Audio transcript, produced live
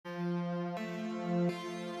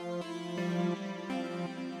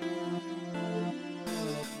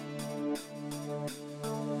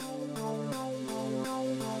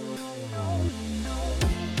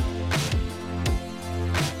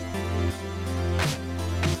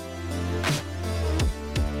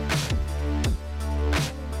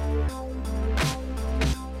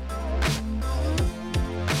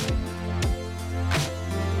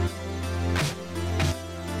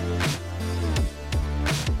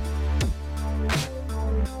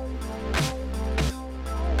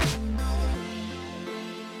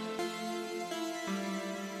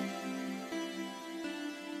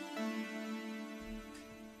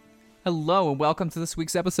Hello and welcome to this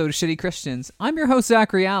week's episode of Shitty Christians. I'm your host,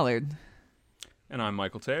 Zachary Allard. And I'm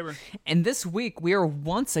Michael Tabor. And this week we are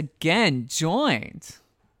once again joined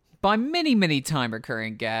by many time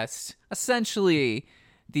recurring guests, essentially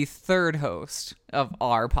the third host of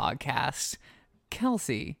our podcast,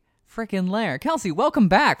 Kelsey frickin' Lair. Kelsey, welcome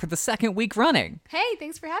back for the second week running. Hey,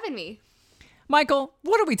 thanks for having me. Michael,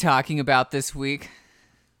 what are we talking about this week?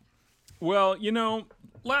 Well,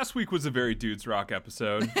 last week was a very Dudes Rock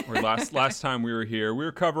episode. Or last time we were here, we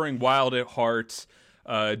were covering Wild at Heart,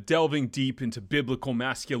 delving deep into biblical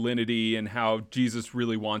masculinity and how Jesus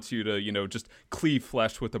really wants you to, just cleave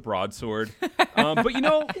flesh with a broadsword. But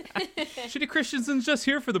Shitty Christians isn't just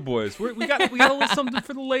here for the boys. We got a little something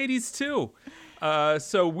for the ladies too.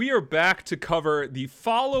 So we are back to cover the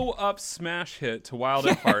follow-up smash hit to Wild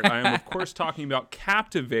at Heart. I am, of course, talking about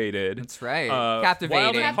Captivated. That's right. Captivating. Captivating.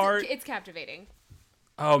 Wild at Heart. It's captivating.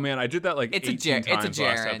 Oh, man, I did that like 18 times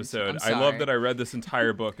last episode. I love that I read this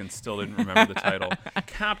entire book and still didn't remember the title.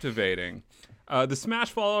 Captivating. The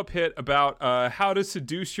smash follow-up hit about how to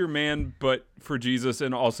seduce your man, but for Jesus,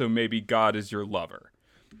 and also maybe God is your lover.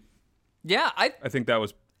 Yeah, I think that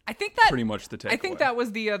was pretty much the takeaway. I think that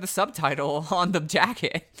was the subtitle on the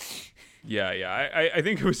jacket. Yeah. I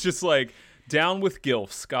think it was just like, down with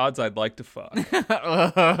gilfs, gods I'd like to fuck.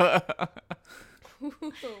 Ooh,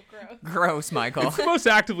 gross. Gross, Michael. It's the most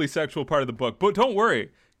actively sexual part of the book, but don't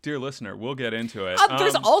worry, dear listener, we'll get into it.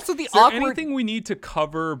 There's also the is there awkward... anything we need to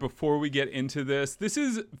cover before we get into this? This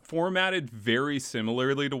is formatted very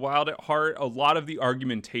similarly to Wild at Heart. A lot of the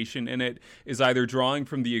argumentation in it is either drawing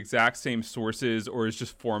from the exact same sources or is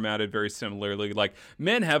just formatted very similarly. Like,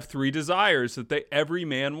 men have 3 desires that every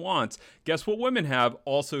man wants. Guess what women have?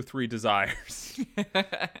 Also 3 desires.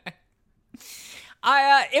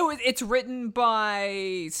 It's written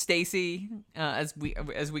by Stacy, as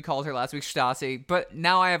we called her last week, Stassi. But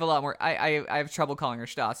now I have a lot more. I have trouble calling her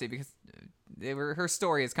Stassi because her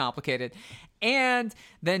story is complicated. And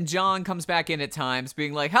then John comes back in at times,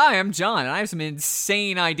 being like, "Hi, I'm John, and I have some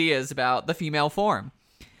insane ideas about the female form."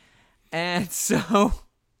 And so,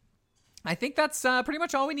 I think that's pretty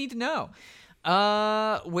much all we need to know.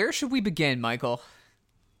 Where should we begin, Michael?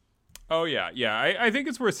 Oh yeah. I think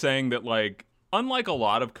it's worth saying that, like, unlike a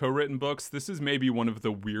lot of co-written books, this is maybe one of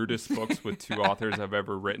the weirdest books with 2 authors I've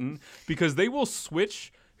ever written, because they will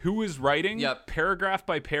switch who is writing paragraph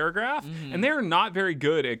by paragraph, and they're not very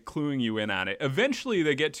good at cluing you in on it. Eventually,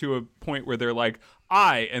 they get to a point where they're like,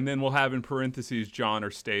 and then we'll have in parentheses John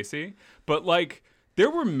or Stacy. But, like, there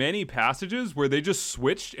were many passages where they just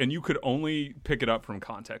switched, and you could only pick it up from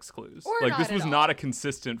context clues. Or like, not this was at all. not a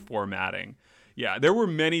consistent formatting. Yeah, there were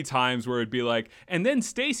many times where it'd be like, and then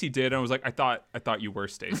Stacy did, and I was like, I thought you were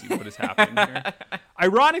Stacy. What is happening here?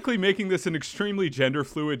 Ironically, making this an extremely gender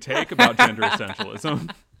fluid take about gender essentialism.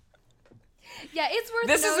 Yeah, it's worth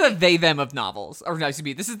This noting. is the they-them of novels. Or no, excuse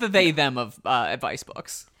me, this is the they-them of advice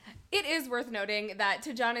books. It is worth noting that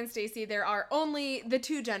to John and Stacy, there are only the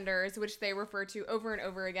 2 genders, which they refer to over and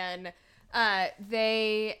over again.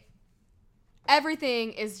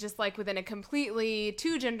 Everything is just like within a completely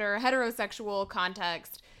 2-gender heterosexual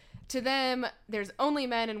context. To them, there's only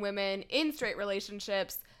men and women in straight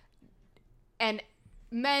relationships, and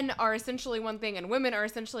men are essentially one thing and women are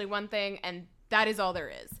essentially one thing, and that is all there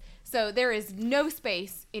is. So there is no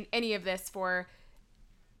space in any of this for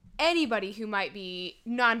anybody who might be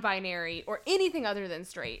non-binary or anything other than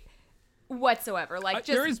straight whatsoever. Like,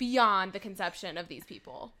 just beyond the conception of these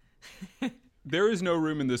people. There is no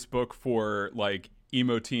room in this book for, like,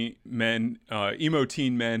 emo teen men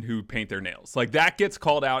who paint their nails. Like, that gets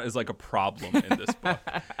called out as, like, a problem in this book.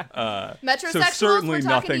 Metrosexuals, so certainly we're talking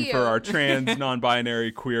nothing to you. for our trans,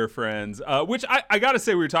 non-binary, queer friends, which I gotta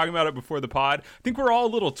say, we were talking about it before the pod. I think we're all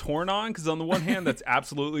a little torn on, because on the one hand, that's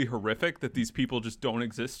absolutely horrific that these people just don't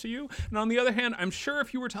exist to you. And on the other hand, I'm sure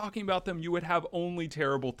if you were talking about them, you would have only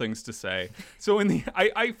terrible things to say. So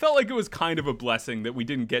I felt like it was kind of a blessing that we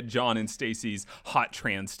didn't get John and Stacy's hot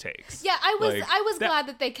trans takes. Yeah, I was glad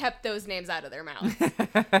that they kept those names out of their mouth.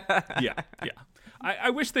 Yeah.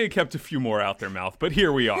 I wish they had kept a few more out their mouth, but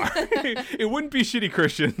here we are. It wouldn't be Shitty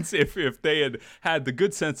Christians if they had the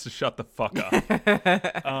good sense to shut the fuck up.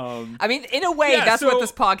 I mean, in a way, that's what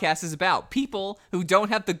this podcast is about. People who don't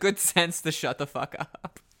have the good sense to shut the fuck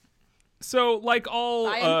up. So, like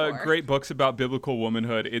all great books about biblical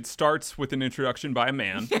womanhood, it starts with an introduction by a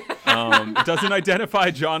man. It doesn't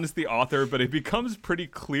identify John as the author, but it becomes pretty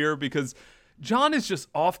clear because John is just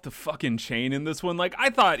off the fucking chain in this one. Like,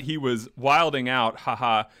 I thought he was wilding out,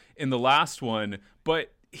 haha, in the last one,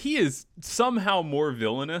 but he is somehow more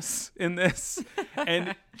villainous in this.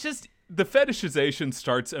 And just the fetishization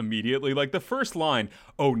starts immediately. Like the first line,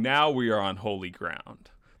 "Oh, now we are on holy ground."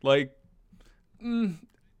 Like,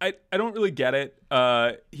 I don't really get it.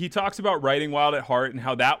 He talks about writing Wild at Heart and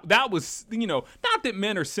how that was, not that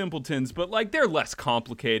men are simpletons, but like they're less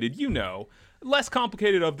complicated, less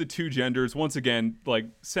complicated of the two genders. Once again, like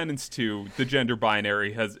sentence 2, the gender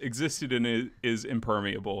binary has existed and is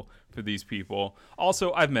impermeable for these people.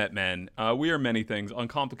 Also, I've met men. We are many things.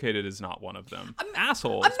 Uncomplicated is not one of them.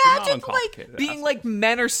 Assholes. Imagine being like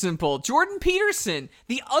men are simple. Jordan Peterson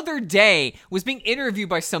the other day was being interviewed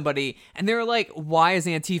by somebody and they were like, why is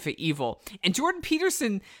Antifa evil? And Jordan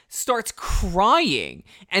Peterson starts crying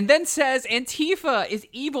and then says Antifa is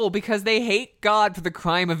evil because they hate God for the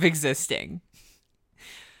crime of existing.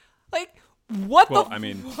 Like, what I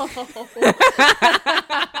mean,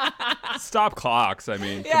 stop clocks. I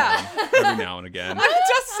mean, come on, every now and again. I'm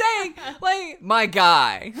just saying, like, my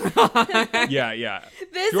guy. Yeah.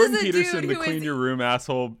 This Jordan is a Peterson, dude the who clean is your room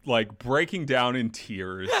asshole, like breaking down in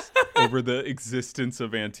tears over the existence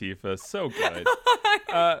of Antifa. So good.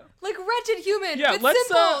 like wretched human. Yeah, but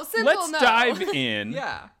simple. Let's No. dive in.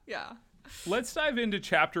 Yeah. Let's dive into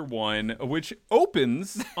chapter 1, which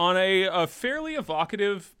opens on a fairly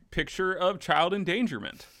evocative picture of child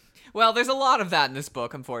endangerment. Well, there's a lot of that in this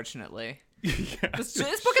book, unfortunately. Yeah.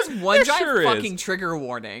 This book is one giant sure fucking is. trigger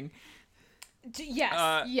warning.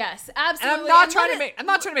 Yes, And absolutely. I'm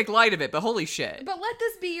not trying to make light of it, but holy shit. But let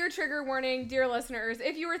this be your trigger warning, dear listeners.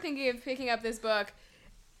 If you were thinking of picking up this book,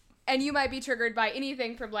 and you might be triggered by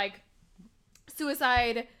anything from like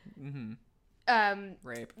suicide,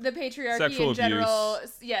 Rape. the patriarchy Sexual in general,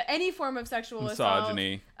 abuse. any form of sexual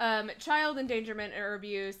Misogyny. assault, child endangerment or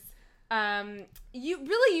abuse,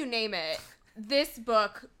 you name it. This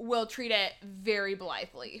book will treat it very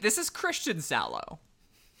blithely. This is Christian Sallow.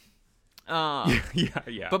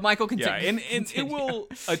 Yeah. But Michael continue. Yeah, and it will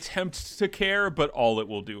attempt to care, but all it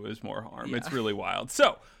will do is more harm. It's really wild.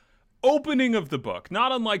 So, opening of the book,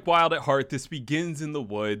 not unlike Wild at Heart, this begins in the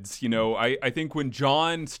woods. I think when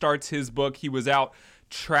John starts his book, he was out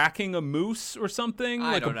tracking a moose or something,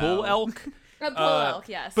 like a bull elk. A bull elk,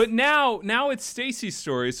 yes. But now it's Stacy's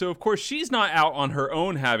story, so of course she's not out on her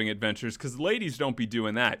own having adventures, because ladies don't be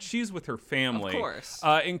doing that. She's with her family. Of course.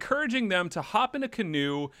 Encouraging them to hop in a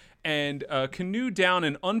canoe and canoe down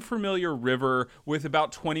an unfamiliar river with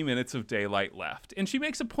about 20 minutes of daylight left. And she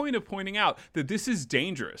makes a point of pointing out that this is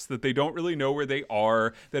dangerous, that they don't really know where they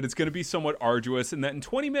are, that it's going to be somewhat arduous, and that in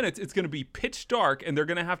 20 minutes it's going to be pitch dark and they're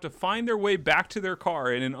going to have to find their way back to their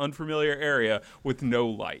car in an unfamiliar area with no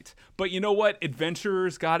light. But you know what?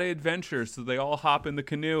 Adventurers gotta adventure, so they all hop in the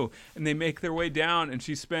canoe and they make their way down, and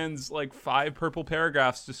she spends like 5 purple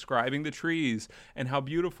paragraphs describing the trees and how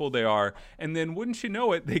beautiful they are. And then wouldn't you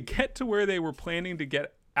know it, they get to where they were planning to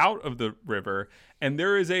get out of the river, and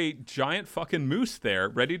there is a giant fucking moose there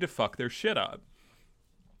ready to fuck their shit up.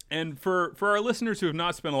 And for our listeners who have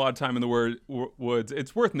not spent a lot of time in the woods,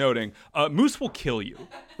 it's worth noting, moose will kill you.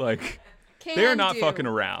 Like, they are not fucking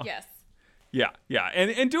around. Yes. Yeah,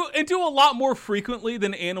 and do a lot more frequently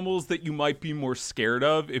than animals that you might be more scared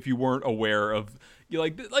of if you weren't aware of.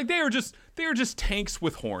 Like they are just tanks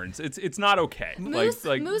with horns. It's not okay. Moose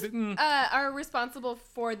are responsible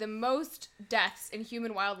for the most deaths in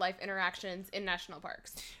human-wildlife interactions in national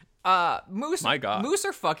parks. Moose. My God. Moose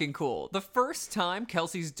are fucking cool. The first time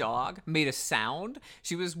Kelsey's dog made a sound,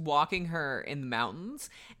 she was walking her in the mountains,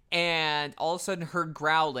 and all of a sudden her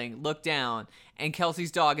growling, looked down, and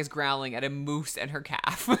Kelsey's dog is growling at a moose and her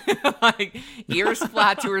calf. Like, ears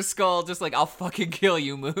flat to her skull, just like, I'll fucking kill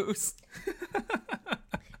you, moose.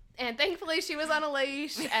 And thankfully she was on a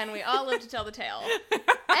leash, and we all lived to tell the tale.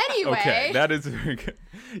 Anyway. Okay, that is very good.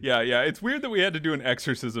 Yeah. It's weird that we had to do an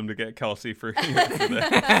exorcism to get Kelsey for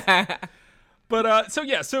this. But,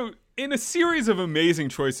 so in a series of amazing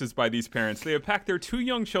choices by these parents, they have packed their 2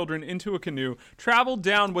 young children into a canoe, traveled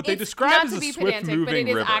down what they describe as a swift-moving but it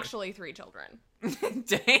is river. actually 3 children.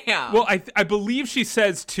 Damn. Well, I believe she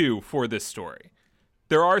says 2 for this story.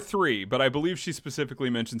 There are 3, but I believe she specifically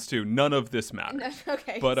mentions 2. None of this matters.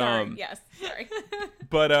 Okay, But, sorry. Yes, sorry.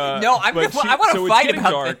 But no, I want to fight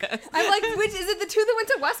about dark. this. I'm like, which is it the 2 that went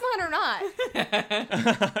to Westmont or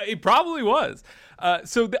not? It probably was.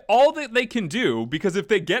 So all that they can do, because if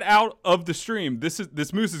they get out of the stream,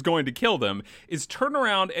 this moose is going to kill them, is turn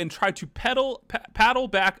around and try to paddle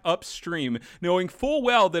back upstream, knowing full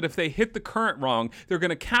well that if they hit the current wrong, they're going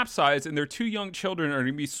to capsize and their 2 young children are going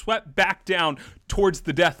to be swept back down towards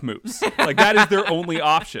the death moose. Like, that is their only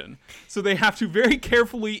option. So they have to very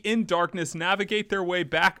carefully, in darkness, navigate their way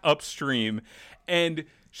back upstream. And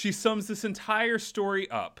she sums this entire story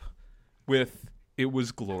up with, "It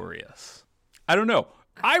was glorious." I don't know.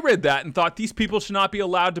 I read that and thought these people should not be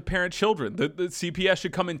allowed to parent children. The CPS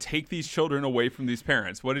should come and take these children away from these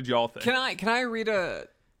parents. What did y'all think? Can I read a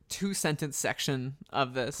 2-sentence section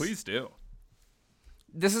of this? Please do.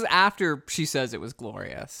 This is after she says it was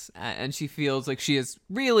glorious, and she feels like she has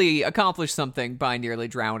really accomplished something by nearly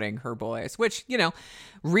drowning her boys, which,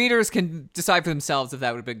 readers can decide for themselves if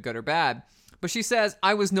that would have been good or bad. But she says,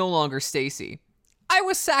 I was no longer Stacy. I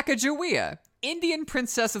was Sacagawea, Indian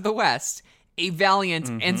princess of the West, a valiant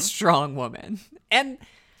and strong woman. And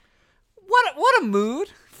what a mood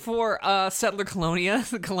for settler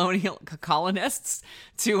colonists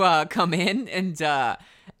to come in and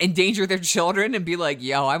endanger their children and be like,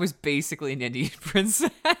 yo, I was basically an Indian princess.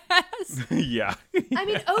 Yeah. I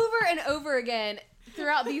mean, over and over again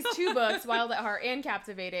throughout these two books, Wild at Heart and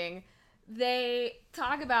Captivating, they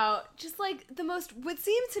talk about just like the most, would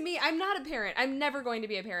seem to me, I'm not a parent. I'm never going to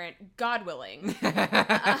be a parent, God willing.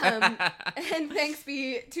 And thanks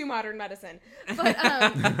be to modern medicine.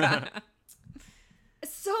 But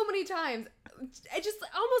so many times, just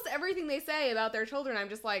almost everything they say about their children, I'm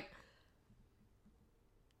just like,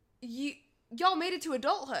 y'all made it to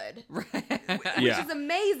adulthood. Right. Which is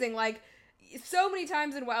amazing. Like, so many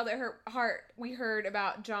times in Wild at Heart, we heard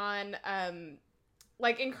about John,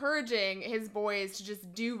 like, encouraging his boys to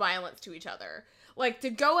just do violence to each other. Like,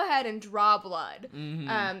 to go ahead and draw blood.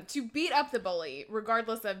 To beat up the bully,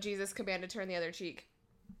 regardless of Jesus' command to turn the other cheek.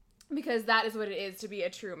 Because that is what it is to be a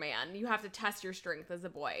true man. You have to test your strength as a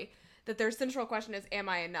boy. That their central question is, am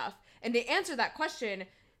I enough? And to answer that question,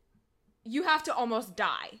 you have to almost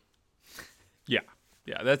die.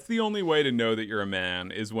 Yeah, that's the only way to know that you're a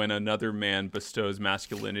man is when another man bestows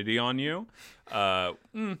masculinity on you.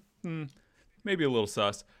 Maybe a little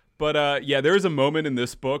sus. But yeah, there's a moment in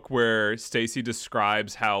this book where Stacy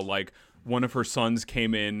describes how, like, one of her sons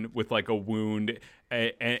came in with, like, a wound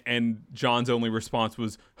and John's only response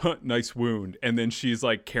was, huh, nice wound. And then she's,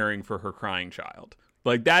 like, caring for her crying child.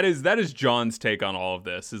 Like, that is John's take on all of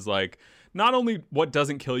this, is, like, not only what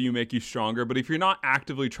doesn't kill you make you stronger, but if you're not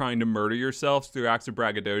actively trying to murder yourselves through acts of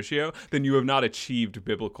braggadocio, then you have not achieved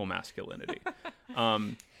biblical masculinity.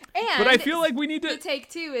 And but I feel like we need to... The take,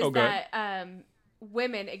 too, is that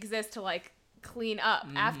women exist to, like, clean up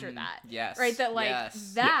after that. Yes. Right? That, like,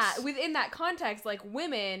 within that context, like,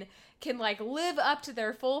 women can, like, live up to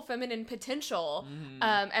their full feminine potential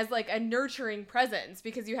as, like, a nurturing presence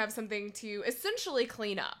because you have something to essentially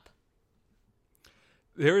clean up.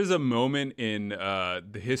 There is a moment in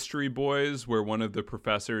The History Boys where one of the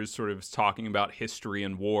professors sort of is talking about history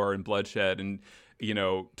and war and bloodshed and,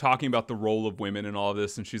 talking about the role of women and all of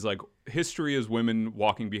this. And she's like, history is women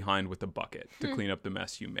walking behind with a bucket to clean up the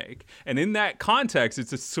mess you make. And in that context,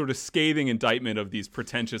 it's a sort of scathing indictment of these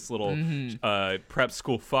pretentious little prep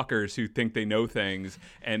school fuckers who think they know things.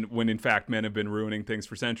 And when in fact, men have been ruining things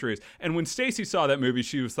for centuries. And when Stacy saw that movie,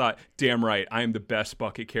 she was thought, damn right, I am the best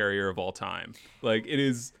bucket carrier of all time. Like, it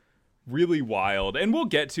is really wild. And we'll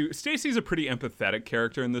get to Stacy's a pretty empathetic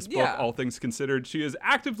character in this book, all things considered. She is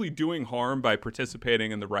actively doing harm by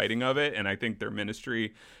participating in the writing of it, and I think their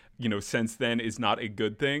ministry since then is not a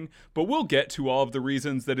good thing. But we'll get to all of the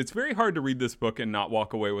reasons that it's very hard to read this book and not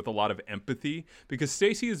walk away with a lot of empathy, because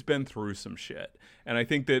Stacy has been through some shit. And I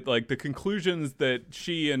think that, like, the conclusions that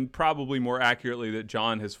she, and probably more accurately that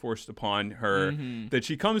John has forced upon her, that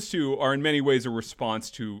she comes to are in many ways a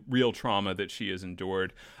response to real trauma that she has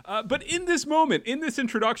endured. But in this moment, in this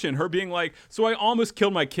introduction, her being like, so I almost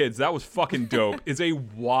killed my kids, that was fucking dope, is a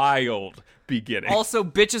wild beginning. Also,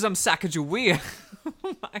 bitches, I'm Sacagawea.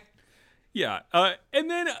 Oh my. Yeah. And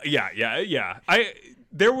then,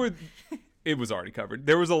 it was already covered.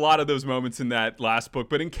 There was a lot of those moments in that last book.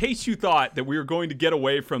 But in case you thought that we were going to get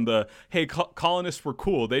away from the, hey, colonists were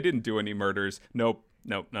cool, they didn't do any murders. Nope,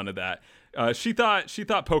 none of that. She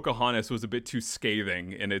thought Pocahontas was a bit too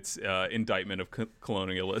scathing in its indictment of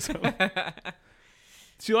colonialism.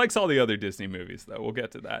 She likes all the other Disney movies, though. We'll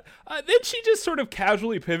get to that. Then she just sort of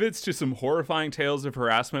casually pivots to some horrifying tales of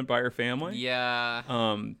harassment by her family.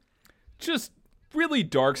 Yeah. Just really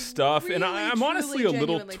dark stuff. Really, and I'm honestly a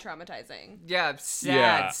little... genuinely traumatizing. Yeah,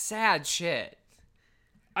 sad shit.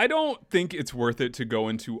 I don't think it's worth it to go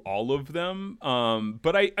into all of them.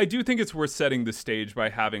 But I do think it's worth setting the stage by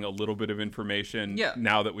having a little bit of information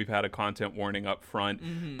now that we've had a content warning up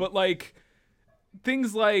front. But, like,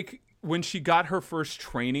 things like... when she got her first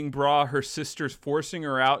training bra, her sister's forcing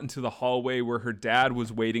her out into the hallway where her dad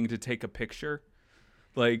was waiting to take a picture.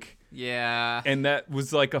 Like, yeah. And that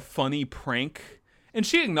was like a funny prank. And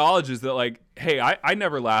she acknowledges that, like, hey, I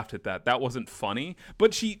never laughed at that. That wasn't funny.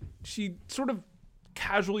 But she sort of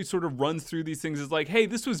casually sort of runs through these things as like, hey,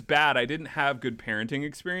 this was bad. I didn't have good parenting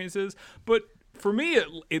experiences. But for me,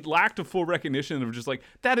 it lacked a full recognition of just like,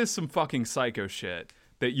 that is some fucking psycho shit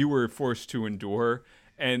that you were forced to endure.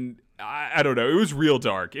 And I don't know, it was real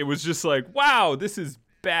dark. It was just like, wow, this is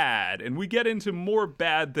bad. And we get into more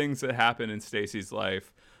bad things that happen in Stacy's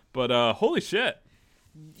life. But holy shit.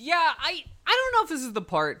 Yeah, I don't know if this is the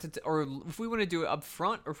part or if we want to do it up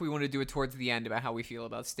front or if we want to do it towards the end about how we feel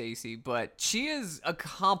about Stacy, but she is a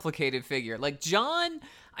complicated figure. Like John,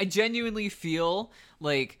 I genuinely feel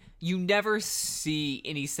like you never see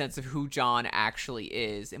any sense of who John actually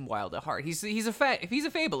is in Wild at Heart. He's a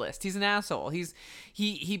fabulist. He's an asshole.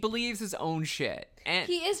 He believes his own shit. And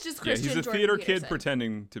he is just Christian he's a Jordan theater Peterson. kid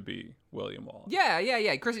pretending to be William Wallace.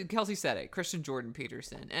 Yeah. Kelsey said it. Christian Jordan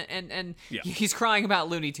Peterson. And Yeah. he's crying about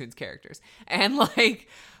Looney Tunes characters. And like,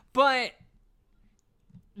 but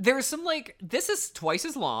there's some like, this is twice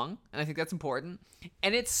as long, and I think that's important.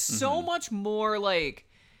 And it's so much more like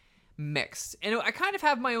mixed. And I kind of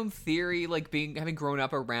have my own theory, like having grown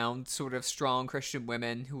up around sort of strong Christian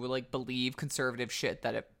women who like believe conservative shit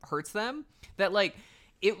that it hurts them, that like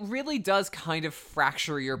it really does kind of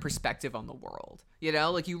fracture your perspective on the world. You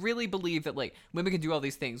know, like you really believe that like women can do all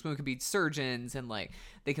these things. Women can be surgeons and like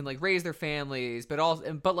they can like raise their families,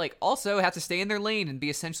 but like also have to stay in their lane and be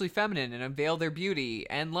essentially feminine and unveil their beauty.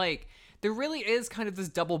 And like there really is kind of this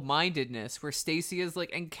double-mindedness where Stacy is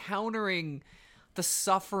like encountering the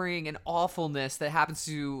suffering and awfulness that happens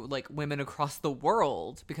to like women across the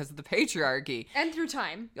world because of the patriarchy And through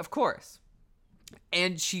time. of course.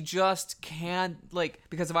 And she just can't, like,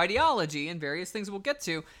 because of ideology and various things we'll get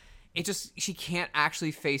to, she can't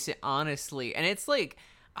actually face it honestly. And it's like,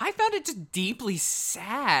 I found it just deeply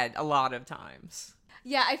sad a lot of times.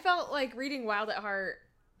 Yeah, I felt like reading Wild at Heart,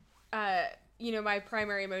 my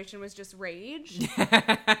primary emotion was just rage.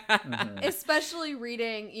 Especially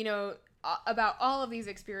reading, about all of these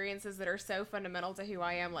experiences that are so fundamental to who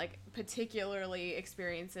I am, like particularly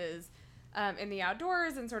experiences in the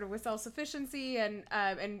outdoors and sort of with self-sufficiency and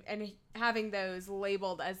having those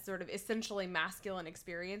labeled as sort of essentially masculine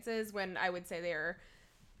experiences when I would say they're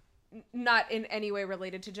not in any way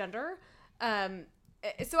related to gender.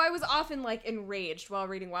 So I was often like enraged while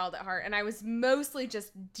reading Wild at Heart, and I was mostly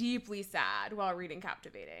just deeply sad while reading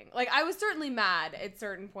Captivating. Like I was certainly mad at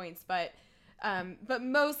certain points, but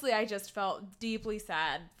mostly I just felt deeply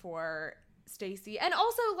sad for Stacy, and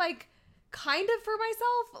also like kind of for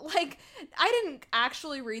myself. Like I didn't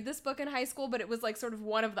actually read this book in high school, but it was like sort of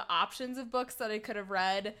one of the options of books that I could have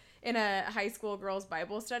read in a high school girls'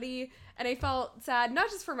 Bible study, and I felt sad not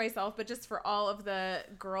just for myself but just for all of the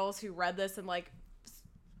girls who read this and like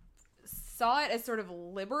saw it as sort of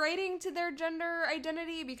liberating to their gender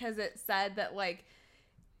identity, because it said that like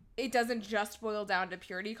it doesn't just boil down to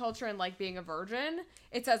purity culture and like being a virgin.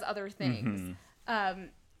 It says other things.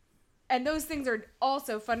 And those things are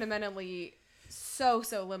also fundamentally so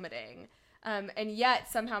limiting. And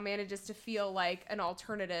yet somehow manages to feel like an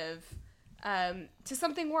alternative to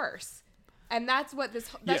something worse. And that's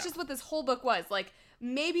just what this whole book was. Like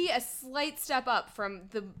maybe a slight step up from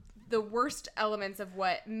the worst elements of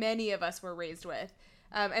what many of us were raised with.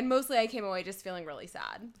 And mostly I came away just feeling really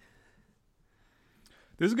sad.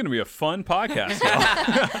 This is going to be a fun podcast,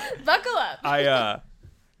 y'all. Buckle up.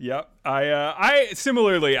 I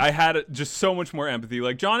similarly, I had just so much more empathy.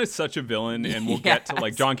 Like John is such a villain, and we'll get to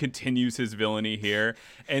like John continues his villainy here,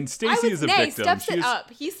 and Stacy is a victim.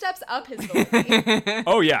 He steps up his villainy.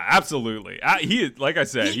 Oh yeah, absolutely. He is, like I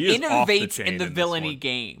said, he is off the innovates chain in the villainy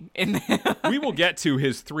game. We will get to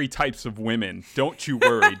his 3 types of women. Don't you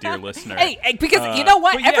worry, dear listener. Hey, because you know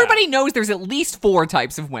what? but yeah. Everybody knows there's at least 4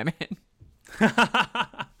 types of women.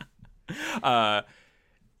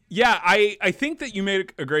 I think that you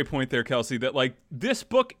made a great point there, Kelsey, that like this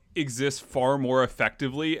book exists far more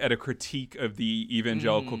effectively at a critique of the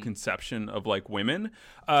evangelical conception of like women.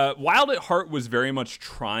 Wild at Heart was very much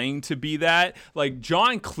trying to be that. Like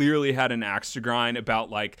John clearly had an axe to grind about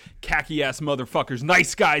like khaki ass motherfuckers,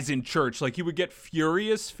 nice guys in church. Like he would get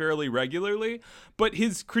furious fairly regularly, but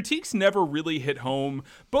his critiques never really hit home,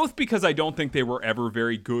 both because I don't think they were ever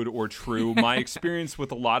very good or true. My experience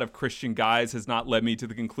with a lot of Christian guys has not led me to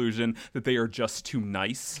the conclusion that they are just too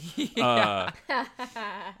nice.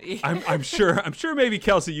 I'm sure maybe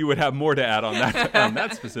Kelsey, you would have more to add on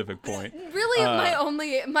that specific point.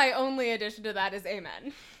 Really, my only addition to that is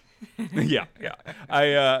amen. Yeah.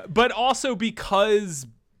 But also because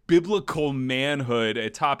biblical manhood, a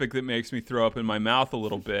topic that makes me throw up in my mouth a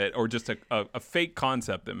little bit, or just a fake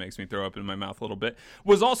concept that makes me throw up in my mouth a little bit,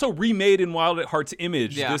 was also remade in Wild at Heart's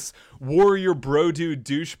image. Yeah. This warrior, bro dude,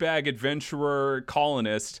 douchebag, adventurer,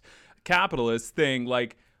 colonist, capitalist thing,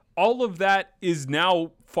 like all of that is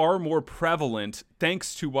now far more prevalent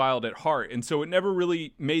thanks to Wild at Heart. And so it never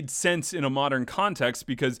really made sense in a modern context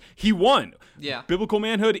because he won. Yeah. Biblical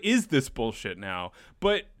manhood is this bullshit now.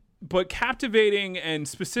 But Captivating and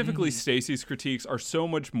specifically Stacey's critiques are so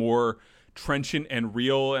much more trenchant and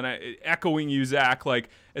real. And echoing you, Zach, like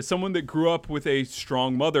as someone that grew up with a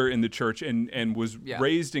strong mother in the church and was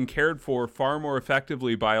raised and cared for far more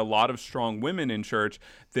effectively by a lot of strong women in church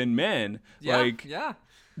than men,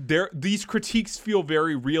 these critiques feel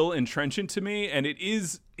very real and trenchant to me, and it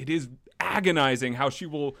is agonizing how she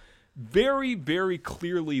will very, very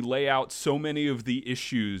clearly lay out so many of the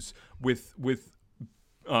issues with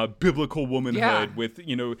biblical womanhood, with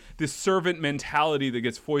this servant mentality that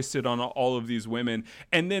gets foisted on all of these women,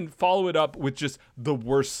 and then follow it up with just the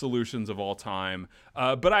worst solutions of all time.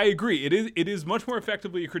 But I agree, it is much more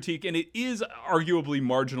effectively a critique, and it is arguably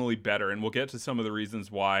marginally better, and we'll get to some of the reasons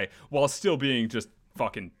why, while still being just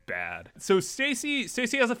fucking bad. So Stacey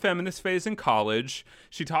has a feminist phase in college.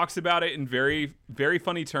 She talks about it in very, very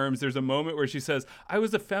funny terms. There's a moment where she says, "I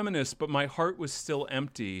was a feminist, but my heart was still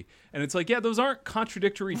empty." And it's like, yeah, those aren't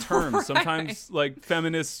contradictory terms. Right. Sometimes like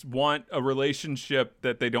feminists want a relationship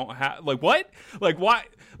that they don't have. Like what? Like why?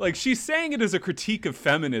 Like she's saying it as a critique of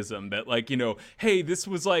feminism that like, hey, this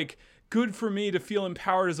was like good for me to feel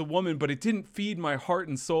empowered as a woman, but it didn't feed my heart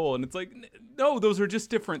and soul. And it's like, no, those are just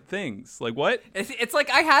different things. Like what? It's like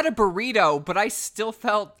I had a burrito, but I still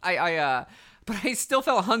felt hungry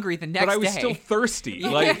the next day. But I was still thirsty.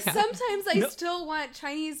 Like sometimes I still want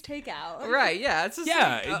Chinese takeout. Right? Yeah. It's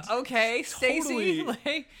just okay, Stacey.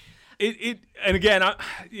 Totally. And again,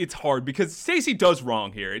 it's hard because Stacey does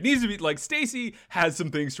wrong here. It needs to be like Stacey has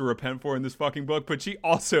some things to repent for in this fucking book, but she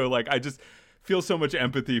also like I just feel so much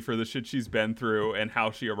empathy for the shit she's been through and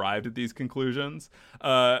how she arrived at these conclusions.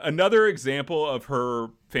 Another example of her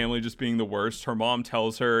family just being the worst, her mom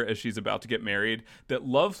tells her as she's about to get married that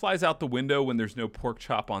love flies out the window when there's no pork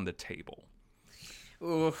chop on the table.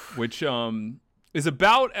 Oof. Which is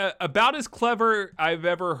about as clever I've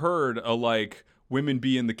ever heard a like women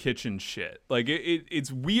be in the kitchen shit. Like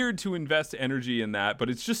it's weird to invest energy in that, but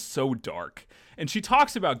it's just so dark. And she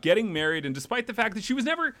talks about getting married, and despite the fact that she was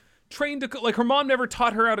never trained to cook, like her mom never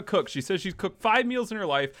taught her how to cook. She says she's cooked 5 meals in her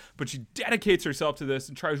life, but she dedicates herself to this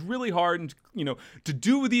and tries really hard and to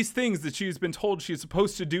do these things that she's been told she's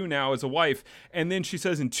supposed to do now as a wife. And then she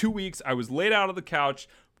says, in 2 weeks, I was laid out on the couch,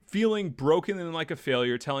 feeling broken and like a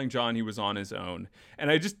failure, telling John he was on his own. And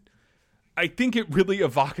I think it really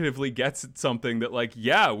evocatively gets at something that like,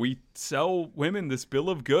 yeah, we sell women this bill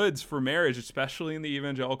of goods for marriage, especially in the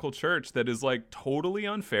evangelical church, that is like totally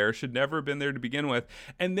unfair, should never have been there to begin with.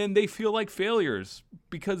 And then they feel like failures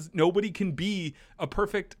because nobody can be a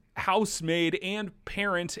perfect housemaid and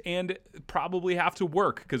parent and probably have to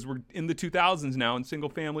work because we're in the 2000s now and single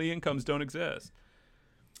family incomes don't exist.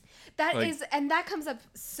 And that comes up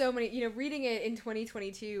so many, reading it in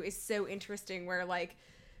 2022 is so interesting where like,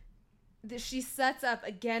 she sets up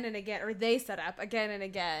again and again, or they set up again and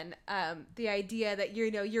again, the idea that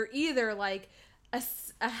you're either like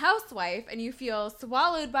a housewife and you feel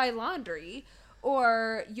swallowed by laundry,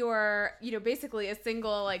 or you're basically a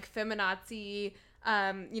single like feminazi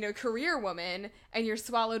career woman and you're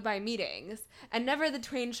swallowed by meetings, and never the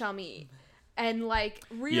twain shall meet. And like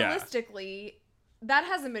realistically, that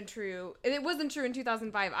hasn't been true. It wasn't true in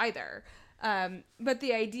 2005 either. But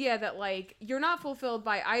the idea that like you're not fulfilled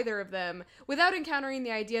by either of them without encountering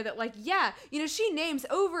the idea that like, she names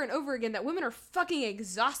over and over again that women are fucking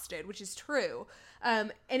exhausted, which is true.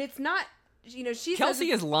 And it's not, she Kelsey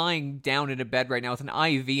is lying down in a bed right now with an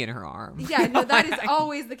IV in her arm. Yeah, no, that is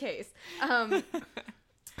always the case. But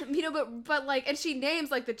like, and she names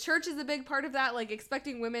like the church is a big part of that, like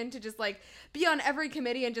expecting women to just like be on every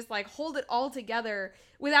committee and just like hold it all together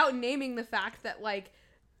without naming the fact that like,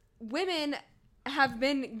 women have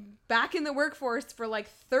been back in the workforce for like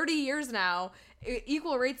 30 years now,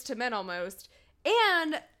 equal rates to men almost,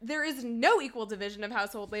 and there is no equal division of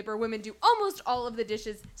household labor. Women do almost all of the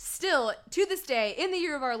dishes still to this day in the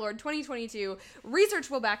year of our Lord 2022. Research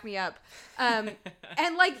will back me up. And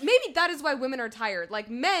like maybe that is why women are tired. Like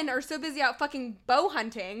men are so busy out fucking bow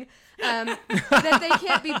hunting that they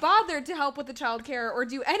can't be bothered to help with the childcare or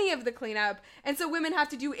do any of the cleanup. And so women have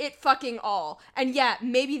to do it fucking all. And yeah,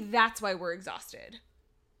 maybe that's why we're exhausted.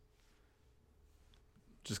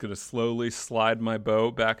 Just going to slowly slide my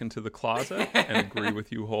bow back into the closet and agree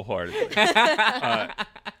with you wholeheartedly.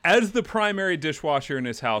 As the primary dishwasher in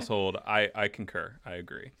his household, I concur. I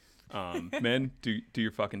agree. Men, do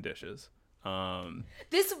your fucking dishes.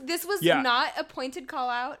 This was not a pointed call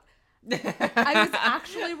out. I was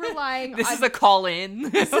actually relying This is a call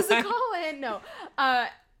in. This is a call in. No.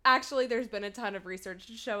 actually, there's been a ton of research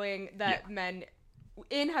showing that men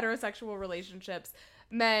in heterosexual relationships,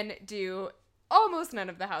 men do almost none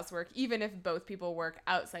of the housework, even if both people work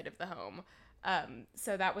outside of the home.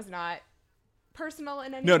 So that was not personal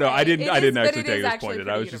in any way. No, I didn't actually take this actually point.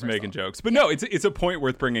 I was pretty just universal. making jokes. But no, it's a point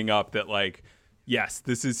worth bringing up that, like, yes,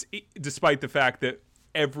 this is, despite the fact that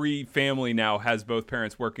every family now has both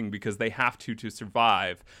parents working because they have to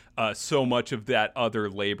survive, so much of that other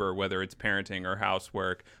labor, whether it's parenting or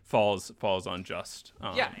housework, falls on just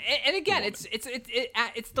and again,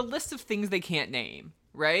 it's the list of things they can't name.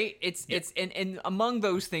 Right? It's and among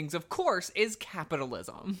those things, of course, is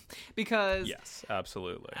capitalism, because yes,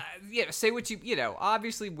 absolutely. Say what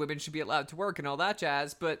obviously women should be allowed to work and all that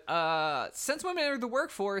jazz, but since women enter the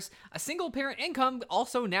workforce, a single parent income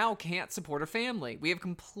also now can't support a family. We have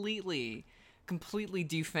completely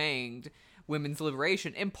defanged women's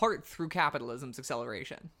liberation, in part through capitalism's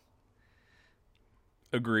acceleration.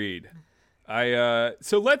 Agreed.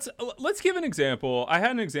 So let's give an example. I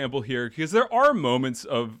had an example here because there are moments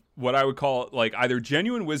of what I would call like either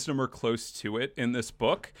genuine wisdom or close to it in this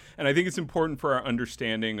book, and I think it's important for our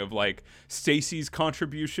understanding of like Stacy's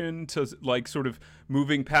contribution to like sort of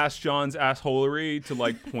moving past John's assholery to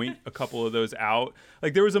like point a couple of those out.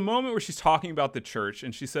 Like there was a moment where she's talking about the church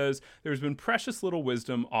and she says there's been precious little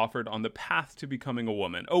wisdom offered on the path to becoming a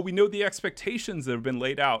woman. Oh, we know the expectations that have been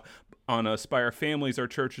laid out on us by our families, our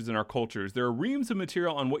churches, and our cultures. There are reams of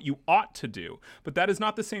material on what you ought to do, but that is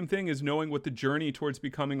not the same thing as knowing what the journey towards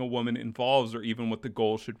becoming a woman involves or even what the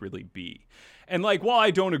goal should really be. And like, while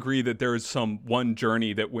I don't agree that there is some one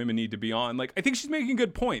journey that women need to be on, like, I think she's making a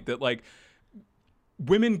good point that like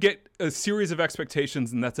women get a series of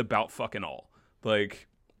expectations and that's about fucking all. Like,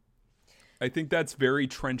 I think that's very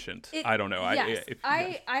trenchant. I don't know. Yes.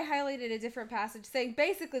 I highlighted a different passage saying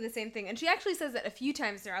basically the same thing. And she actually says it a few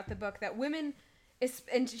times throughout the book that women,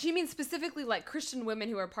 and she means specifically like Christian women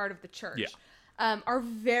who are part of the church, are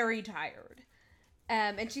very tired.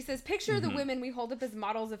 And she says, picture the women we hold up as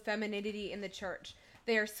models of femininity in the church.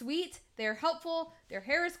 They are sweet, they are helpful, their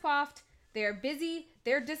hair is coiffed, they are busy,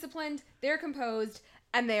 they're disciplined, they're composed,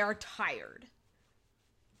 and they are tired.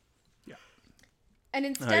 And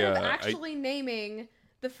instead of actually naming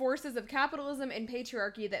the forces of capitalism and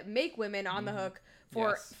patriarchy that make women on the hook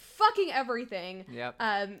for fucking everything,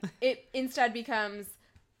 it instead becomes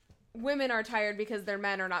women are tired because their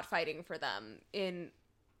men are not fighting for them in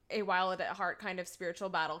a wild at heart kind of spiritual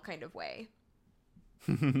battle kind of way.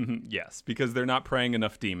 Yes, because they're not praying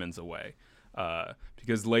enough demons away.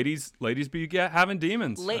 Because ladies be having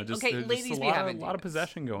demons. Ladies be having a lot of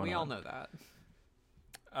possession going on. We all know that.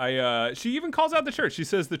 She even calls out the church. She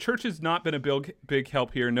says the church has not been a big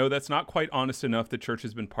help here. No, that's not quite honest enough. The church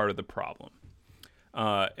has been part of the problem.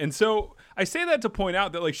 And so I say that to point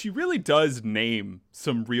out that like she really does name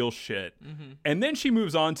some real shit. And then she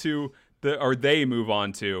moves on to they move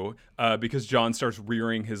on to, because John starts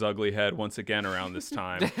rearing his ugly head once again around this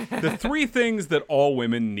time, the three things that all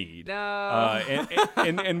women need. No.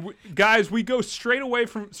 And guys, we go straight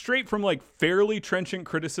from like fairly trenchant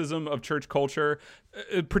criticism of church culture,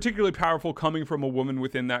 particularly powerful coming from a woman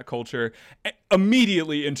within that culture,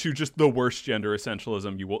 immediately into just the worst gender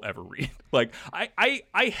essentialism you will ever read. Like,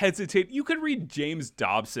 I hesitate. You could read James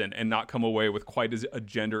Dobson and not come away with quite as a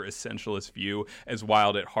gender essentialist view as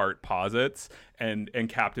Wild at Heart posits, and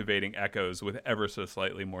captivating echoes with ever so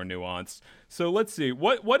slightly more nuanced. So let's see.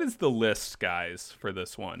 What is the list, guys, for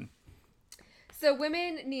this one? So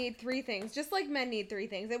women need three things, just like men need three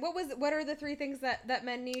things. And what are the three things that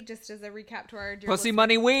men need, just as a recap to our dear pussy, listeners?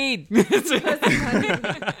 money, weed. Pussy, money,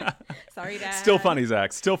 weed. Sorry, Dad. Still funny,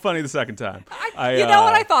 Zach. Still funny the second time. You know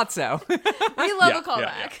what? I thought so. We love a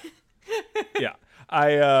callback. Yeah.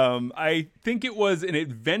 I think it was an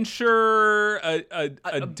adventure,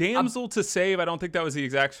 a damsel to save. I don't think that was the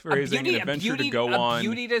exact phrasing. An adventure to go on. A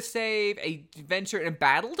beauty to save, a adventure, and a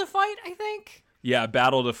battle to fight, I think. Yeah,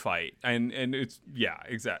 battle to fight. And it's,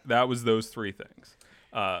 exactly. That was those three things.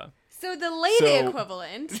 So the lady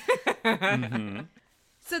equivalent.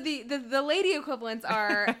 So the lady equivalents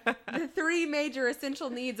are the three major essential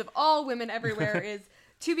needs of all women everywhere is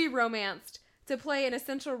to be romanced, to play an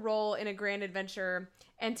essential role in a grand adventure,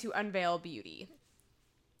 and to unveil beauty.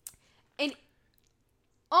 And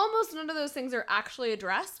almost none of those things are actually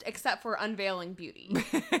addressed except for unveiling beauty.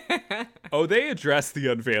 Oh, they address the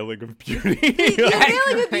unveiling of beauty. The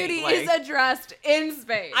unveiling of beauty is addressed in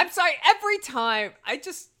space. I'm sorry, every time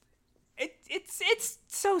it's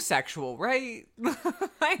so sexual, right?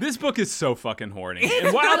 This book is so fucking horny.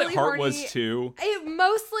 And Wild really at Heart horny. was too.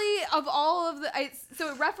 Mostly of all of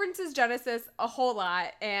so it references Genesis a whole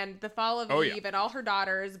lot and the fall of Eve and all her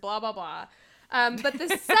daughters, blah, blah, blah. But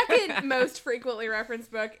the second most frequently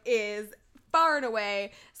referenced book is far and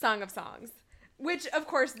away Song of Songs, which of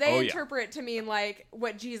course they interpret to mean like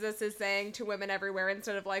what Jesus is saying to women everywhere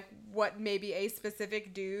instead of like what maybe a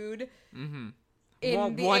specific dude in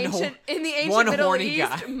the ancient Middle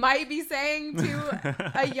East might be saying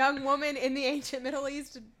to a young woman in the ancient Middle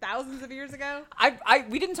East thousands of years ago.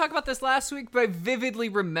 We didn't talk about this last week, but I vividly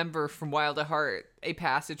remember from Wild at Heart a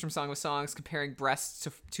passage from Song of Songs comparing breasts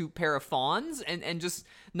to a pair of fawns and just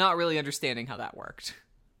not really understanding how that worked.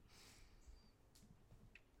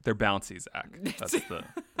 They're bouncy, Zach.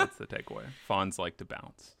 That's the takeaway. Fawns like to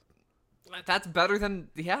bounce. That's better than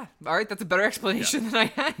all right. That's a better explanation than I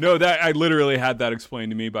had. No, that I literally had that explained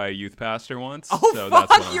to me by a youth pastor once. Oh, so fuck!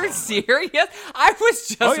 That's You're serious? I was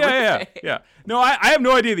just. Yeah. No, I have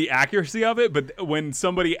no idea the accuracy of it, but when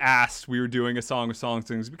somebody asked, we were doing a Song of Songs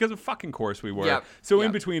things because of fucking course we were. Yep. So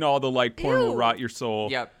in between all the like porn will rot your soul.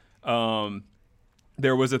 Yep.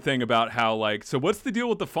 There was a thing about how like, so what's the deal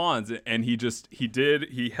with the fawns? And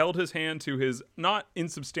he held his hand to his not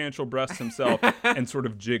insubstantial breasts himself and sort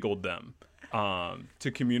of jiggled them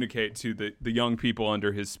to communicate to the young people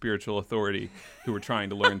under his spiritual authority who were trying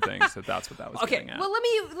to learn things. That's what that was getting at. Well, let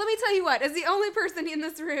me tell you what, as the only person in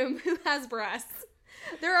this room who has breasts,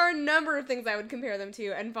 there are a number of things I would compare them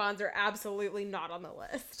to, and fawns are absolutely not on the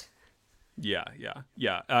list. Yeah.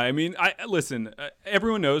 I mean, listen.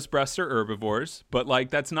 Everyone knows breasts are herbivores, but like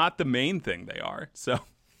that's not the main thing they are. So,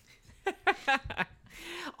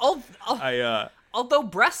 although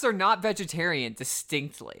breasts are not vegetarian,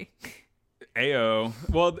 distinctly. Ayo.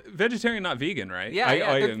 Well, vegetarian, not vegan, right? Yeah.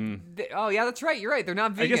 That's right. You're right. They're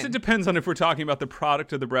not vegan. I guess it depends on if we're talking about the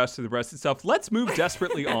product of the breast or the breast itself. Let's move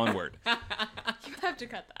desperately onward. You have to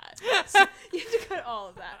cut that. You have to cut all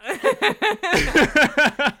of that.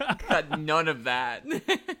 Cut none of that.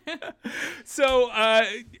 So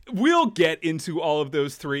we'll get into all of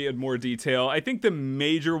those three in more detail. I think the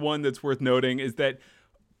major one that's worth noting is that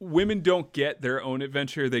women don't get their own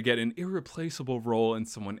adventure. They get an irreplaceable role in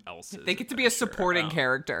someone else's. They get to be a supporting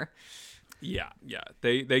character. Yeah.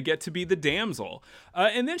 They get to be the damsel.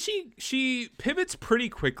 And then she pivots pretty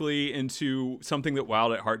quickly into something that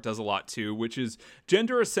Wild at Heart does a lot too, which is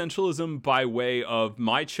gender essentialism by way of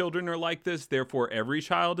my children are like this, therefore every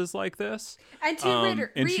child is like this. And to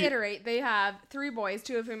reiterate, they have 3 boys,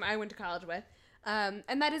 2 of whom I went to college with. And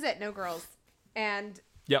that is it, no girls. And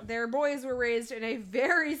their boys were raised in a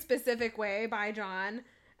very specific way by John,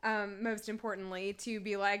 most importantly, to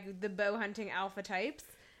be like the bow hunting alpha types.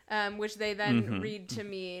 Which they then read to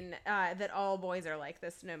mean that all boys are like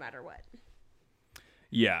this no matter what.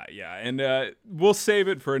 Yeah. And we'll save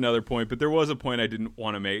it for another point, but there was a point I didn't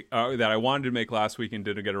want to make, that I wanted to make last week and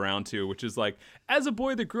didn't get around to, which is like, as a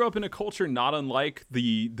boy that grew up in a culture not unlike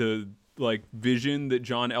the like vision that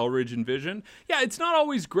John Eldridge envisioned. Yeah, it's not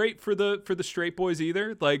always great for the straight boys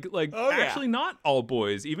either. Actually not all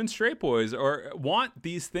boys, even straight boys want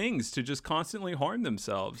these things to just constantly harm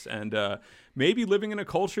themselves. And maybe living in a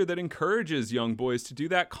culture that encourages young boys to do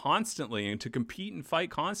that constantly and to compete and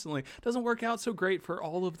fight constantly doesn't work out so great for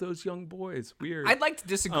all of those young boys. Weird. I'd like to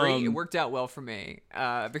disagree. It worked out well for me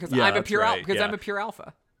because I'm a pure I'm a pure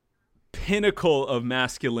alpha. Pinnacle of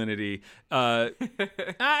masculinity. I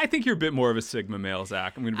think you're a bit more of a Sigma male,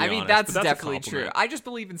 Zach. I'm going to be honest. That's definitely true. I just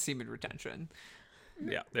believe in semen retention.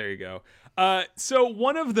 Yeah, there you go. So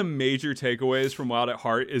one of the major takeaways from Wild at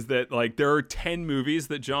Heart is that like there are 10 movies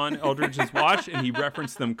that John Eldridge has watched, and he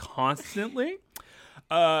referenced them constantly.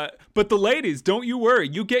 But the ladies, don't you worry.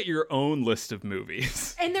 You get your own list of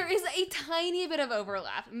movies. And there is a tiny bit of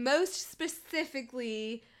overlap. Most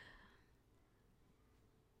specifically...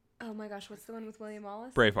 Oh my gosh, what's the one with William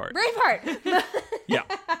Wallace? Braveheart. Yeah.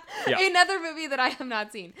 Another movie that I have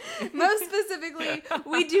not seen. Most specifically,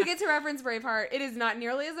 we do get to reference Braveheart. It is not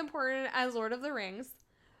nearly as important as Lord of the Rings,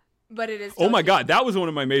 but it is. Oh my God, that was one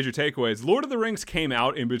of my major takeaways. Lord of the Rings came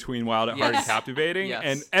out in between Wild at Heart and Captivating, Yes.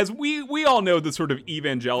 and as we all know, the sort of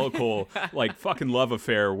evangelical like fucking love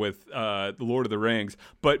affair with the Lord of the Rings.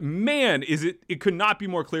 But man, it could not be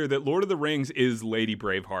more clear that Lord of the Rings is Lady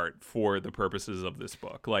Braveheart for the purposes of this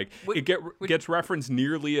book. Like it gets referenced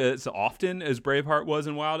nearly as often as Braveheart was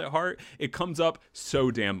in Wild at Heart. It comes up so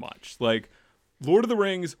damn much. Like Lord of the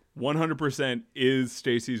Rings 100% is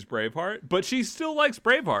Stacey's Braveheart, but she still likes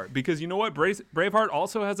Braveheart because you know what? Braveheart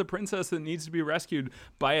also has a princess that needs to be rescued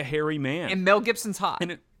by a hairy man. And Mel Gibson's hot.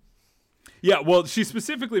 Well, she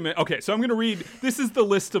specifically meant... Okay, so I'm going to read... This is the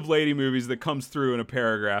list of lady movies that comes through in a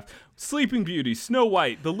paragraph. Sleeping Beauty, Snow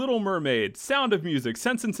White, The Little Mermaid, Sound of Music,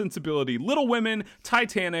 Sense and Sensibility, Little Women,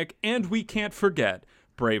 Titanic, and we can't forget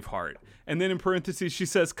Braveheart. And then in parentheses, she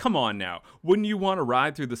says, come on now. Wouldn't you want to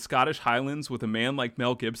ride through the Scottish Highlands with a man like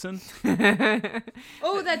Mel Gibson?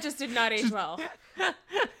 Oh, that just did not age well.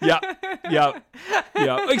 Yeah.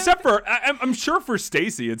 Except for, I'm sure for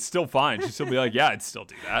Stacey, it's still fine. She'd still be like, yeah, I'd still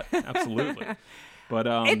do that. Absolutely. But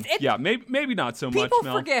yeah, maybe not so much, People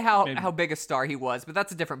Mel. forget how big a star he was, but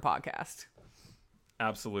that's a different podcast.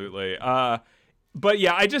 Absolutely. But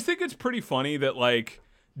yeah, I just think it's pretty funny that like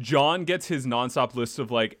John gets his nonstop list of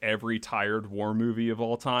like every tired war movie of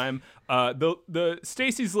all time. The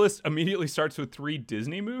Stacey's list immediately starts with 3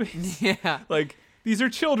 Disney movies. Yeah. Like these are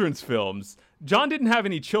children's films. John didn't have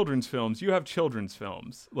any children's films. You have children's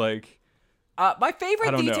films. Like my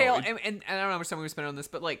favorite detail, know. and I don't know how much time we spent on this,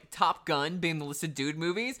 but like Top Gun being the listed dude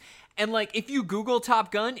movies, and like if you Google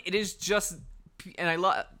Top Gun, it is just, and I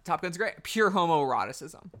love Top Gun's great, pure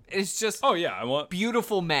homoeroticism. It's just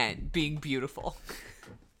beautiful men being beautiful.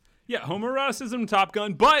 Yeah, homoeroticism, Top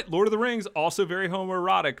Gun, but Lord of the Rings also very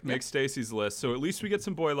homoerotic makes Stacey's list. So at least we get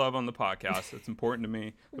some boy love on the podcast. It's important to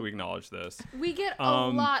me that we acknowledge this. We get a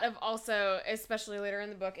lot of also, especially later in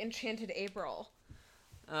the book, Enchanted April.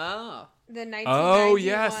 Oh. The 1991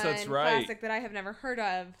 yes, that's right. classic that I have never heard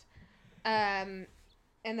of, and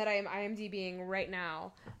that I am IMDbing right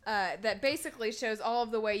now, that basically shows all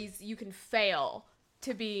of the ways you can fail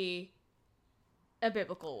to be a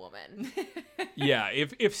biblical woman. Yeah,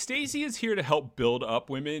 if Stacey is here to help build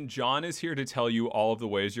up women, John is here to tell you all of the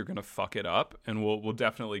ways you're going to fuck it up, and we'll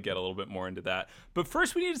definitely get a little bit more into that. But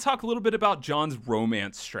first, we need to talk a little bit about John's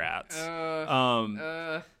romance strats.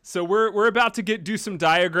 So we're about to do some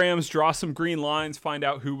diagrams, draw some green lines, find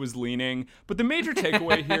out who was leaning. But the major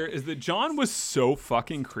takeaway here is that John was so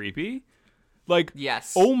fucking creepy. Like,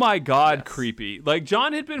 yes. Oh my God, yes. Creepy. Like,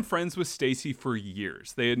 John had been friends with Stacey for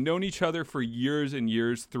years. They had known each other for years and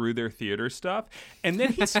years through their theater stuff. And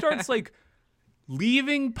then he starts, like,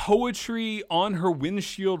 leaving poetry on her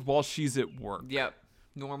windshield while she's at work. Yep.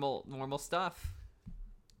 Normal stuff.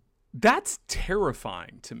 That's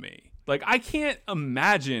terrifying to me. Like, I can't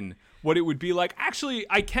imagine what it would be like. Actually,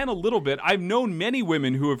 I can a little bit. I've known many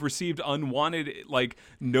women who have received unwanted, like,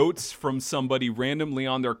 notes from somebody randomly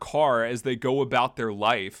on their car as they go about their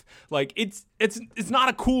life. Like, it's not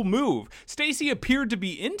a cool move. Stacey appeared to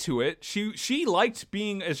be into it. She liked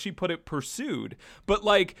being, as she put it, pursued. But,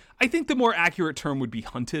 like, I think the more accurate term would be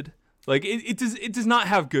hunted. Like, it does not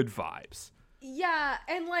have good vibes. Yeah,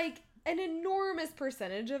 and, like, an enormous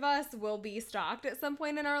percentage of us will be stalked at some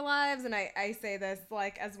point in our lives, and I say this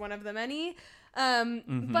like as one of the many.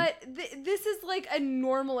 But this is like a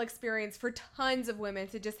normal experience for tons of women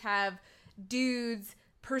to just have dudes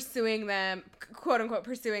pursuing them, quote unquote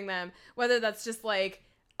pursuing them, whether that's just like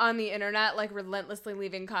on the internet, like relentlessly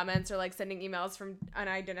leaving comments or like sending emails from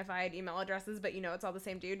unidentified email addresses, but you know it's all the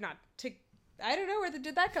same dude. I don't know where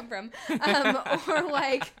did that come from, or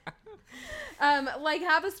like. Like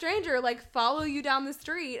have a stranger like follow you down the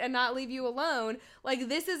street and not leave you alone. Like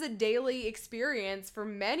this is a daily experience for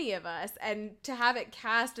many of us, and to have it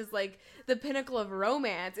cast as like the pinnacle of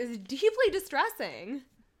romance is deeply distressing.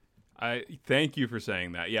 I thank you for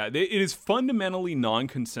saying that. Yeah, it is fundamentally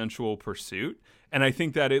non-consensual pursuit, and I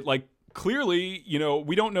think that it like clearly, you know,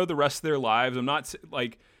 we don't know the rest of their lives. I'm not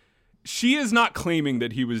like. She is not claiming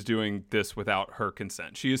that he was doing this without her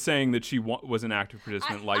consent. She is saying that she was an active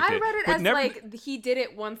participant, liked it. I read it as like he did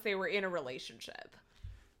it once they were in a relationship.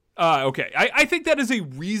 Okay. I think that is a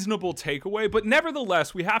reasonable takeaway, but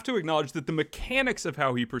nevertheless, we have to acknowledge that the mechanics of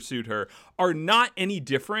how he pursued her are not any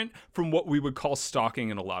different from what we would call stalking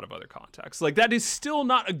in a lot of other contexts. Like, that is still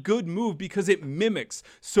not a good move because it mimics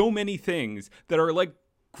so many things that are, like,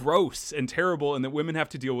 gross and terrible and that women have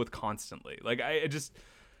to deal with constantly. Like,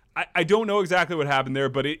 I don't know exactly what happened there,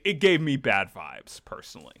 but it gave me bad vibes,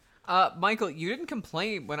 personally. Michael, you didn't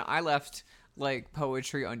complain when I left, like,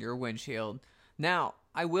 poetry on your windshield. Now,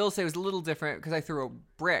 I will say it was a little different because I threw a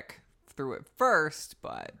brick through it first,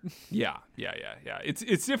 but... Yeah.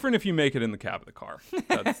 It's different if you make it in the cab of the car.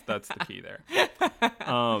 That's the key there.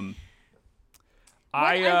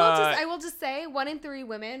 I will just say 1 in 3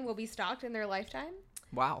 women will be stalked in their lifetime.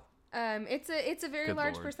 Wow. It's a very Good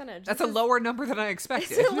large Lord. percentage. That's a lower number than I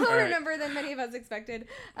expected. It's a lower number than many of us expected.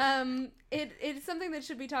 It's something that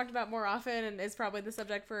should be talked about more often and is probably the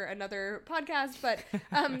subject for another podcast. But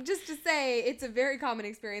just to say, it's a very common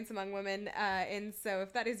experience among women. And so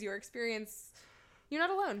if that is your experience, you're not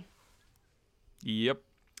alone. Yep.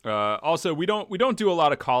 Also, we don't do a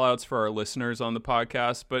lot of call outs for our listeners on the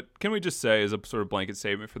podcast, but can we just say as a sort of blanket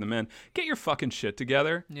statement for the men, get your fucking shit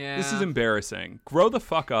together. Yeah. This is embarrassing. Grow the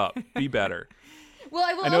fuck up. Be better. Well,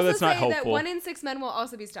 I will also say that 1 in 6 men will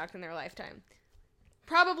also be stalked in their lifetime.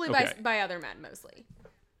 Probably by other men, mostly.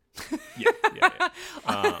 Yeah.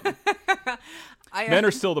 Men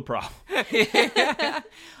are still the problem.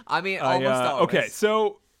 I mean, almost always. Okay,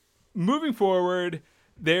 so moving forward,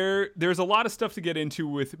 there's a lot of stuff to get into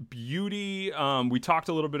with beauty. We talked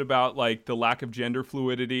a little bit about like the lack of gender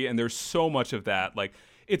fluidity, and there's so much of that. Like,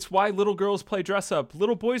 it's why little girls play dress up,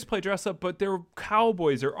 little boys play dress up, but they're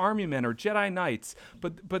cowboys or army men or Jedi Knights,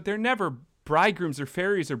 but they're never bridegrooms or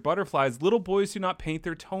fairies or butterflies. Little boys do not paint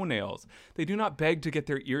their toenails. They do not beg to get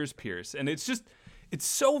their ears pierced, and it's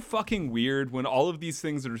so fucking weird when all of these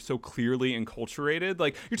things that are so clearly enculturated.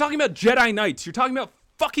 Like, you're talking about Jedi Knights, you're talking about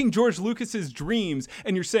fucking George Lucas's dreams,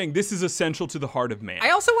 and you're saying this is essential to the heart of man.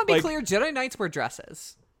 I also want to be clear, Jedi Knights wear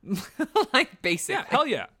dresses. Like, basically. Yeah, hell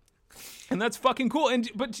yeah. And that's fucking cool.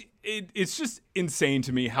 But it's just insane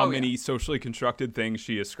to me how many socially constructed things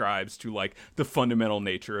she ascribes to like the fundamental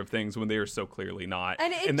nature of things when they are so clearly not.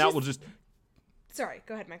 And that will just... Sorry,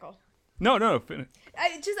 go ahead, Michael. No.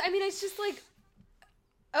 It's just like,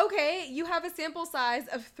 okay, you have a sample size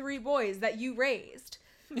of 3 boys that you raised.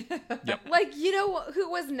 Yep. Like, you know who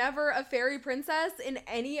was never a fairy princess in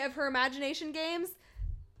any of her imagination games?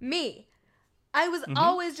 Me. I was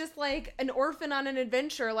always just like an orphan on an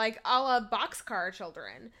adventure, like a la Boxcar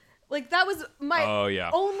Children. Like, that was my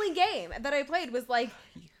only game that I played, was like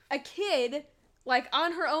a kid like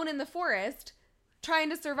on her own in the forest trying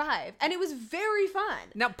to survive, and it was very fun.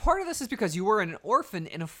 Now, part of this is because you were an orphan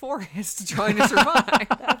in a forest trying to survive.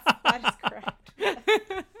 That is correct.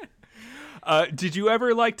 Did you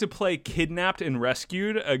ever like to play Kidnapped and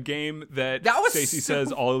Rescued, a game that Stacey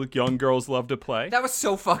says all young girls love to play? That was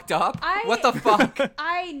so fucked up. What the fuck?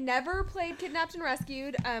 I never played Kidnapped and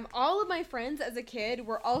Rescued. All of my friends as a kid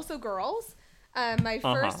were also girls. My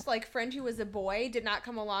first friend who was a boy did not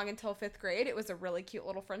come along until 5th grade. It was a really cute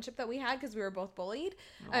little friendship that we had because we were both bullied.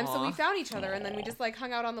 So we found each other, and then we just like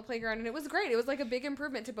hung out on the playground, and it was great. It was like a big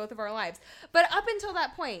improvement to both of our lives. But up until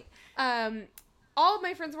that point, all of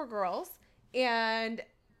my friends were girls, and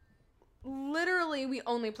literally we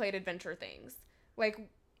only played adventure things. Like,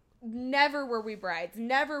 never were we brides,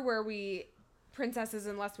 never were we princesses,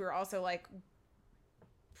 unless we were also like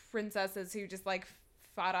princesses who just like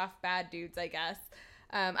fought off bad dudes, I guess.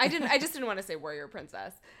 I just didn't want to say warrior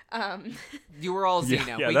princess. You were all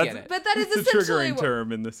Xena. We get it. But that is it's essentially a triggering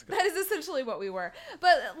term in this. That is essentially what we were.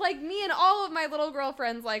 But like, me and all of my little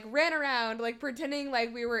girlfriends like ran around like pretending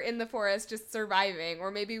like we were in the forest just surviving,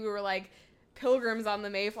 or maybe we were like pilgrims on the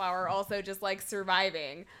Mayflower also just like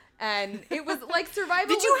surviving. And it was like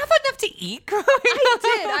survival. Did you have enough to eat growing up? I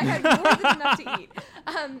did. I had more than enough to eat.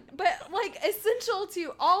 But like, essential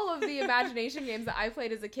to all of the imagination games that I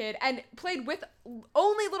played as a kid and played with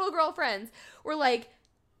only little girl friends were like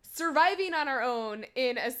surviving on our own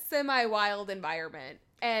in a semi-wild environment.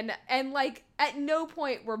 And like, at no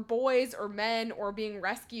point were boys or men or being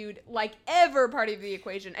rescued like ever part of the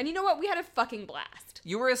equation. And you know what? We had a fucking blast.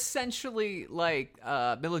 You were essentially like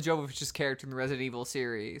Mila Jovovich's character in the Resident Evil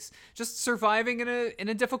series, just surviving in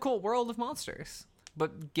a difficult world of monsters,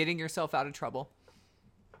 but getting yourself out of trouble.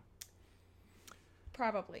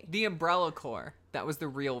 Probably. The Umbrella Corps. That was the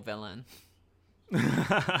real villain.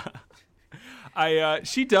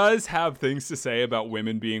 She does have things to say about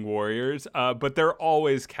women being warriors, but they're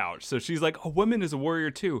always couched. So she's like, a woman is a warrior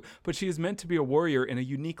too, but she is meant to be a warrior in a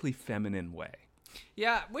uniquely feminine way.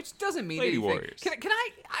 Yeah, which doesn't mean Lady anything. warriors. Can I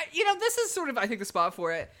this is sort of, I think, the spot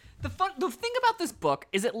for it. The thing about this book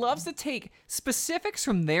is it loves to take specifics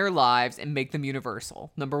from their lives and make them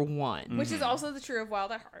universal. Number one. Which is also the true of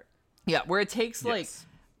Wild at Heart. Yeah, where it takes like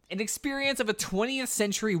an experience of a 20th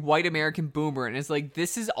century white American boomer and it's like,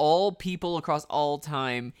 this is all people across all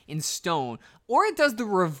time in stone. Or it does the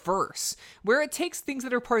reverse, where it takes things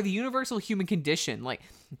that are part of the universal human condition, like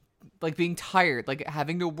being tired, like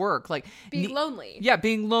having to work, like being lonely. Yeah,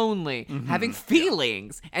 being lonely, having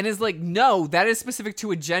feelings, and is like, no, that is specific to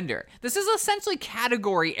a gender. This is essentially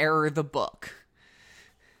category error the book.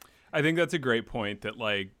 I think that's a great point, that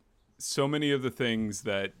like so many of the things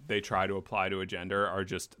that they try to apply to a gender are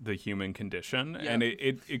just the human condition. Yeah. And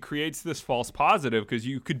it creates this false positive, because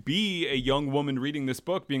you could be a young woman reading this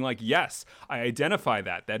book being like, yes, I identify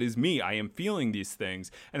that. That is me. I am feeling these things.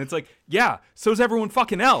 And it's like, yeah, so's everyone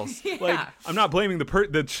fucking else. Yeah. Like, I'm not blaming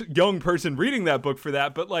the young person reading that book for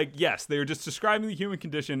that, but like, yes, they're just describing the human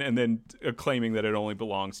condition and then claiming that it only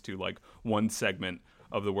belongs to like one segment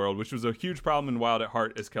of the world, which was a huge problem in Wild at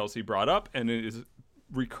Heart, as Kelsey brought up, and it is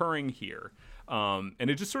recurring here, and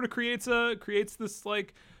it just sort of creates this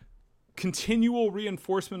like continual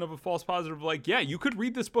reinforcement of a false positive. Like, yeah, you could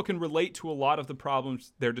read this book and relate to a lot of the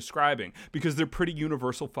problems they're describing, because they're pretty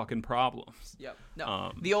universal fucking problems. Yep.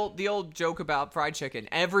 No. The old joke about fried chicken.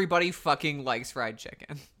 Everybody fucking likes fried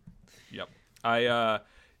chicken. Yep.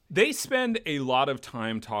 They spend a lot of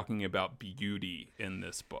time talking about beauty in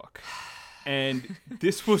this book. And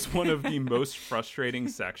this was one of the most frustrating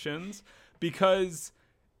sections because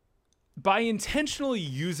by intentionally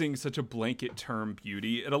using such a blanket term,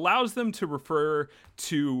 beauty, it allows them to refer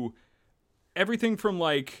to everything from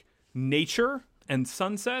like nature and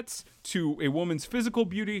sunsets to a woman's physical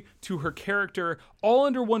beauty to her character, all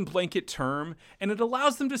under one blanket term. And it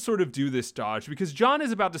allows them to sort of do this dodge because John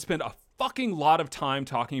is about to spend a fucking lot of time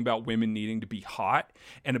talking about women needing to be hot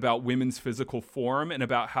and about women's physical form and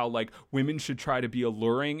about how like women should try to be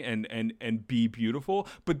alluring and be beautiful.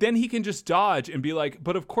 But then he can just dodge and be like,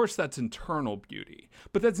 but of course that's internal beauty.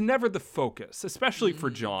 But that's never the focus, especially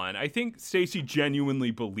for John. I think Stacey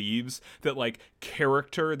genuinely believes that like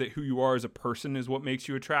character, that who you are as a person is what makes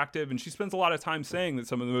you attractive. And she spends a lot of time saying that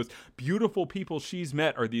some of the most beautiful people she's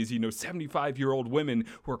met are these, 75-year-old women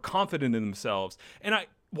who are confident in themselves. And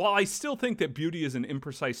while I still think that beauty is an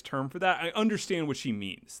imprecise term for that, I understand what she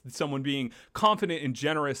means. Someone being confident and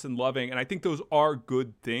generous and loving, and I think those are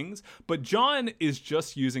good things. But John is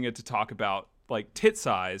just using it to talk about like tit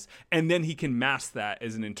size, and then he can mask that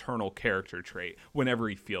as an internal character trait whenever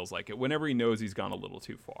he feels like it, whenever he knows he's gone a little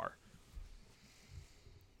too far.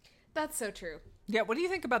 That's so true. Yeah, what do you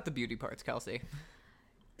think about the beauty parts, Kelsey?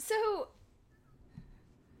 So,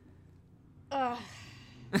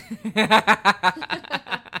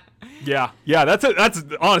 Yeah, that's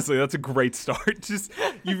honestly that's a great start. Just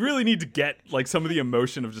you really need to get like some of the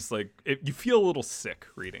emotion of just like you feel a little sick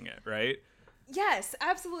reading it, right? yes,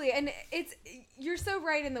 absolutely. And you're so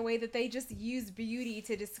right in the way that they just use beauty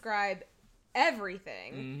to describe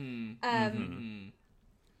everything.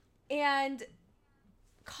 And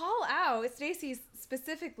call out, Stacey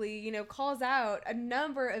specifically, calls out a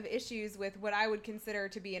number of issues with what I would consider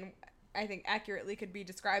to be, and I think accurately could be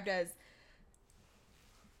described as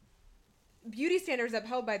beauty standards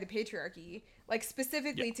upheld by the patriarchy, like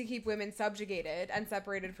specifically to keep women subjugated and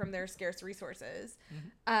separated from their scarce resources.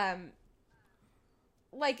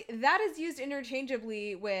 Like that is used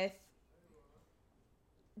interchangeably with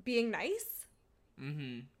being nice.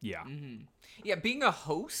 Yeah, being a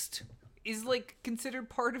host is like considered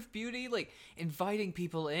part of beauty, like inviting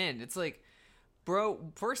people in. It's like,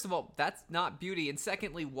 bro, first of all, that's not beauty, and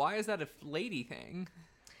secondly, why is that a lady thing?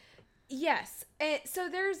 Yes. So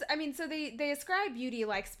they ascribe beauty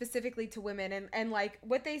like specifically to women, and like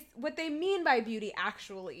what they mean by beauty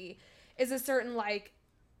actually is a certain like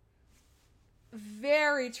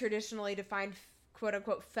very traditionally defined quote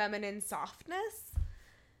unquote feminine softness.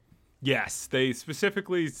 Yes, they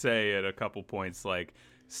specifically say at a couple points like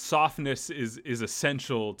softness is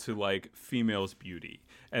essential to like females' beauty,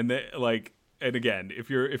 and they like. And again,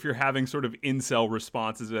 if you're having sort of incel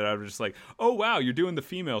responses that are just like, oh wow, you're doing the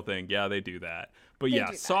female thing, yeah, they do that. But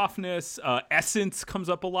yeah, softness, essence comes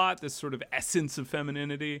up a lot. This sort of essence of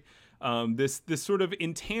femininity, this sort of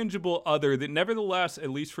intangible other that, nevertheless,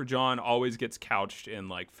 at least for John, always gets couched in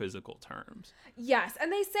like physical terms. Yes,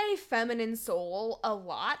 and they say feminine soul a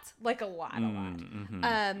lot, like a lot.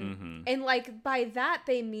 And like by that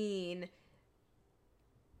they mean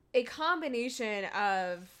a combination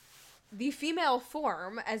of the female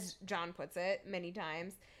form, as John puts it many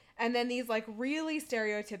times, and then these like really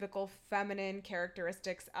stereotypical feminine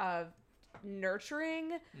characteristics of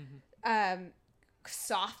nurturing,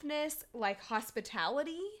 softness, like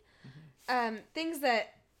hospitality, things that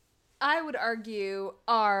I would argue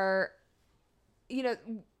are,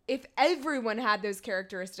 if everyone had those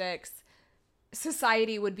characteristics,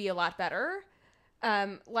 society would be a lot better.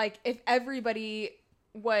 Like if everybody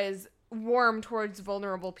was warm towards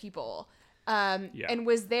vulnerable people, and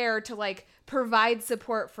was there to like provide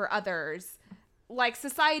support for others, like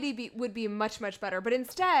society would be much, much better. But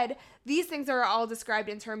instead, these things are all described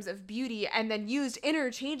in terms of beauty and then used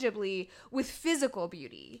interchangeably with physical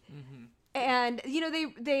beauty. And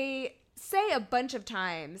they say a bunch of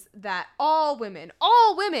times that all women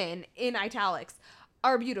in italics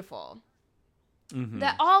are beautiful,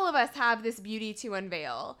 that all of us have this beauty to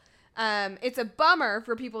unveil. It's a bummer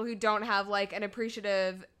for people who don't have like an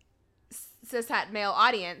appreciative cishet male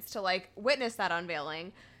audience to like witness that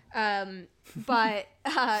unveiling. But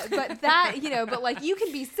that, but like you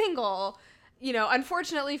can be single,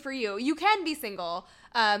 unfortunately for you, you can be single,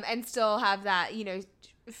 and still have that,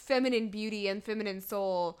 feminine beauty and feminine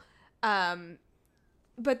soul.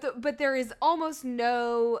 But there is almost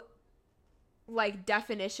no like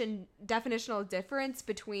definitional difference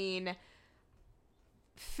between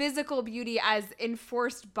physical beauty as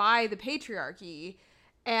enforced by the patriarchy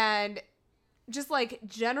and just like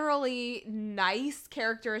generally nice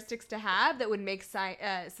characteristics to have that would make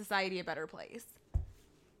society a better place.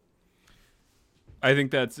 I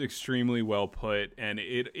think that's extremely well put, and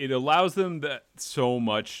it allows them that so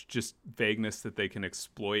much just vagueness that they can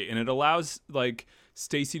exploit, and it allows like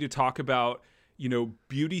Stacey to talk about, you know,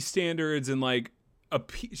 beauty standards and like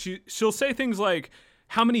she'll say things like,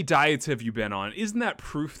 how many diets have you been on? Isn't that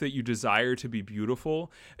proof that you desire to be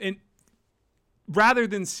beautiful? And rather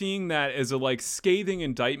than seeing that as a like scathing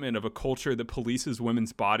indictment of a culture that polices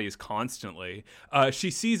women's bodies constantly,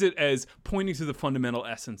 she sees it as pointing to the fundamental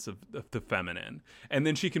essence of the feminine. And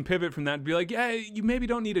then she can pivot from that and be like, yeah, you maybe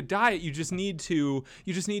don't need a diet. You just need to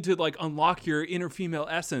like unlock your inner female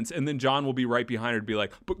essence. And then John will be right behind her to be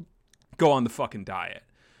like, but go on the fucking diet.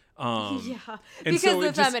 Because of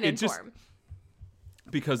the feminine form.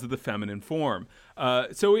 Because of the feminine form.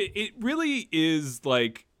 So it really is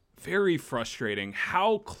like very frustrating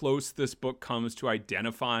how close this book comes to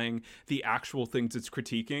identifying the actual things it's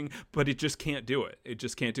critiquing, but it just can't do it. It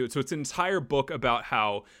just can't do it. So it's an entire book about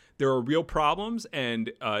how there are real problems,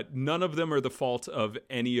 and none of them are the fault of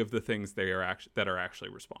any of the things that are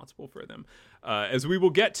actually responsible for them. As we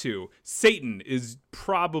will get to, Satan is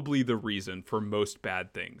probably the reason for most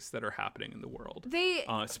bad things that are happening in the world,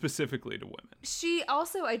 specifically to women. She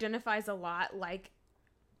also identifies a lot like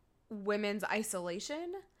women's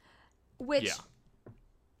isolation, which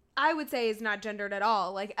I would say is not gendered at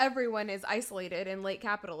all. Like, everyone is isolated in late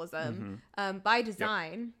capitalism by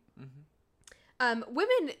design. Yep.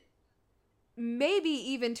 Women, maybe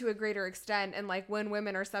even to a greater extent, and like when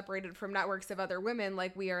women are separated from networks of other women,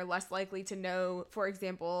 like we are less likely to know, for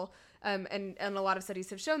example, and a lot of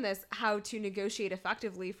studies have shown this, how to negotiate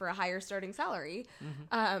effectively for a higher starting salary.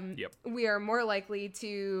 We are more likely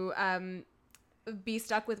to be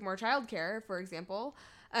stuck with more childcare, for example.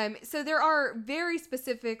 So there are very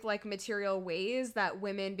specific like material ways that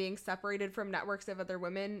women being separated from networks of other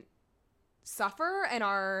women suffer and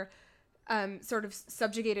are sort of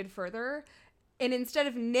subjugated further. And instead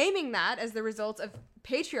of naming that as the result of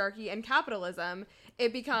patriarchy and capitalism,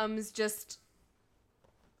 it becomes just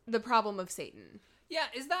the problem of Satan. Yeah,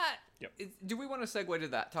 is that... Yep. Do we want to segue to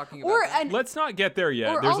that, talking about that? Let's not get there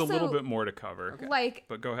yet. There's also a little bit more to cover. Okay. Like,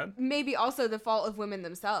 but go ahead. Maybe also the fault of women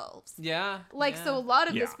themselves. Yeah. So a lot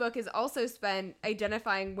of this book is also spent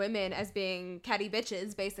identifying women as being catty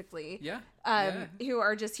bitches, basically. Yeah. Who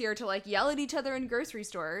are just here to like yell at each other in grocery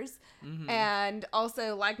stores, and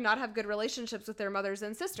also like not have good relationships with their mothers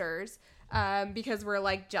and sisters, because we're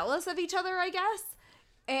like jealous of each other, I guess.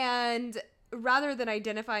 And rather than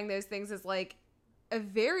identifying those things as like a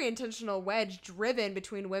very intentional wedge driven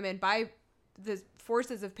between women by the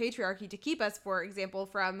forces of patriarchy to keep us, for example,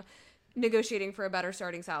 from negotiating for a better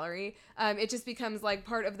starting salary, it just becomes like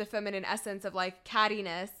part of the feminine essence of like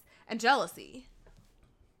cattiness and jealousy.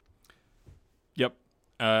 Yep.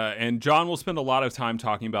 And John will spend a lot of time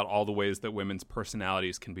talking about all the ways that women's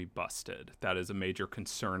personalities can be busted. That is a major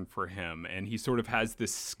concern for him. And he sort of has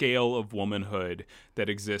this scale of womanhood that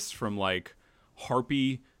exists from like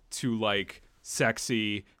harpy to like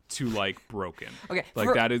sexy to like broken. Okay,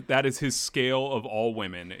 like that is his scale of all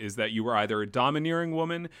women, is that you are either a domineering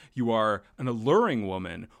woman, you are an alluring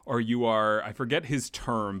woman, or you are, I forget his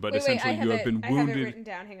term, but essentially you have been wounded. I have it written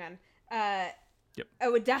down. Hang on.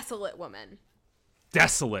 A desolate woman.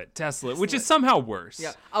 Desolate, which is somehow worse.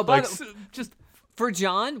 Yeah. Oh, but just for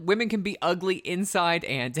John, women can be ugly inside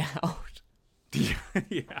and out.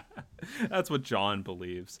 Yeah, that's what John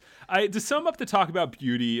believes. To sum up the talk about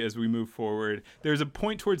beauty as we move forward, there's a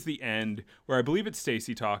point towards the end where I believe it's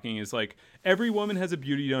Stacey talking, is like, every woman has a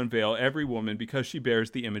beauty to unveil, every woman, because she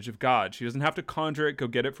bears the image of God. She doesn't have to conjure it, go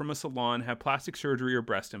get it from a salon, have plastic surgery or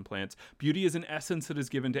breast implants. Beauty is an essence that is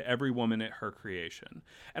given to every woman at her creation.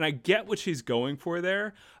 And I get what she's going for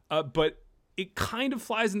there, but it kind of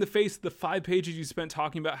flies in the face of the 5 pages you spent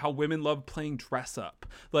talking about how women love playing dress up.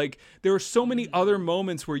 Like, there are so many other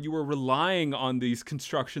moments where you were relying on these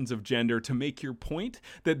constructions of gender to make your point,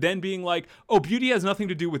 that then being like, oh, beauty has nothing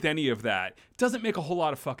to do with any of that, doesn't make a whole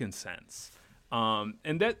lot of fucking sense.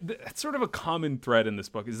 And that's sort of a common thread in this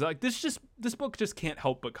book, is like, this book just can't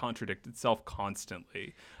help but contradict itself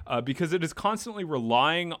constantly, because it is constantly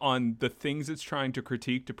relying on the things it's trying to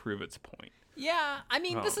critique to prove its point. Yeah, I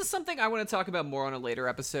mean, this is something I want to talk about more on a later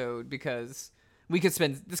episode, because this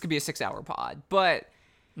could be a 6-hour pod, but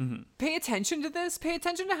pay attention to this. Pay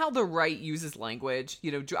attention to how the right uses language.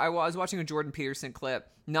 You know, I was watching a Jordan Peterson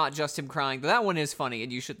clip, not just him crying, but that one is funny,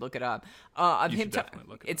 and you should look it up. Definitely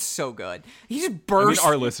look it up. It's so good. He just bursts. I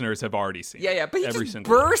mean, our listeners have already seen it. Yeah, but he just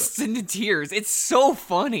bursts into tears. It's so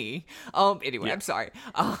funny. Anyway, I'm sorry.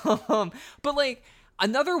 But like,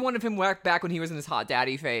 another one of him back when he was in his hot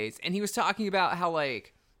daddy phase, and he was talking about how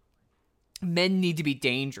like men need to be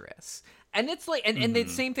dangerous. And it's like, and the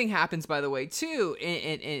same thing happens, by the way, too,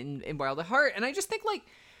 in Wild at Heart. And I just think, like,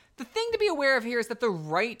 the thing to be aware of here is that the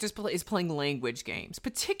right just is playing language games,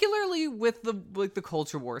 particularly with the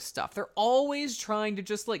culture war stuff. They're always trying to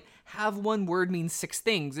just, like, have one word mean 6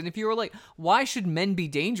 things. And if you were like, why should men be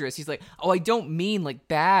dangerous? He's like, oh, I don't mean, like,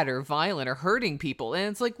 bad or violent or hurting people. And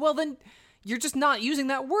it's like, well, then you're just not using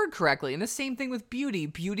that word correctly. And the same thing with beauty.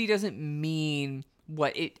 Beauty doesn't mean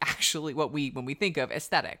what it actually, when we think of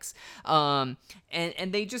aesthetics. And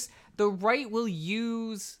they just, the right will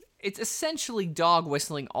use, it's essentially dog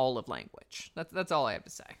whistling all of language. That's all I have to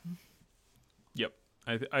say. Yep.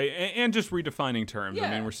 And just redefining terms. Yeah.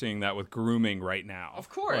 I mean, we're seeing that with grooming right now. Of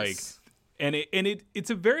course. Like, it's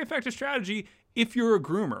a very effective strategy if you're a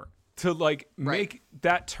groomer to, like, make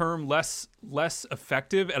that term less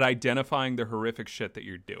effective at identifying the horrific shit that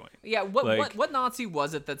you're doing. Yeah, what Nazi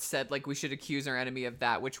was it that said, like, we should accuse our enemy of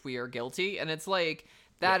that which we are guilty? And it's like,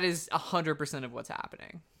 that is 100% of what's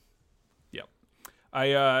happening. Yep.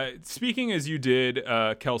 I speaking as you did,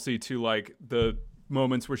 Kelsey, to, like, the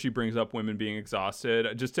moments where she brings up women being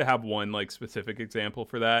exhausted, just to have one, like, specific example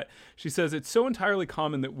for that. She says, it's so entirely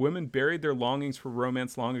common that women buried their longings for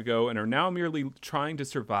romance long ago and are now merely trying to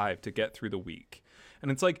survive to get through the week. And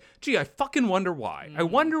it's like, gee, I fucking wonder why. I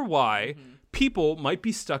wonder why people might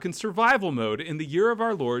be stuck in survival mode in the year of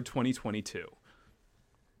our Lord 2022.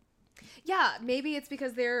 Yeah, maybe it's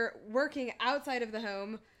because they're working outside of the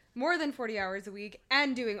home more than 40 hours a week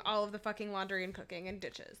and doing all of the fucking laundry and cooking and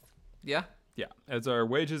dishes. Yeah. Yeah, as our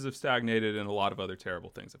wages have stagnated and a lot of other terrible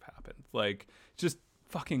things have happened. Like, just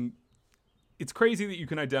fucking, it's crazy that you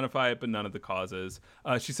can identify it, but none of the causes.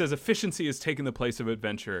 She says efficiency has taken the place of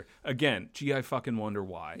adventure. Again, gee, I fucking wonder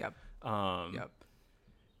why. Yep. Yep.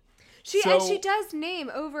 She does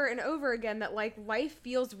name over and over again that, like, life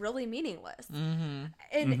feels really meaningless. Mm-hmm.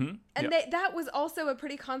 And that was also a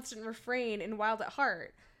pretty constant refrain in Wild at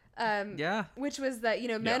Heart. Which was that,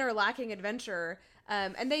 men are lacking adventure.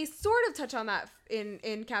 And they sort of touch on that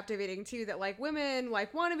in Captivating too, that, like, women,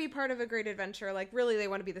 like, want to be part of a great adventure. Like, really, they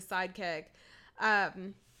want to be the sidekick.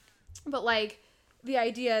 But, like, the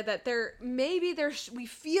idea that we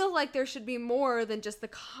feel like there should be more than just the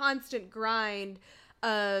constant grind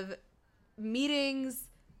of meetings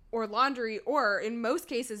or laundry, or in most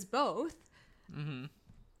cases both,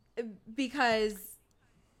 because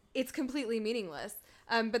it's completely meaningless.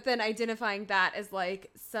 But then identifying that as,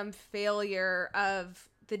 like, some failure of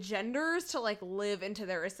the genders to, like, live into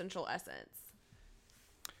their essential essence.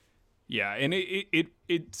 Yeah, and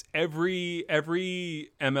it's every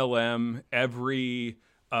MLM, every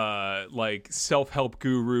like self-help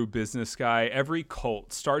guru, business guy, every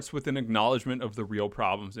cult starts with an acknowledgement of the real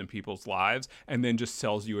problems in people's lives and then just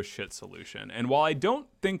sells you a shit solution. And while I don't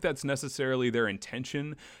think that's necessarily their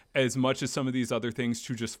intention as much as some of these other things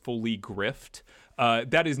to just fully grift,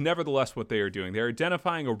 that is nevertheless what they are doing. They're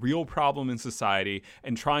identifying a real problem in society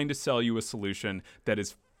and trying to sell you a solution that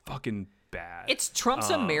is fucking bad. It's Trump's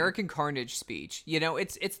American carnage speech.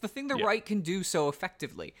 It's the thing the right can do so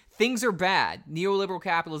effectively. Things are bad. Neoliberal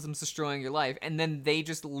capitalism's destroying your life, and then they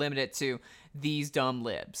just limit it to these dumb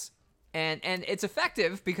libs. And it's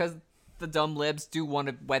effective because the dumb libs do want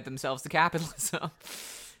to wed themselves to capitalism.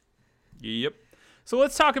 Yep. So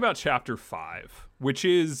let's talk about chapter 5, which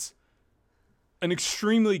is an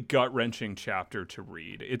extremely gut-wrenching chapter to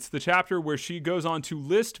read. It's the chapter where she goes on to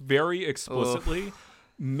list very explicitly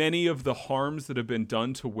many of the harms that have been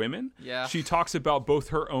done to women. Yeah. She talks about both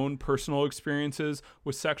her own personal experiences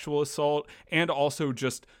with sexual assault and also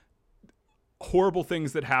just horrible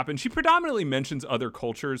things that happen. She predominantly mentions other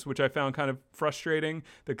cultures, which I found kind of frustrating,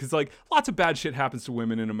 because, like, lots of bad shit happens to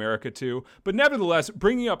women in America too. But nevertheless,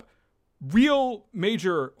 bringing up real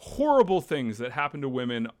major horrible things that happen to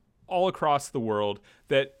women all across the world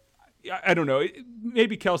that, I don't know,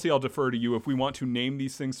 maybe Kelsey, I'll defer to you if we want to name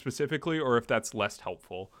these things specifically or if that's less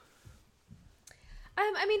helpful.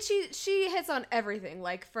 I mean, she hits on everything,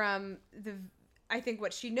 like, from I think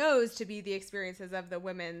what she knows to be the experiences of the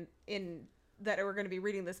women that are going to be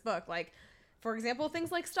reading this book, like, for example,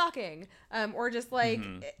 things like stalking, or just, like,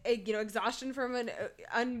 exhaustion from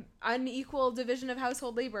an unequal division of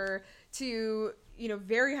household labor to,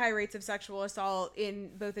 very high rates of sexual assault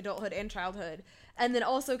in both adulthood and childhood. And then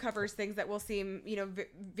also covers things that will seem,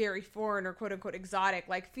 very foreign or quote unquote exotic,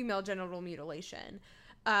 like female genital mutilation.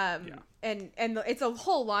 And it's a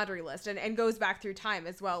whole laundry list and goes back through time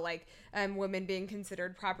as well, like women being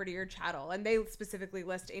considered property or chattel. And they specifically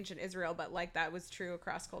list ancient Israel, but, like, that was true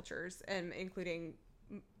across cultures, and including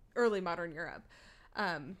early modern Europe.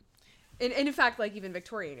 and in fact, like even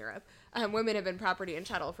Victorian Europe, women have been property and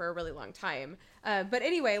chattel for a really long time. But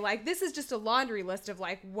anyway, like this is just a laundry list of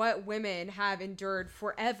like what women have endured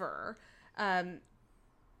forever,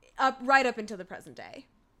 right up until the present day.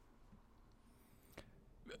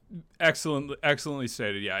 Excellently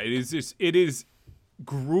stated. Yeah, it is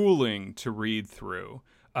grueling to read through,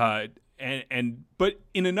 but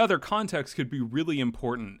in another context could be really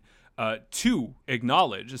important to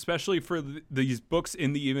acknowledge, especially for these books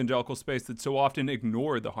in the evangelical space that so often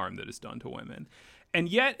ignore the harm that is done to women. And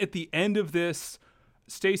yet, at the end of this,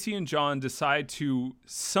 Stacy and John decide to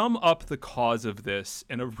sum up the cause of this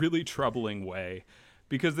in a really troubling way,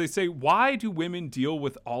 because they say, why do women deal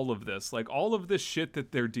with all of this? Like all of this shit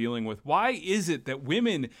that they're dealing with. Why is it that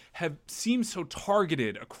women have seemed so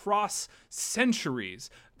targeted across centuries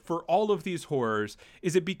for all of these horrors?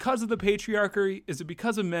 Is it because of the patriarchy? Is it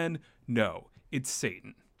because of men? No, it's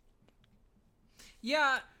Satan.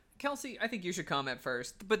 Yeah, Kelsey, I think you should comment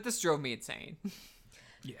first, but this drove me insane.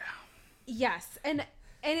 Yeah. Yes, and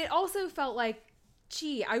it also felt like,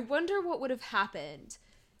 gee, I wonder what would have happened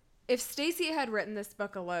if Stacy had written this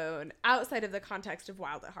book alone outside of the context of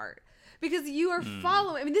Wild at Heart. Because you are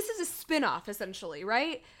following, I mean, this is a spin-off essentially,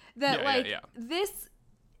 right? That this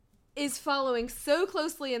is following so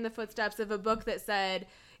closely in the footsteps of a book that said,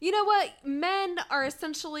 you know what, men are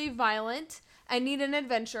essentially violent and need an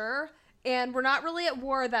adventure, and we're not really at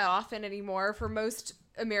war that often anymore for most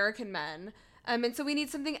American men. And so we need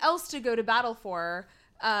something else to go to battle for,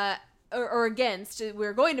 or against.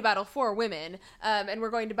 We're going to battle for women, and we're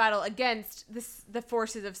going to battle against the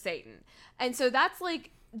forces of Satan. And so that's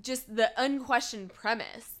like just the unquestioned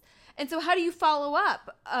premise. And so how do you follow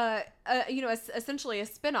up, essentially a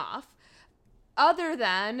spinoff, other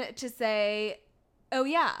than to say, oh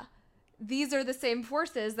yeah, these are the same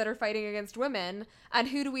forces that are fighting against women, and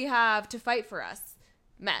who do we have to fight for us?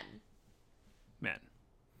 Men.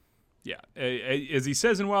 Yeah, as he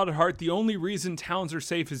says in Wild at Heart, the only reason towns are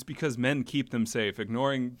safe is because men keep them safe,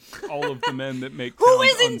 ignoring all of the men that make towns Who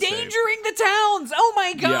is unsafe. endangering the towns? Oh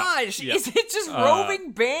my gosh! Yeah. Is it just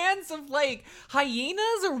roving bands of like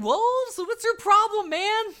hyenas or wolves? What's your problem,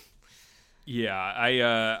 man?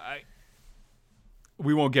 Yeah,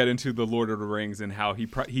 we won't get into the Lord of the Rings and how he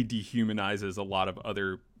dehumanizes a lot of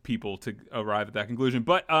other people to arrive at that conclusion,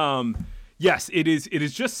 but yes, it is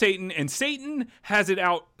just Satan, and Satan has it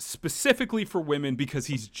out specifically for women because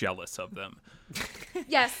he's jealous of them.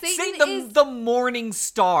 Yes, Satan is the morning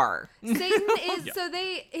star. Satan is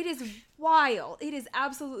it is wild. It is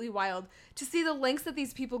absolutely wild to see the lengths that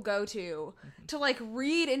these people go to like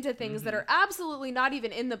read into things that are absolutely not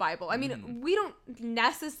even in the Bible. I mean, we don't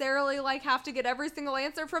necessarily like have to get every single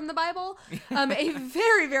answer from the Bible. A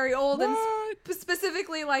very, very old and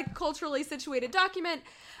specifically like culturally situated document.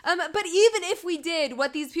 But even if we did,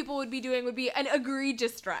 what these people would be doing would be an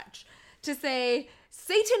egregious stretch to say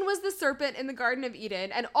Satan was the serpent in the Garden of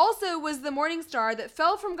Eden and also was the morning star that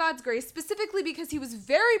fell from God's grace specifically because he was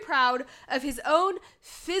very proud of his own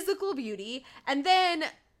physical beauty, and then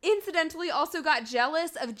incidentally also got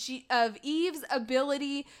jealous of Eve's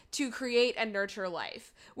ability to create and nurture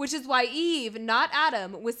life, which is why Eve, not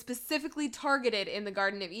Adam, was specifically targeted in the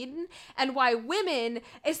Garden of Eden, and why women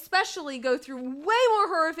especially go through way more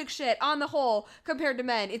horrific shit on the whole compared to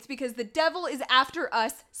men. It's because the devil is after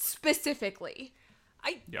us specifically.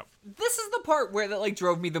 This is the part where that like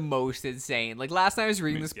drove me the most insane. Like last night I was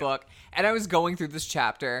reading this book and I was going through this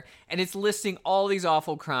chapter and it's listing all these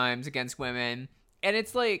awful crimes against women. And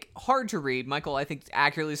it's, like, hard to read. Michael, I think,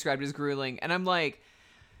 accurately described it as grueling. And I'm like,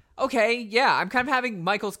 okay, yeah. I'm kind of having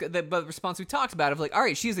Michael's the response we talked about of, like, all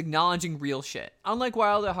right, she's acknowledging real shit. Unlike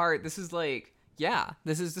Wild at Heart, this is, like, yeah,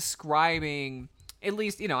 this is describing, at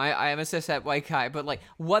least, you know, I am a cishet white guy, but, like,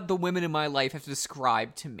 what the women in my life have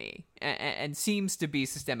described to me. And seems to be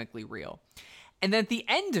systemically real. And then at the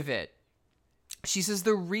end of it, she says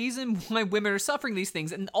the reason why women are suffering these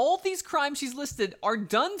things and all these crimes she's listed are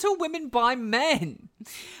done to women by men.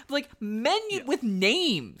 Like, men with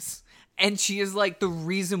names. And she is like, the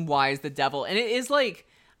reason why is the devil. And it is like,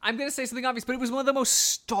 I'm going to say something obvious, but it was one of the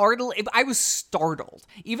most I was startled.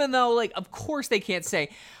 Even though, like, of course they can't say,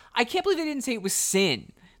 I can't believe they didn't say it was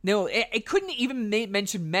sin. No, it couldn't even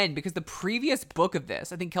mention men because the previous book of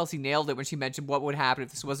this, I think Kelsey nailed it when she mentioned what would happen if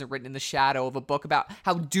this wasn't written in the shadow of a book about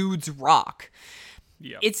how dudes rock.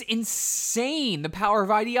 Yeah. It's insane, the power of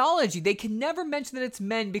ideology. They can never mention that it's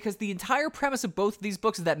men because the entire premise of both of these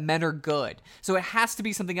books is that men are good. So it has to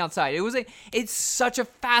be something outside. It's such a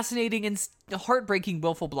fascinating and heartbreaking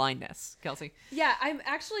willful blindness. Kelsey? Yeah, I'm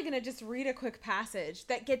actually going to just read a quick passage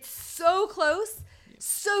that gets so close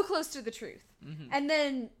to the truth. Mm-hmm. And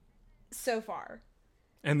then so far.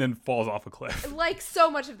 And then falls off a cliff. Like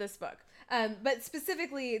so much of this book. But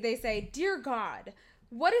specifically, they say, "Dear God,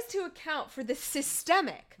 what is to account for the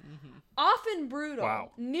systemic, often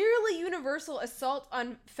brutal, nearly universal assault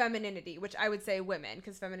on femininity," which I would say women,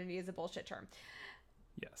 because femininity is a bullshit term.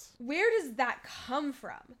 Yes. Where does that come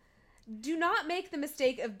from? Do not make the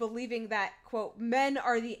mistake of believing that, quote, "men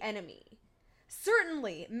are the enemy."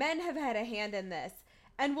 Certainly, men have had a hand in this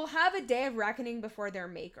and will have a day of reckoning before their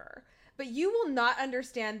maker. But you will not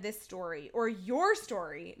understand this story, or your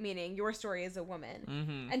story, meaning your story as a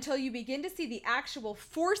woman, until you begin to see the actual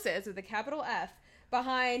forces with a capital F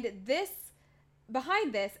behind this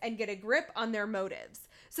and get a grip on their motives.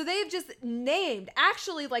 So they've just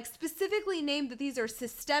actually specifically named that these are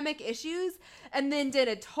systemic issues, and then did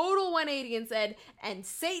a total 180 and said, and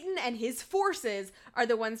Satan and his forces are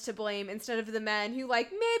the ones to blame, instead of the men who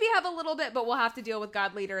maybe have a little bit, but will have to deal with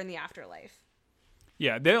God later in the afterlife.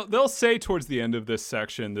 Yeah, they'll say towards the end of this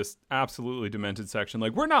section, this absolutely demented section,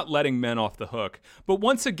 we're not letting men off the hook. But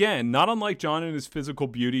once again, not unlike John and his physical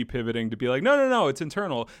beauty pivoting to be no, it's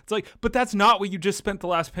internal. It's but that's not what you just spent the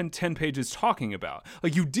last 10 pages talking about.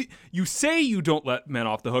 You say you don't let men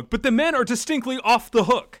off the hook, but the men are distinctly off the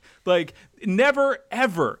hook. Never,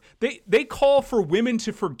 ever. They call for women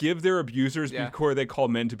to forgive their abusers before they call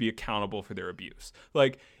men to be accountable for their abuse.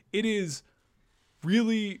 It is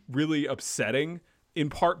really, really upsetting, in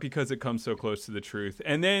part because it comes so close to the truth.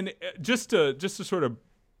 And then just to sort of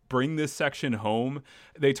bring this section home,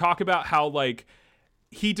 they talk about how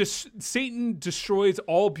Satan destroys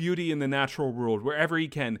all beauty in the natural world wherever he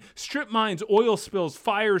can. Strip mines, oil spills,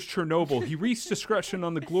 fires, Chernobyl. He wreaks destruction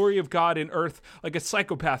on the glory of God in earth like a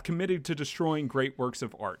psychopath committed to destroying great works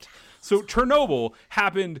of art. So Chernobyl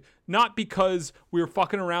happened not because we were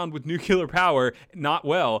fucking around with nuclear power, not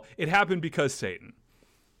well. It happened because Satan.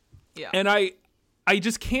 Yeah. And I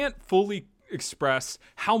just can't fully express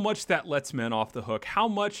how much that lets men off the hook, how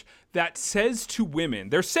much that says to women.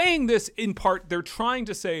 They're saying this in part, they're trying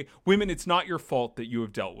to say, women, it's not your fault that you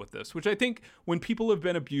have dealt with this, which I think when people have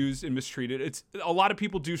been abused and mistreated, a lot of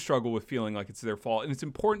people do struggle with feeling like it's their fault, and it's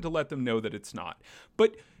important to let them know that it's not.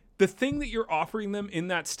 But the thing that you're offering them in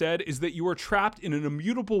that stead is that you are trapped in an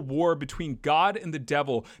immutable war between God and the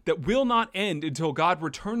devil that will not end until God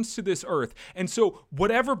returns to this earth. And so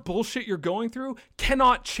whatever bullshit you're going through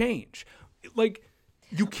cannot change.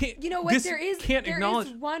 You can't. You know what? There is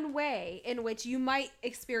acknowledge one way in which you might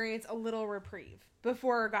experience a little reprieve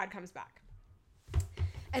before God comes back.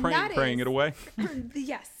 And praying it away.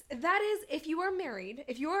 Yes, that is if you are married,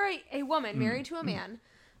 if you are a woman married to a man,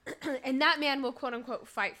 and that man will quote unquote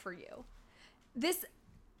fight for you. This,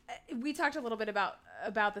 we talked a little bit about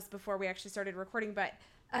this before we actually started recording, but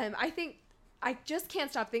I think I just can't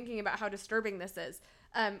stop thinking about how disturbing this is.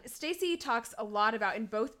 Stacey talks a lot about in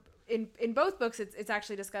both books. It's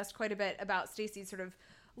actually discussed quite a bit about Stacey's sort of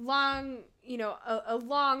long, a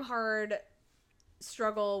long, hard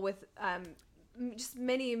struggle with just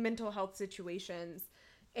many mental health situations,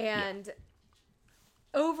 and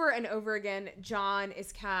over and over again, John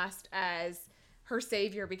is cast as her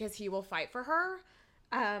savior because he will fight for her.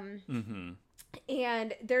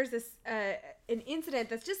 And there's this an incident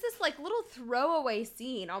that's just this little throwaway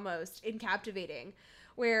scene almost in Captivating,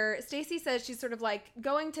 where Stacey says she's sort of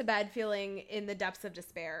going to bed feeling in the depths of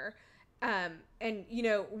despair. And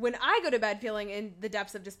when I go to bed feeling in the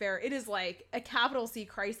depths of despair, it is like a capital C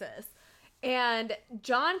crisis. And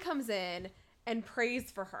John comes in and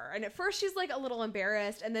prays for her. And at first she's a little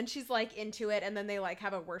embarrassed, and then she's into it, and then they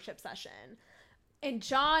have a worship session. And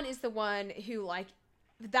John is the one who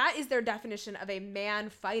that is their definition of a man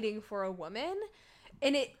fighting for a woman.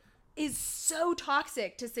 And it is so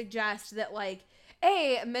toxic to suggest that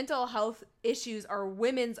A, mental health issues are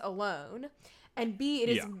women's alone, and B, it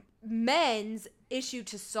is men's issue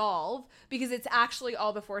to solve because it's actually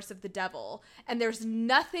all the force of the devil, and there's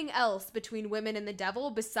nothing else between women and the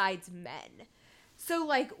devil besides men. So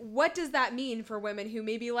what does that mean for women who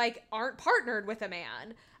maybe aren't partnered with a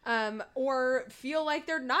man, or feel like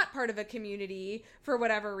they're not part of a community for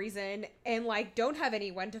whatever reason, and don't have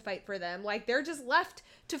anyone to fight for them? They're just left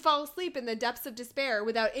to fall asleep in the depths of despair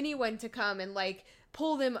without anyone to come and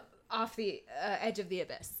pull them off the edge of the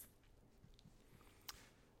abyss.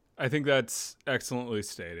 I think that's excellently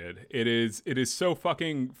stated. It is so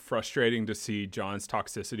fucking frustrating to see John's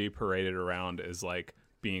toxicity paraded around as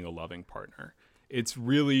being a loving partner. It's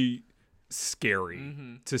really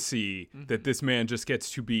scary to see that this man just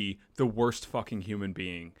gets to be the worst fucking human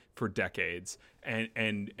being for decades and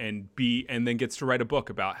then gets to write a book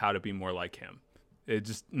about how to be more like him. It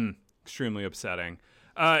just extremely upsetting.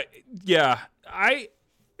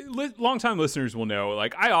 longtime listeners will know,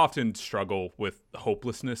 like, I often struggle with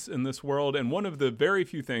hopelessness in this world. And one of the very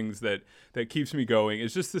few things that keeps me going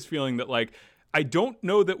is just this feeling that, like, I don't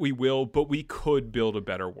know that we will, but we could build a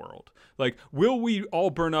better world. Like, will we all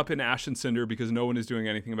burn up in ash and cinder because no one is doing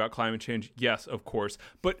anything about climate change? Yes, of course.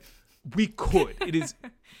 But we could. It is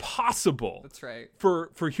possible. That's right.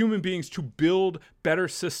 For human beings to build better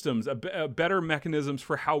systems, better mechanisms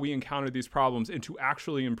for how we encounter these problems and to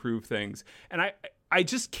actually improve things. And I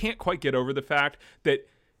just can't quite get over the fact that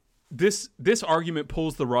this argument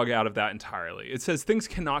pulls the rug out of that entirely. It says things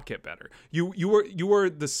cannot get better. You are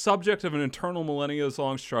the subject of an eternal millennia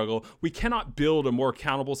long struggle. We cannot build a more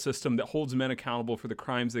accountable system that holds men accountable for the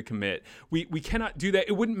crimes they commit. We cannot do that.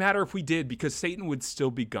 It wouldn't matter if we did, because Satan would still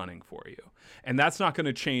be gunning for you. And that's not going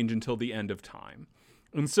to change until the end of time.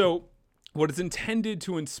 And so what is intended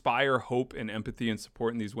to inspire hope and empathy and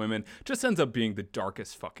support in these women just ends up being the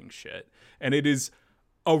darkest fucking shit. And it is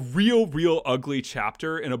a real ugly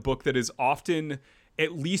chapter in a book that is often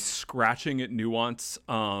at least scratching at nuance,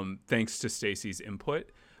 thanks to Stacey's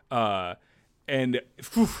input. And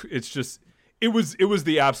it's just, it was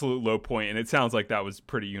the absolute low point, and it sounds like that was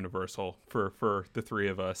pretty universal for the three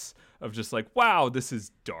of us, of just like, wow, this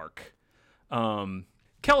is dark.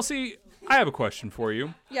 Kelsey, I have a question for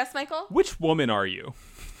you. Yes, Michael? Which woman are you?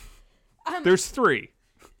 There's three.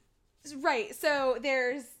 Right. So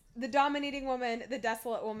there's the dominating woman, the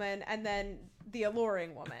desolate woman, and then the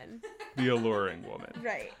alluring woman. The alluring woman.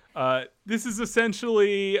 Right. This is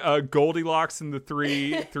essentially Goldilocks and the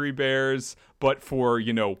three bears, but for,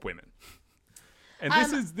 women. And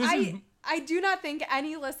this is I do not think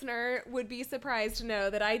any listener would be surprised to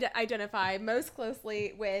know that I identify most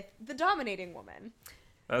closely with the dominating woman.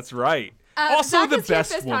 That's right. Also, the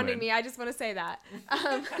best fist woman. pounding me. I just want to say that.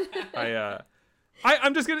 I'm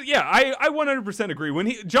just gonna, I 100% agree.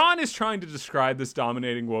 When John is trying to describe this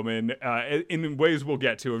dominating woman in ways we'll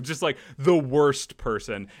get to, of just like the worst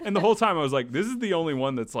person, and the whole time I was like, this is the only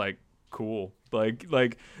one that's like cool. Like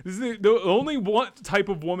this is the only one type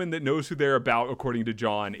of woman that knows who they're about, according to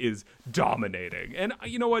John, is dominating. And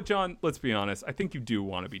you know what, John? Let's be honest. I think you do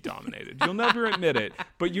want to be dominated. You'll never admit it,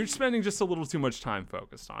 but you're spending just a little too much time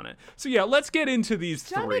focused on it. So yeah, let's get into these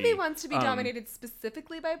John three. maybe wants to be dominated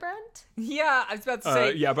specifically by Brent. Yeah, I was about to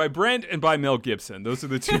say. By Brent and by Mel Gibson. Those are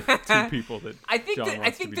the two people that I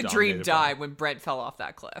think the dream died when Brent fell off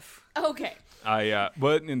that cliff. Okay.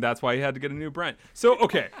 And that's why he had to get a new Brent. So,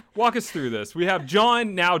 okay, walk us through this. We have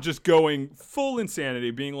John now just going full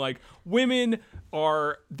insanity, being like, women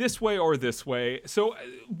are this way or this way. So,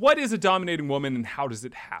 what is a dominating woman, and how does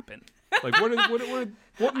it happen? Like, what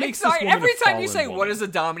makes this woman every a time you say fallen what woman? is a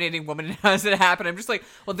dominating woman and how does it happen, I'm just like,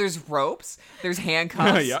 well, there's ropes, there's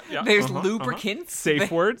handcuffs, there's lubricants,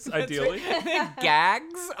 safe words, ideally,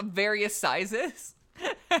 gags of various sizes.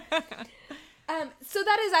 So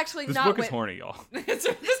that is actually this not book is horny, y'all. This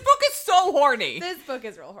book is so horny. This book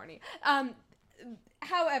is real horny.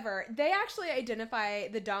 However, they actually identify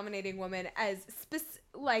the dominating woman as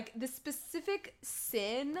the specific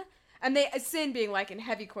sin, and sin being like in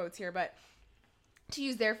heavy quotes here, but to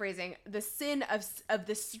use their phrasing, the sin of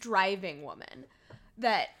the striving woman.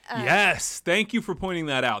 That yes, thank you for pointing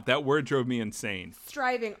that out. That word drove me insane.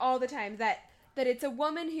 Striving all the time. That it's a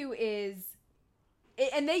woman who is.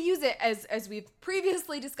 And they use it, as we've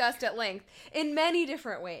previously discussed at length, in many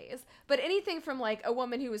different ways. But anything from like a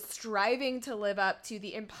woman who is striving to live up to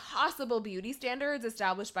the impossible beauty standards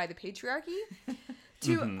established by the patriarchy,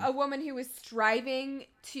 to a woman who is striving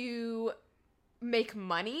to make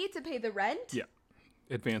money to pay the rent. Yeah.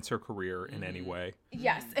 Advance her career in any way.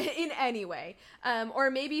 Yes, in any way. Or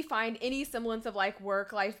maybe find any semblance of like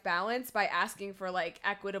work-life balance by asking for like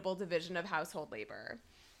equitable division of household labor.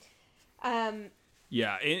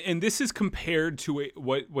 Yeah, and this is compared to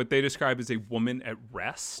what they describe as a woman at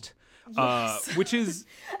rest, yes. Which is...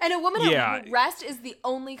 And a woman at rest is the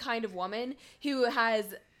only kind of woman who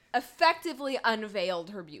has effectively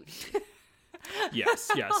unveiled her beauty. Yes,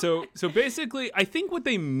 yeah. So basically, I think what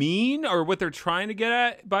they mean, or what they're trying to get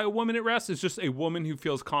at by a woman at rest, is just a woman who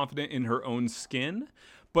feels confident in her own skin,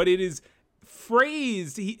 but it is...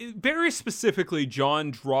 phrased very specifically.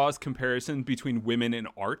 John draws comparison between women and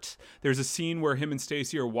art. There's a scene where him and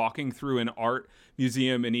Stacey are walking through an art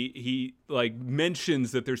museum, and he like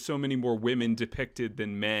mentions that there's so many more women depicted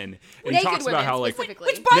than men, and he talks about how like which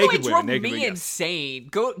by the way drove me insane.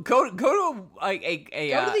 Go to the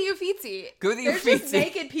Uffizi. Go to the There's Uffizi. just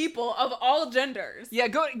naked people of all genders. Yeah,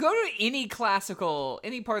 go to any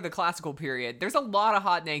part of the classical period. There's a lot of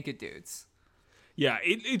hot naked dudes. Yeah,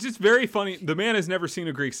 it's just very funny. The man has never seen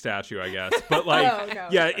a Greek statue, I guess. But, like, Oh, no.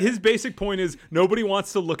 yeah, his basic point is nobody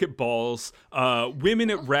wants to look at balls.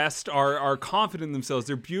 Women at rest are confident in themselves.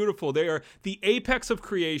 They're beautiful. They are the apex of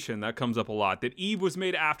creation. That comes up a lot. That Eve was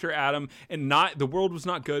made after Adam, and the world was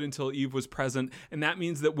not good until Eve was present. And that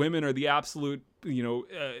means that women are the absolute,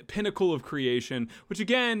 pinnacle of creation, which,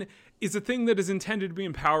 again, is a thing that is intended to be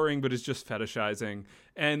empowering, but is just fetishizing.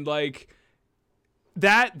 And, like...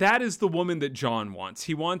 That is the woman that John wants.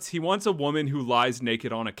 He wants a woman who lies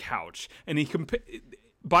naked on a couch, and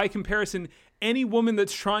by comparison, any woman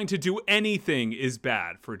that's trying to do anything is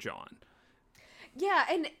bad for John. Yeah,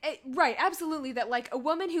 and right, absolutely. That like a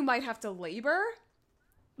woman who might have to labor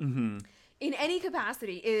in any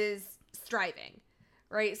capacity is striving.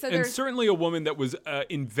 Right, so and certainly a woman that was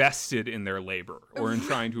invested in their labor or in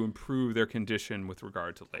trying to improve their condition with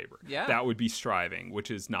regard to labor. Yeah, that would be striving,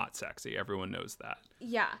 which is not sexy. Everyone knows that.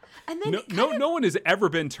 Yeah, and then no one has ever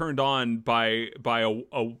been turned on by a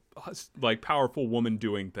like powerful woman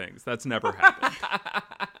doing things. That's never happened.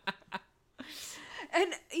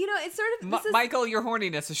 And it's sort of Michael, your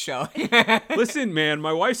horniness is showing. Listen, man,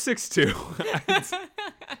 my wife's 6'2".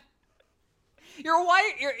 Your wife,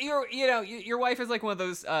 your wife is like one of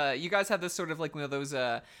those. You guys have this sort of like one of those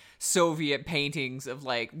Soviet paintings of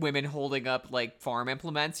like women holding up like farm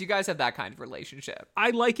implements. You guys have that kind of relationship. I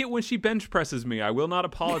like it when she bench presses me. I will not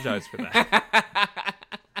apologize for that.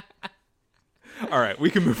 All right, we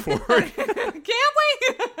can move forward. Can't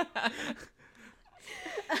we?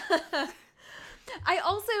 I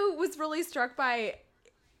also was really struck by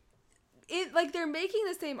it, like they're making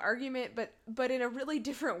the same argument, but in a really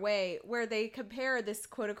different way, where they compare this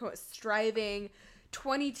quote unquote striving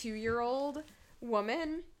 22-year-old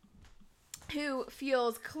woman who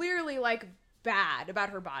feels clearly like bad about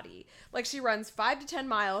her body. Like she runs 5 to 10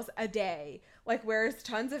 miles a day, like wears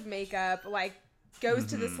tons of makeup, like goes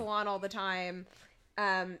to the salon all the time,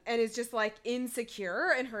 and is just like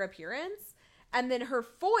insecure in her appearance. And then her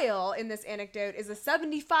foil in this anecdote is a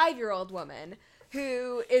 75-year-old woman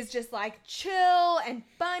who is just like chill and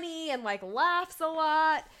funny and like laughs a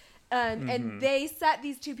lot. And they set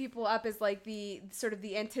these two people up as like the sort of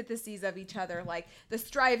the antitheses of each other, like the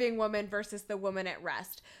striving woman versus the woman at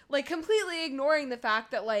rest, like completely ignoring the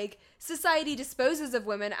fact that like society disposes of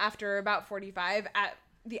women after about 45 at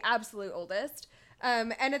the absolute oldest.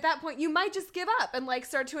 And at that point, you might just give up and like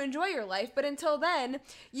start to enjoy your life. But until then,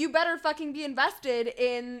 you better fucking be invested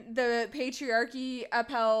in the patriarchy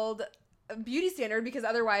upheld beauty standard, because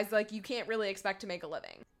otherwise like you can't really expect to make a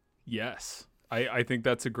living. Yes, I think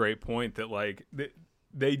that's a great point, that like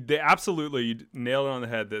they absolutely nailed it on the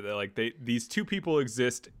head, that these two people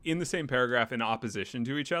exist in the same paragraph in opposition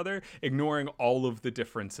to each other, ignoring all of the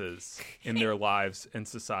differences in their lives and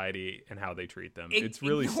society and how they treat them. It's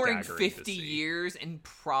really ignoring staggering 50 years and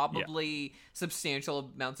probably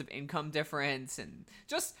substantial amounts of income difference and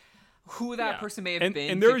just who that person may have been.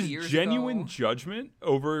 And there is genuine ago. Judgment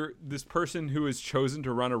over this person who has chosen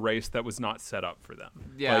to run a race that was not set up for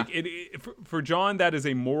them. Yeah. Like for John, that is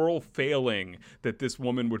a moral failing that this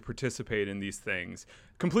woman would participate in these things,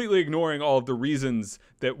 completely ignoring all of the reasons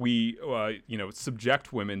that we,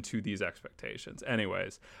 subject women to these expectations.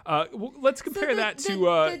 Anyways, let's compare that to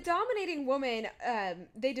the dominating woman.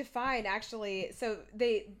 They define actually, so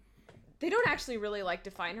they don't actually really like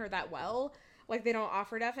define her that well. Like, they don't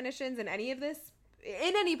offer definitions in any of this,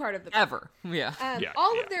 in any part of the book. Ever. Yeah.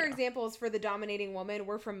 All of their examples for the dominating woman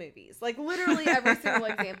were from movies. Like, literally every single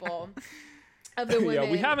example of the women. Yeah,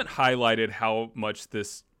 we haven't highlighted how much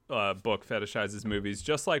this book fetishizes movies,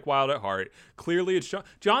 just like Wild at Heart. Clearly, it's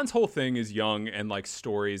John's whole thing is young and like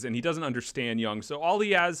stories, and he doesn't understand young. So all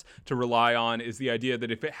he has to rely on is the idea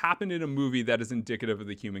that if it happened in a movie, that is indicative of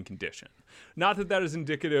the human condition. Not that that is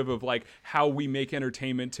indicative of like how we make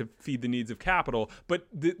entertainment to feed the needs of capital, but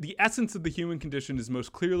the essence of the human condition is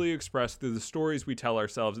most clearly expressed through the stories we tell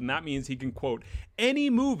ourselves, and that means he can quote any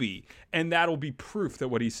movie, and that'll be proof that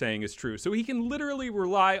what he's saying is true. So he can literally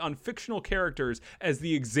rely on fictional characters as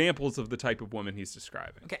the examples of the type of woman he's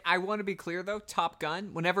describing. Okay, I want to be clear though. Top Gun,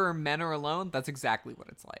 whenever men are alone, that's exactly what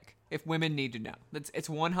it's like. If women need to know, it's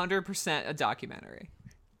 100% a documentary.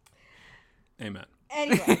 Amen.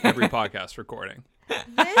 Anyway, every podcast recording.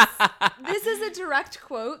 This is a direct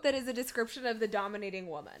quote that is a description of the dominating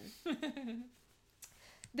woman.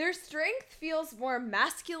 Their strength feels more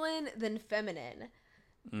masculine than feminine.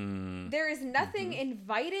 There is nothing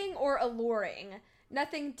inviting or alluring,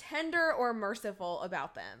 nothing tender or merciful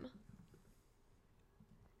about them.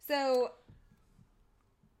 So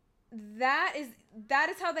that is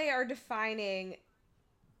how they are defining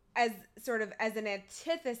as sort of as an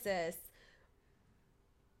antithesis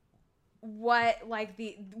what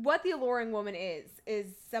the alluring woman is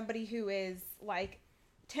somebody who is like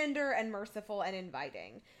tender and merciful and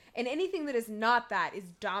inviting. And anything that is not that is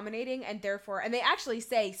dominating and therefore, and they actually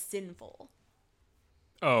say sinful.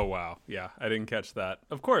 Oh, wow. Yeah, I didn't catch that.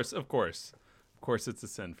 Of course, it's a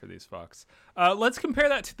sin for these fucks. Let's compare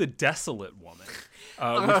that to the desolate woman,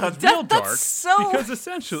 which is real dark. Because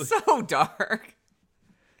essentially, so dark.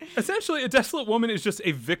 Essentially, a desolate woman is just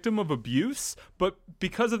a victim of abuse, but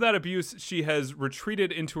because of that abuse, she has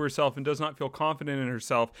retreated into herself and does not feel confident in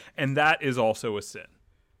herself, and that is also a sin.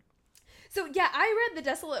 So, yeah, I read the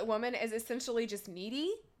desolate woman as essentially just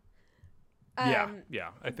needy. Yeah,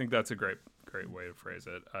 I think that's a great way to phrase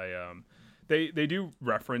it. They do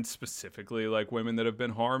reference specifically like women that have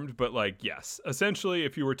been harmed, but like, yes, essentially,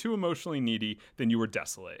 if you were too emotionally needy, then you were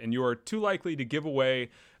desolate, and you are too likely to give away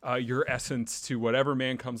your essence to whatever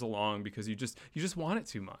man comes along because you just want it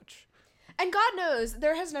too much. And God knows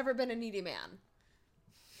there has never been a needy man.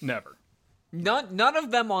 Never. None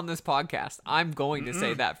of them on this podcast. I'm going to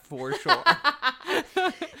say that for sure.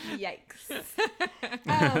 Yikes.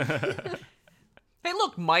 Hey,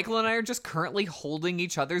 look, Michael and I are just currently holding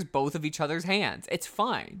both of each other's hands. It's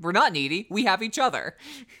fine. We're not needy. We have each other.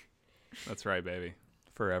 That's right, baby.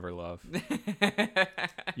 Forever love.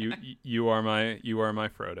 You are my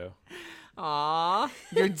Frodo. Aw,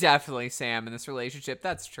 you're definitely Sam in this relationship.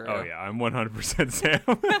 That's true. Oh yeah, I'm 100% Sam.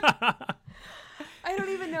 I don't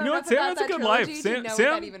even know, You know enough what? Sam about has a that good trilogy life. to know what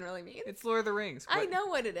that even really means. It's Lord of the Rings. I know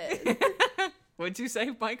what it is. What'd you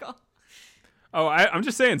say, Michael? Oh, I'm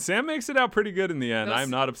just saying, Sam makes it out pretty good in the end. No, I'm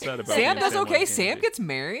not upset about Sam being does okay. Life's Sam Candy. gets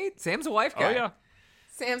married. Sam's a wife guy. Oh yeah.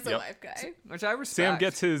 Sam's a Yep. life guy. Which I respect. Sam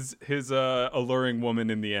gets his alluring woman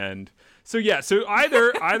in the end. So yeah, so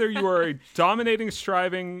either you are a dominating,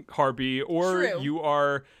 striving harpy, or True. you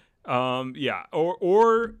are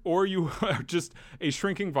or you are just a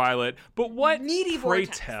shrinking violet. But what Needy pray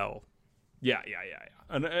vortex. tell? Yeah.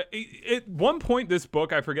 And at one point, this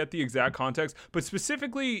book, I forget the exact context, but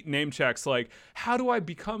specifically name checks like, how do I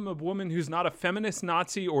become a woman who's not a feminist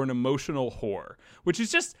Nazi or an emotional whore? Which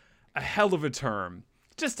is just a hell of a term.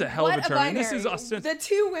 Just a hell of a term. And this is the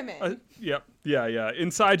two women. Yep. Yeah.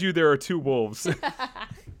 Inside you, there are two wolves.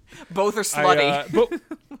 Both are slutty. But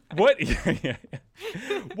what? Yeah.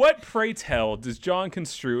 What, pray tell, does John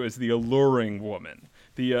construe as the alluring woman,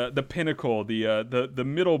 the pinnacle, the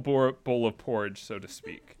middle bowl of porridge, so to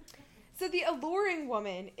speak? So the alluring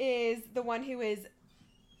woman is the one who is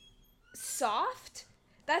soft.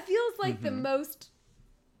 That feels like the most,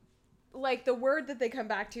 like the word that they come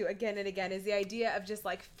back to again and again is the idea of just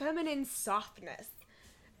like feminine softness.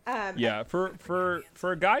 Yeah, for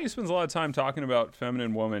a guy who spends a lot of time talking about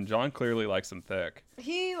feminine woman, John clearly likes them thick.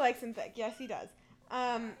 He likes them thick. Yes, he does.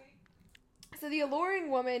 So the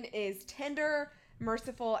alluring woman is tender,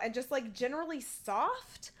 merciful, and just like generally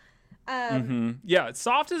soft. Yeah,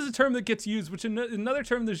 soft is a term that gets used, which another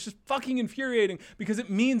term that's just fucking infuriating because it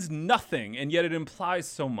means nothing and yet it implies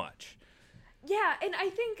so much. Yeah, and I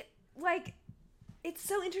think like it's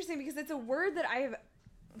so interesting because it's a word that I have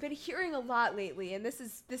been hearing a lot lately, and this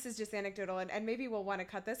is just anecdotal, and maybe we'll want to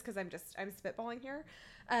cut this because I'm spitballing here.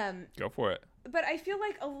 Go for it. But I feel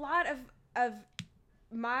like a lot of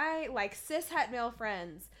my like cishet male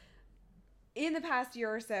friends in the past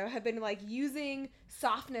year or so have been like using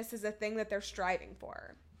softness as a thing that they're striving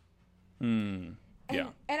for. Yeah.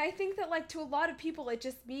 And I think that like to a lot of people it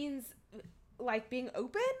just means like being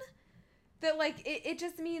open. That like it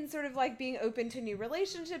just means sort of like being open to new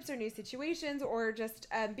relationships or new situations or just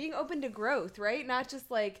being open to growth, right? Not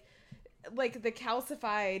just like the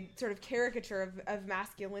calcified sort of caricature of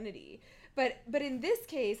masculinity. But in this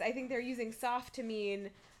case, I think they're using soft to mean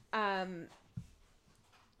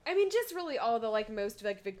just really all the like most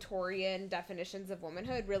like Victorian definitions of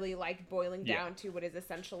womanhood really like boiling down to what is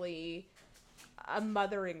essentially a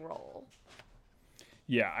mothering role.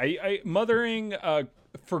 Yeah, I mothering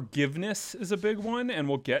forgiveness is a big one, and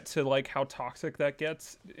we'll get to like how toxic that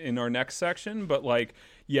gets in our next section. But like,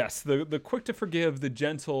 yes, the quick to forgive, the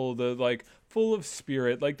gentle, the like full of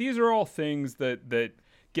spirit, like these are all things that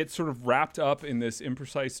get sort of wrapped up in this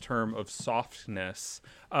imprecise term of softness.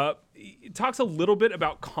 It talks a little bit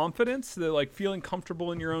about confidence, the like feeling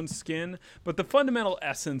comfortable in your own skin, but the fundamental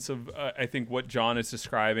essence of I think what John is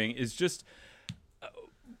describing is just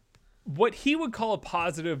what he would call a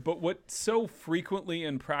positive, but what so frequently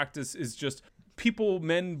in practice is just people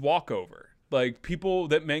men walk over. Like people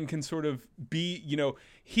that men can sort of be,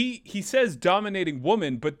 he says dominating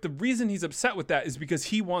woman, but the reason he's upset with that is because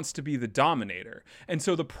he wants to be the dominator. And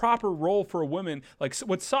so the proper role for a woman, like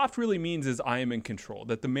what soft really means is I am in control,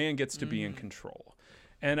 that the man gets to be in control.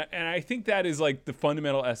 And I think that is like the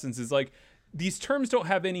fundamental essence is like these terms don't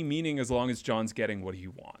have any meaning as long as John's getting what he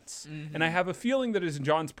wants. And I have a feeling that in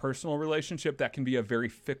John's personal relationship, that can be a very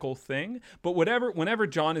fickle thing. But whenever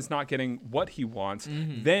John is not getting what he wants,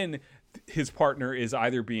 then his partner is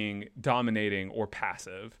either being dominating or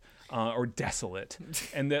passive or desolate.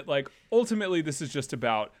 And that like ultimately this is just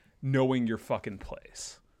about knowing your fucking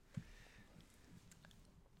place.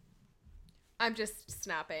 I'm just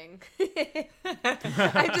snapping.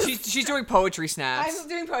 She's doing poetry snaps. I'm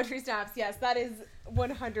doing poetry snaps. Yes, that is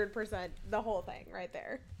 100% the whole thing right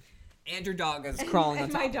there. And your dog is crawling on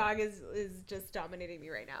and top. my dog is just dominating me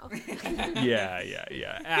right now.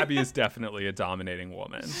 Yeah. Abby is definitely a dominating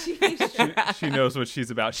woman. She knows what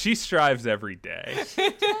she's about. She strives every day.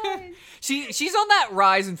 She's on that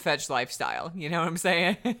rise and fetch lifestyle. You know what I'm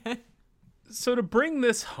saying? So to bring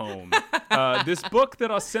this home, this book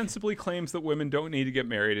that ostensibly claims that women don't need to get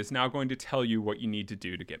married is now going to tell you what you need to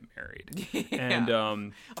do to get married. And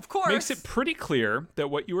of course, makes it pretty clear that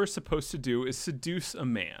what you are supposed to do is seduce a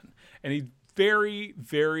man. And he's very,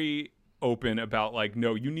 very open about like,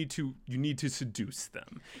 no, you need to seduce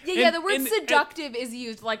them. The word seductive is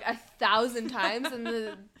used like 1,000 times in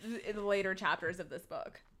the later chapters of this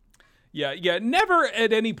book. Yeah. Never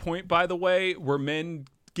at any point, by the way, were men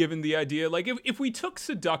given the idea, like if we took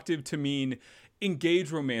seductive to mean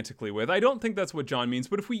engage romantically with, I don't think that's what John means,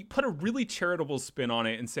 but if we put a really charitable spin on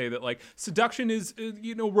it and say that like seduction is,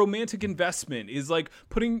 romantic investment is like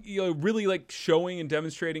putting, really like showing and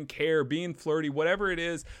demonstrating care, being flirty, whatever it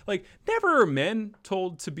is, like never are men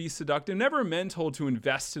told to be seductive, never are men told to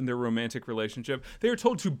invest in their romantic relationship. They are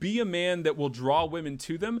told to be a man that will draw women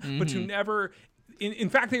to them, but to never, in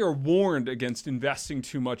fact, they are warned against investing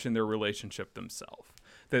too much in their relationship themselves.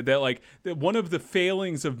 That one of the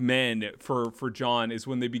failings of men for John is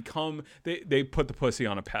when they put the pussy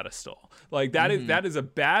on a pedestal. Like that is a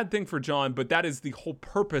bad thing for John, but that is the whole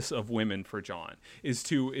purpose of women for John is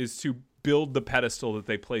to build the pedestal that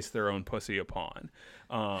they place their own pussy upon.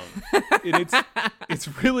 And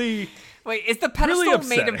it's really wait, is the pedestal really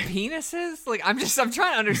made of penises? Like I'm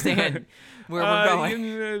trying to understand where we're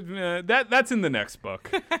going. That's in the next book.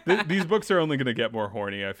 These books are only going to get more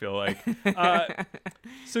horny, I feel like.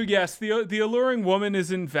 So yes, the alluring woman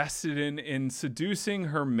is invested in seducing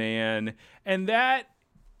her man, and that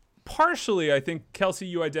partially, I think, Kelsey,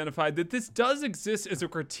 you identified that this does exist as a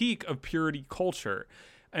critique of purity culture.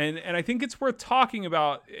 And I think it's worth talking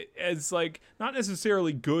about as like not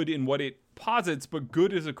necessarily good in what it posits, but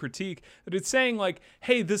good as a critique, that it's saying like,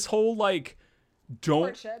 hey, this whole like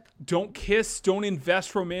don't kiss, don't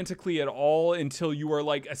invest romantically at all until you are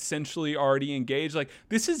like essentially already engaged. Like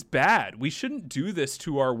this is bad. We shouldn't do this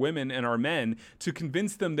to our women and our men to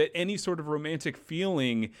convince them that any sort of romantic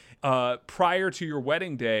feeling prior to your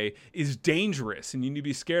wedding day is dangerous and you need to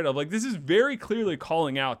be scared of. Like this is very clearly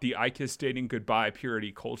calling out the I kiss dating goodbye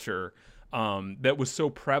purity culture that was so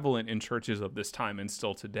prevalent in churches of this time and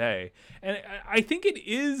still today. And I think it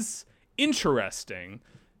is interesting.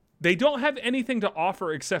 They don't have anything to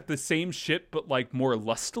offer except the same shit, but like more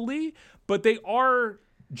lustily. But they are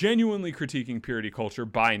genuinely critiquing purity culture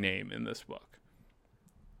by name in this book.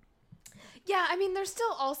 Yeah, I mean, they're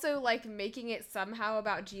still also like making it somehow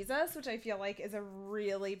about Jesus, which I feel like is a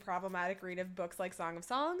really problematic read of books like Song of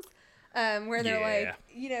Songs, where they're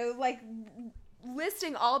like,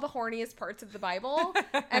 listing all the horniest parts of the Bible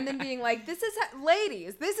and then being like,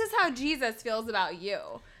 ladies, this is how Jesus feels about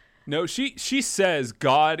you. No, she says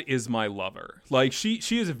God is my lover. Like she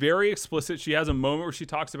is very explicit. She has a moment where she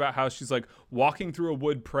talks about how she's like walking through a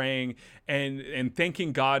wood praying and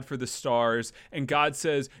thanking God for the stars, and God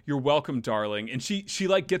says, "You're welcome, darling." And she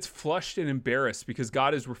like gets flushed and embarrassed because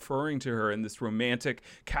God is referring to her in this romantic,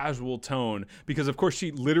 casual tone, because of course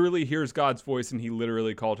she literally hears God's voice and he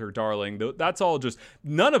literally called her darling. That's all just,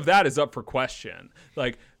 none of that is up for question.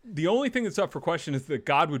 Like the only thing that's up for question is that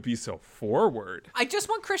God would be so forward. I just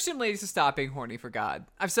want Christian ladies to stop being horny for God.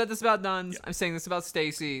 I've said this about nuns. Yeah. I'm saying this about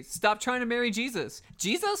Stacy. Stop trying to marry Jesus.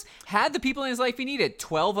 Jesus had the people in his life he needed.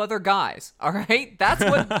 12 other guys. All right? That's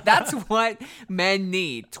what men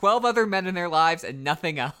need. 12 other men in their lives and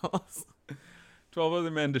nothing else. 12 other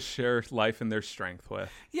men to share life and their strength with.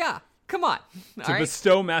 Yeah. Come on. To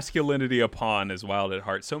bestow masculinity upon is Wild at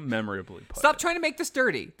Heart. So memorably put. Stop trying to make this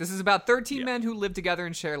dirty. This is about 13 men who live together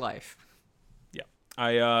and share life.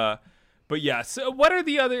 Yeah. But yeah, so what are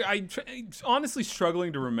the other, I'm honestly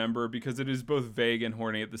struggling to remember because it is both vague and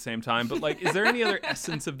horny at the same time. But like, is there any other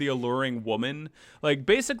essence of the alluring woman? Like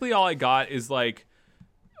basically all I got is like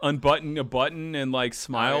unbutton a button and like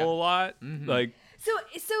smile a lot. Mm-hmm. Like,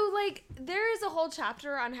 So like there is a whole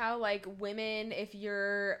chapter on how like women, if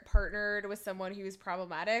you're partnered with someone who's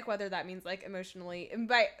problematic, whether that means like emotionally, and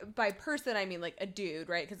by person I mean like a dude,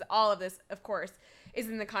 right? Because all of this, of course, is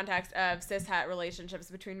in the context of cishet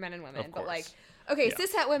relationships between men and women. But like, okay, yeah.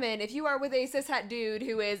 Cishet women, if you are with a cishet dude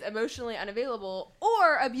who is emotionally unavailable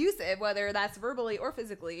or abusive, whether that's verbally or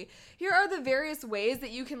physically, here are the various ways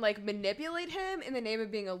that you can like manipulate him in the name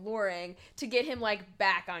of being alluring to get him like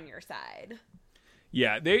back on your side.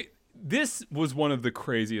 Yeah, this was one of the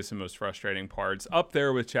craziest and most frustrating parts, up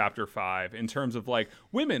there with chapter 5, in terms of like,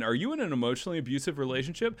 women, are you in an emotionally abusive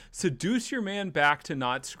relationship? Seduce your man back to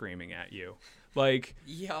not screaming at you. Like,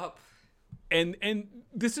 yup. And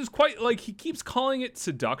this is quite like, he keeps calling it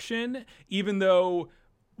seduction, even though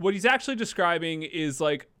what he's actually describing is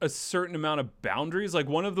like a certain amount of boundaries. Like,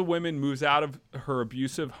 one of the women moves out of her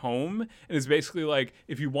abusive home and is basically like,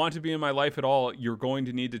 if you want to be in my life at all, you're going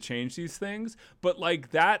to need to change these things. But like,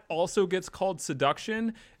 that also gets called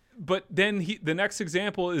seduction. But then the next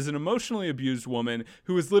example is an emotionally abused woman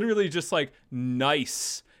who is literally just like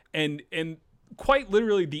nice and quite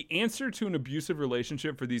literally the answer to an abusive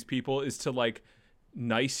relationship for these people is to like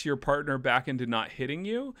nice your partner back into not hitting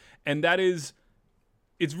you. And that is,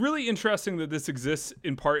 it's really interesting that this exists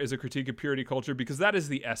in part as a critique of purity culture, because that is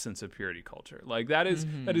the essence of purity culture. Like that is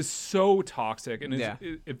so toxic, and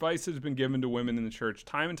advice has been given to women in the church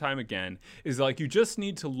time and time again is like, you just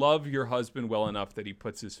need to love your husband well enough that he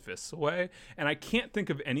puts his fists away. And I can't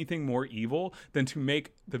think of anything more evil than to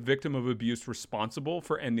make the victim of abuse responsible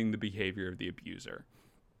for ending the behavior of the abuser.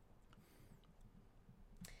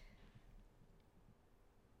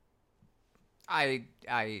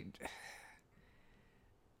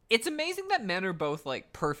 It's amazing that men are both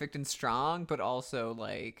like perfect and strong, but also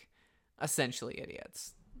like essentially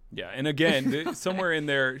idiots. Yeah, and again, somewhere in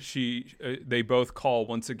there, they both call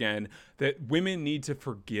once again that women need to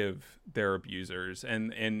forgive their abusers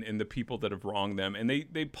and the people that have wronged them, and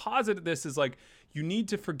they posit this as like, you need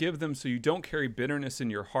to forgive them so you don't carry bitterness in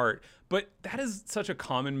your heart. But that is such a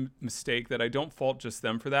common mistake that I don't fault just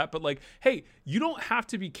them for that. But like, hey, you don't have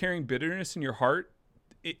to be carrying bitterness in your heart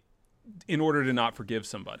in order to not forgive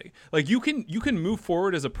somebody. Like, you can move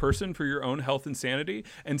forward as a person for your own health and sanity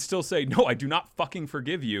and still say, no, I do not fucking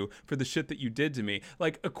forgive you for the shit that you did to me.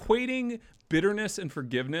 Like, equating bitterness and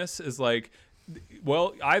forgiveness is like,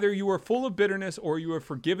 well, either you are full of bitterness or you have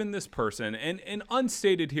forgiven this person. And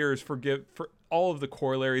unstated here is for all of the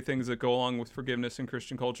corollary things that go along with forgiveness in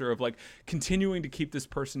Christian culture, of like continuing to keep this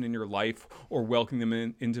person in your life or welcoming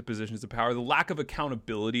them into positions of power. The lack of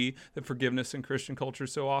accountability that forgiveness in Christian culture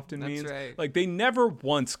so often means. Right. Like, they never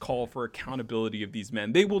once call for accountability of these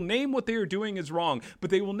men. They will name what they are doing is wrong,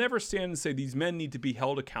 but they will never stand and say these men need to be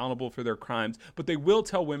held accountable for their crimes. But they will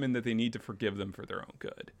tell women that they need to forgive them for their own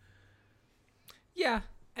good. Yeah,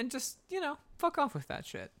 and just, fuck off with that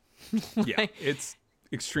shit. Yeah, it's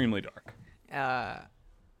extremely dark. I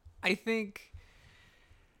think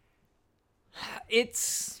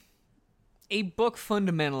it's a book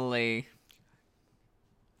fundamentally.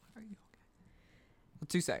 Are you okay?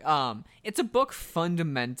 What's you say? It's a book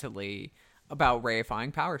fundamentally about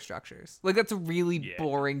reifying power structures. Like, that's a really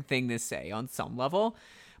boring thing to say on some level,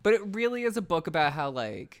 but it really is a book about how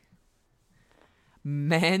like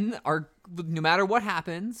men are, no matter what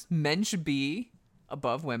happens, men should be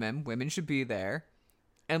above women. Women should be there.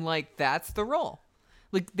 And, like, that's the role.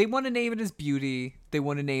 Like, they want to name it as beauty. They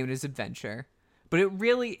want to name it as adventure. But it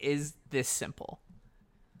really is this simple.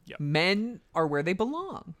 Yep. Men are where they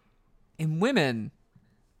belong. And women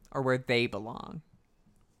are where they belong.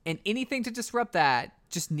 And anything to disrupt that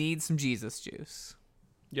just needs some Jesus juice.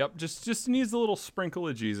 Yep, just needs a little sprinkle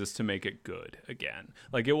of Jesus to make it good again.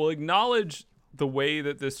 Like, it will acknowledge the way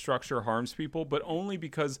that this structure harms people, but only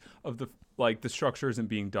because of the structure isn't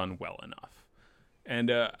being done well enough.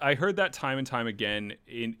 And I heard that time and time again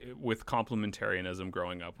with complementarianism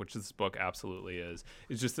growing up, which this book absolutely is.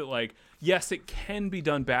 It's just that, like, yes, it can be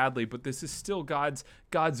done badly, but this is still God's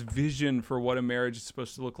vision for what a marriage is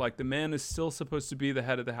supposed to look like. The man is still supposed to be the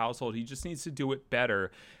head of the household. He just needs to do it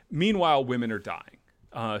better. Meanwhile, women are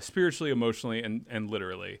dying, spiritually, emotionally, and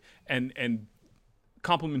literally. And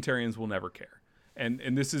complementarians will never care.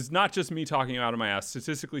 And this is not just me talking out of my ass.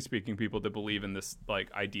 Statistically speaking, people that believe in this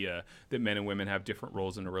like idea that men and women have different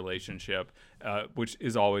roles in a relationship, which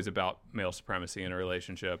is always about male supremacy in a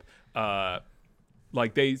relationship,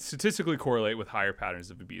 like, they statistically correlate with higher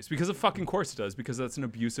patterns of abuse. Because of fucking course it does, because that's an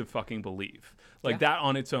abusive fucking belief. Like, that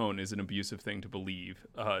on its own is an abusive thing to believe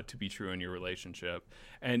to be true in your relationship.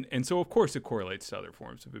 And so, of course, it correlates to other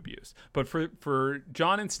forms of abuse. But for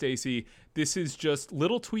John and Stacy, this is just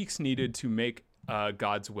little tweaks needed to make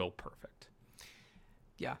God's will perfect.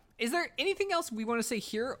 Yeah. Is there anything else we want to say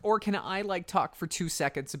here, or can I talk for 2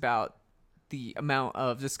 seconds about the amount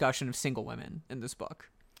of discussion of single women in this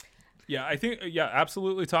book? Yeah, I think,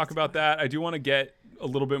 absolutely talk about that. I do want to get a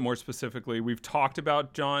little bit more specifically. We've talked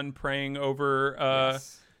about John praying over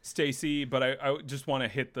Stacy, but I just want to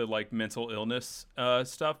hit the mental illness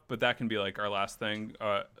stuff, but that can be our last thing,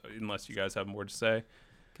 unless you guys have more to say.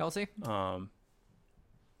 Kelsey?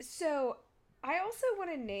 So I also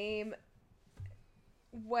want to name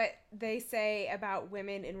what they say about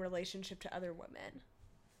women in relationship to other women.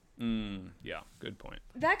 Yeah, good point.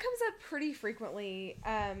 That comes up pretty frequently.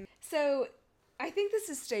 So I think this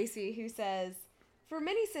is Stacy who says, for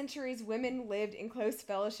many centuries, women lived in close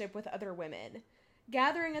fellowship with other women,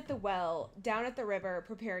 gathering at the well, down at the river,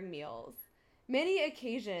 preparing meals. Many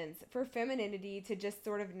occasions for femininity to just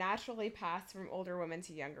sort of naturally pass from older women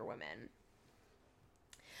to younger women.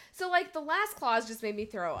 So the last clause just made me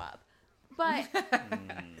throw up. But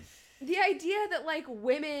the idea that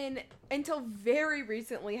women until very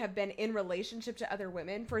recently have been in relationship to other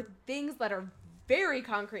women for things that are very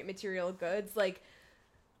concrete material goods, like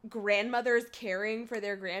grandmothers caring for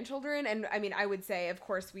their grandchildren. And I mean, I would say, of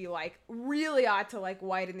course, we really ought to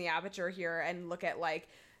widen the aperture here and look at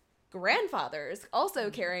grandfathers also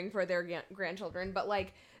caring for their grandchildren. But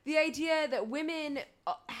the idea that women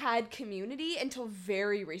had community until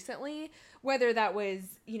very recently, whether that was,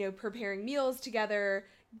 preparing meals together,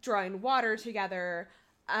 drawing water together,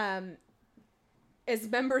 as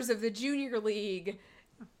members of the junior league,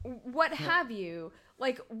 what have you.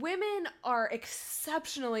 Women are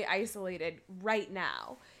exceptionally isolated right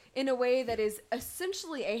now in a way that is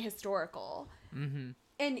essentially ahistorical. Mm-hmm.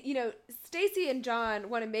 And, Stacy and John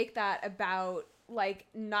want to make that about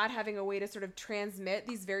not having a way to sort of transmit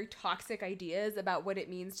these very toxic ideas about what it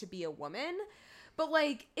means to be a woman. But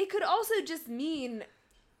it could also just mean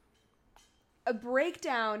a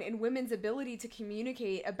breakdown in women's ability to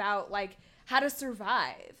communicate about how to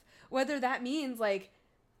survive, whether that means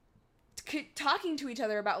talking to each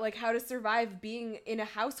other about how to survive being in a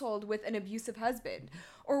household with an abusive husband,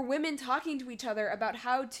 or women talking to each other about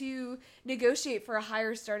how to negotiate for a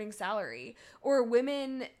higher starting salary, or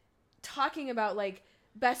women talking about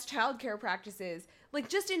best childcare practices.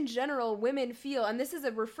 Just in general, women feel, and this is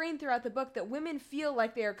a refrain throughout the book, that women feel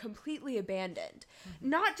like they are completely abandoned,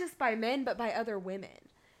 not just by men, but by other women.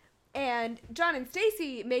 And John and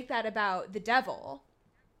Stacy make that about the devil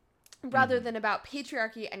rather than about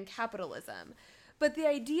patriarchy and capitalism. But the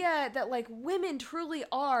idea that women truly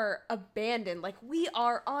are abandoned, we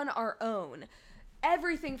are on our own.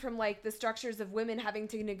 Everything from the structures of women having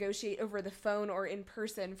to negotiate over the phone or in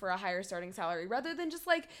person for a higher starting salary, rather than just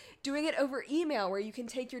doing it over email where you can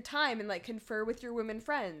take your time and confer with your women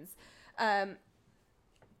friends.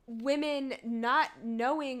 Women not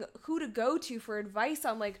knowing who to go to for advice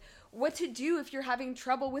on what to do if you're having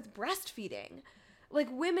trouble with breastfeeding.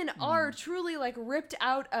 Women are truly ripped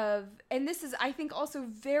out of, and this is I think also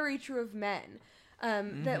very true of men.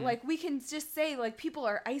 That we can just say people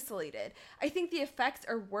are isolated. I think the effects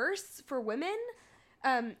are worse for women,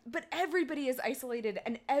 but everybody is isolated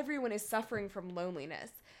and everyone is suffering from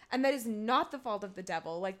loneliness. And that is not the fault of the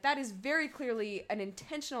devil. That is very clearly an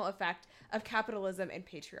intentional effect of capitalism and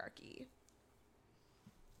patriarchy.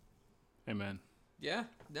 Amen. Yeah.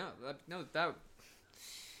 That.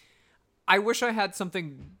 I wish I had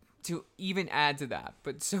something to even add to that,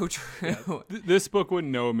 but so true. Yeah. This book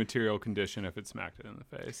wouldn't know a material condition if it smacked it in the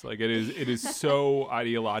face. It is so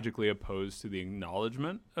ideologically opposed to the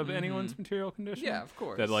acknowledgement of anyone's material condition. Yeah, of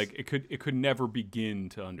course. That it could never begin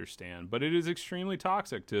to understand. But it is extremely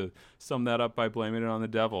toxic, to sum that up by blaming it on the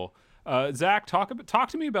devil. Zach, talk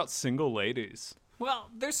to me about single ladies.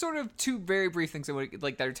 Well, there's sort of two very brief things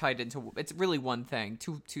that are tied into. It's really one thing,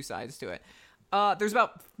 two sides to it.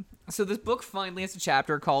 So this book finally has a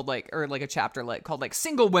chapter called a chapterlet called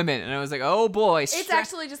Single Women, and I was like, oh boy. It's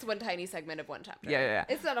actually just one tiny segment of one chapter. Yeah.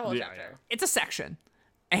 It's not a whole chapter. Yeah. It's a section.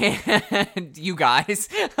 And you guys.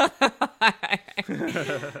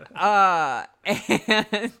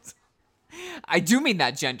 And I do mean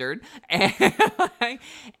that gendered.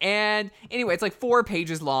 And anyway, it's 4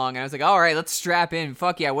 pages long. And I was like, all right, let's strap in.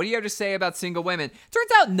 Fuck yeah. What do you have to say about single women?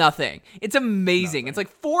 Turns out nothing. It's amazing. Nothing.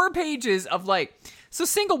 It's 4 pages of so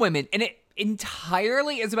single women. And it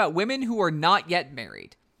entirely is about women who are not yet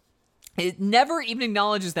married. It never even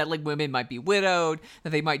acknowledges that women might be widowed,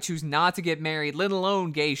 that they might choose not to get married, let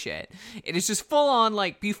alone gay shit. It is just full on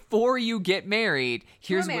before you get married,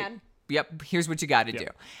 here's what you got to do.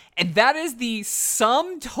 And that is the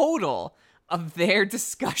sum total of their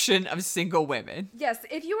discussion of single women. Yes,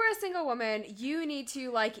 if you are a single woman, you need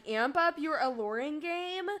to like amp up your alluring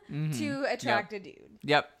game to attract a dude.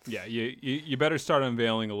 Yep. Yeah, you better start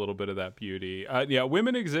unveiling a little bit of that beauty. Yeah,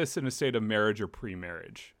 women exist in a state of marriage or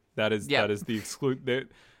pre-marriage. That is the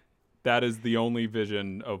that is the only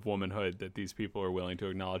vision of womanhood that these people are willing to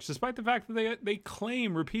acknowledge, despite the fact that they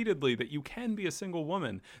claim repeatedly that you can be a single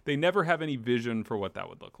woman. They never have any vision for what that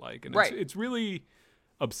would look like, and it's really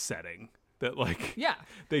upsetting that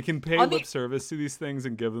they can pay lip service to these things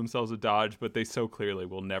and give themselves a dodge, but they so clearly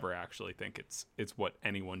will never actually think it's what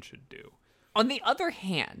anyone should do. On the other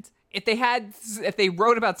hand, if they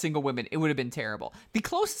wrote about single women, it would have been terrible. The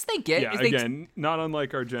closest they get is not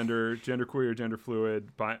unlike our genderqueer, gender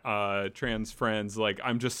fluid, trans friends. Like,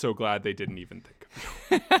 I'm just so glad they didn't even think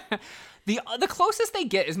of it. The closest they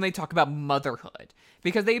get is when they talk about motherhood,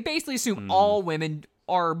 because they basically assume all women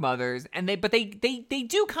are mothers, and they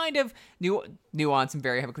do kind of nuance and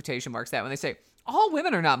very heavy quotation marks that when they say all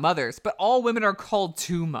women are not mothers, but all women are called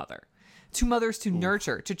to mother. To mothers to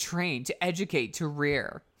nurture, to train, to educate, to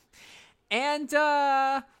rear. And,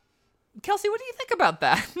 Kelsey, what do you think about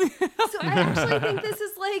that? So I actually think this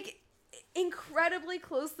is, like, incredibly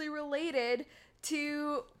closely related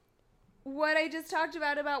to what I just talked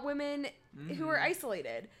about women who are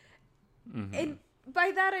isolated. And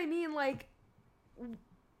by that I mean, like,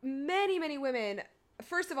 many, many women,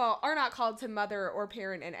 first of all, are not called to mother or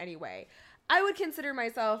parent in any way. I would consider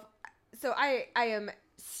myself, so I am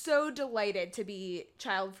so delighted to be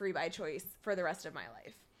child-free by choice for the rest of my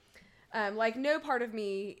life. Like, no part of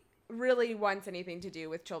me really wants anything to do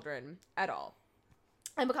with children at all.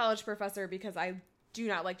 I'm a college professor because I do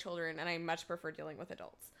not like children and I much prefer dealing with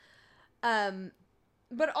adults.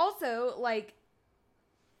 But also, like,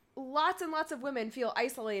 lots and lots of women feel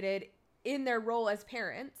isolated in their role as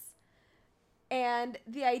parents. And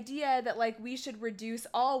the idea that, like, we should reduce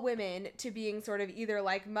all women to being sort of either,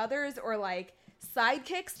 like, mothers or, like,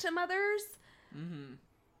 sidekicks to mothers.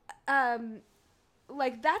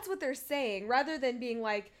 Like, that's what they're saying, rather than being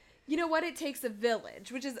like, you know what, it takes a village,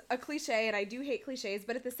 which is a cliche, and I do hate cliches,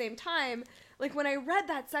 but at the same time, like, when I read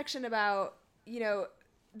that section about, you know,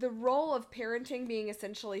 the role of parenting being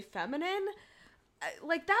essentially feminine,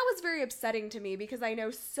 like, that was very upsetting to me, because I know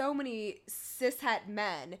so many cishet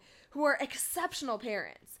men who are exceptional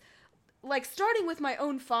parents. Like, starting with my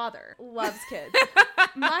own father, loves kids.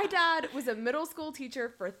 My dad was a middle school teacher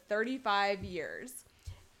for 35 years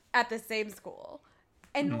at the same school.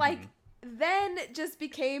 And, like, then just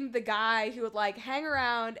became the guy who would, like, hang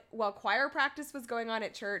around while choir practice was going on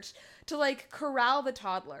at church to, like, corral the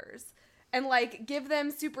toddlers and, like, give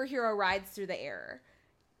them superhero rides through the air.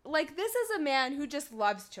 Like, this is a man who just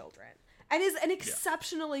loves children and is an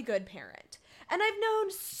exceptionally good parent. And I've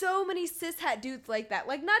known so many cishet dudes like that,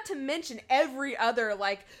 like, not to mention every other,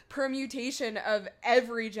 like, permutation of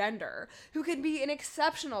every gender who could be an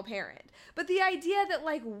exceptional parent. But the idea that,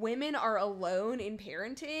 like, women are alone in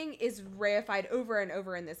parenting is reified over and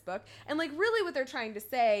over in this book. And, like, really what they're trying to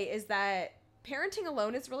say is that parenting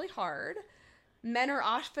alone is really hard. Men are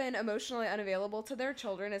often emotionally unavailable to their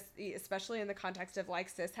children, especially in the context of,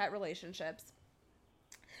 like, cishet relationships.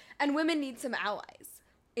 And women need some allies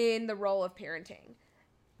in the role of parenting.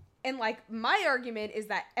 And, like, my argument is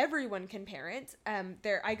that everyone can parent.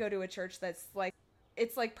 I go to a church that's, like,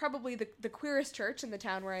 it's, like, probably the queerest church in the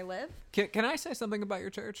town where I live. Can I say something about your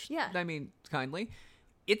church? Yeah. I mean, kindly.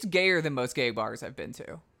 It's gayer than most gay bars I've been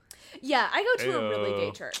to. Yeah, I go to a really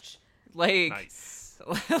gay church. Like, Nice.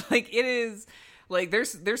 Like, it is... Like,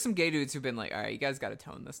 there's some gay dudes who've been like, all right, you guys got to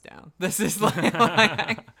tone this down. This is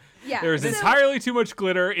like Yeah. There's entirely too much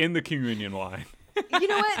glitter in the communion wine. You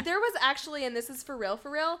know what? There was actually, and this is for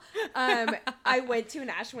real, I went to an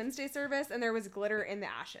Ash Wednesday service and there was glitter in the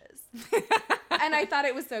ashes. And I thought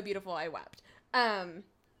it was so beautiful, I wept.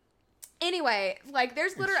 Anyway, like,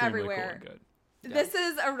 there's glitter Extremely everywhere. cool and good. This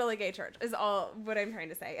is a really gay church, is all what I'm trying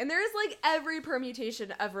to say. And there is, like, every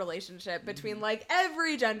permutation of relationship between, like,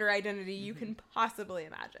 every gender identity you can possibly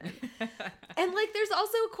imagine. And, like, there's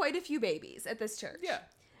also quite a few babies at this church. Yeah.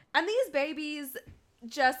 And these babies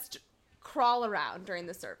just crawl around during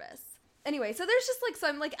the service. Anyway, so there's just, like,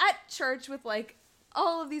 some, like, at church with, like,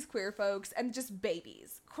 all of these queer folks and just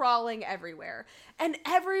babies crawling everywhere. And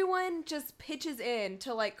everyone just pitches in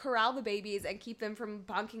to, like, corral the babies and keep them from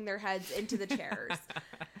bonking their heads into the chairs.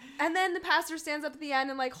 And then the pastor stands up at the end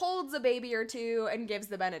and, like, holds a baby or two and gives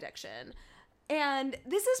the benediction. And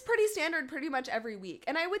this is pretty standard pretty much every week.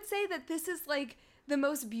 And I would say that this is, like, the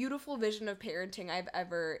most beautiful vision of parenting I've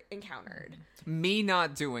ever encountered. Me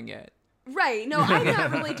not doing it. Right. No, I'm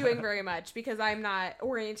not really doing very much because I'm not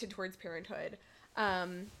oriented towards parenthood.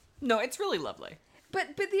 No, it's really lovely.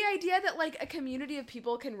 But the idea that like a community of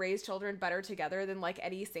people can raise children better together than like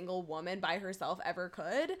any single woman by herself ever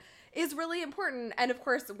could is really important. And of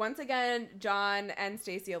course, once again, John and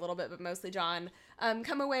Stacey a little bit, but mostly John,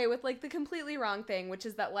 come away with like the completely wrong thing, which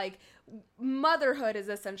is that like motherhood is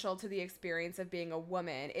essential to the experience of being a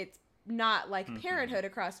woman. It's not like parenthood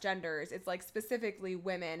across genders. It's like specifically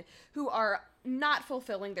women who are not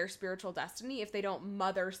fulfilling their spiritual destiny if they don't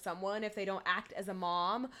mother someone, if they don't act as a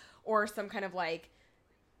mom or some kind of like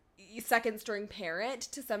second string parent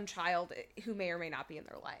to some child who may or may not be in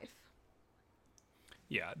their life.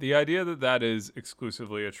 Yeah, the idea that that is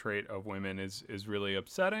exclusively a trait of women is really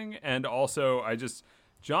upsetting. And also,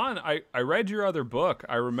 John, I read your other book.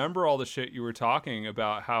 I remember all the shit you were talking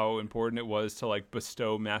about, how important it was to like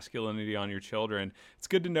bestow masculinity on your children. It's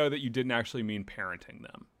good to know that you didn't actually mean parenting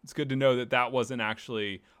them. It's good to know that that wasn't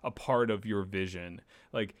actually a part of your vision.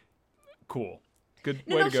 Like, cool. Good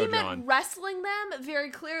way to go, she John. meant wrestling them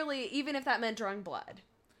very clearly, even if that meant drawing blood.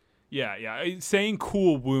 Yeah. Saying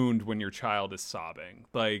 "cool wound" when your child is sobbing,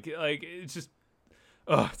 like it's just,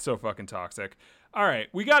 it's so fucking toxic. All right,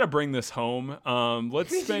 we got to bring this home.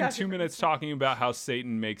 Let's spend 2 minutes talking about how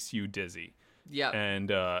Satan makes you dizzy. Yeah.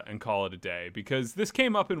 And call it a day, because this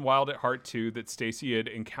came up in Wild at Heart too, that Stacey had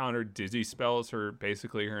encountered dizzy spells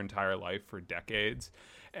basically her entire life for decades.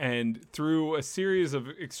 And through a series of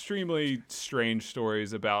extremely strange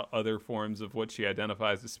stories about other forms of what she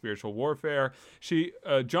identifies as spiritual warfare,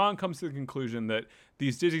 John comes to the conclusion that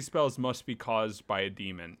these dizzy spells must be caused by a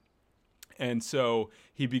demon. And so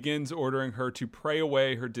he begins ordering her to pray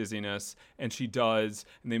away her dizziness, and she does.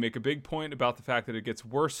 And they make a big point about the fact that it gets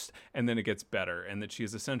worse and then it gets better, and that she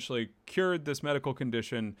has essentially cured this medical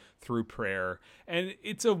condition through prayer. And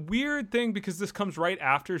it's a weird thing because this comes right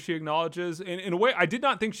after she acknowledges, in a way, I did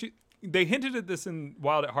not think they hinted at this in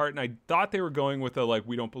Wild at Heart, and I thought they were going with a, like,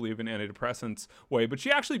 we don't believe in antidepressants way, but she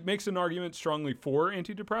actually makes an argument strongly for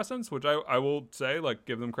antidepressants, which I will say, like,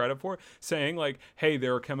 give them credit for, saying, like, hey,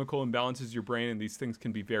 there are chemical imbalances in your brain, and these things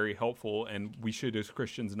can be very helpful, and we should, as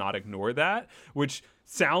Christians, not ignore that, which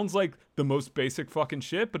sounds like the most basic fucking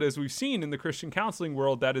shit, but as we've seen in the Christian counseling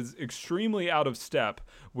world, that is extremely out of step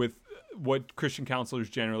with what Christian counselors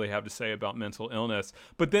generally have to say about mental illness.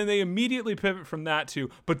 But then they immediately pivot from that to,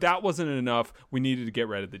 but that wasn't enough, we needed to get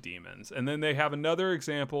rid of the demons. And then they have another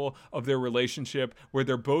example of their relationship where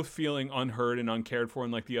they're both feeling unheard and uncared for,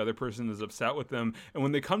 and like the other person is upset with them. And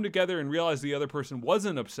when they come together and realize the other person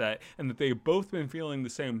wasn't upset and that they've both been feeling the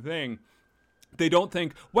same thing, they don't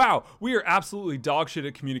think, wow, we are absolutely dog shit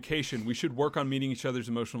at communication, we should work on meeting each other's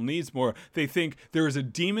emotional needs more. They think there is a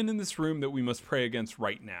demon in this room that we must pray against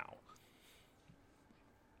right now.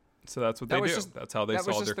 So that's what they do. That's how they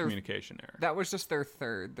solve their communication error. That was just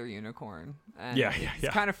their unicorn. And yeah.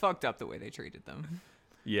 It's kind of fucked up the way they treated them.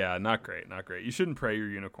 Yeah, not great. You shouldn't pray your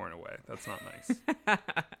unicorn away. That's not nice. The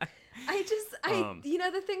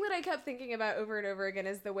thing that I kept thinking about over and over again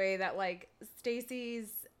is the way that, like,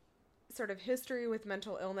 Stacey's sort of history with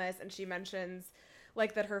mental illness, and she mentions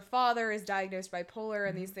like that her father is diagnosed bipolar,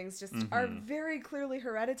 and these things just are very clearly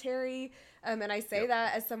hereditary. And I say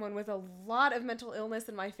that as someone with a lot of mental illness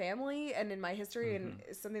in my family and in my history, and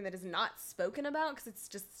something that is not spoken about because it's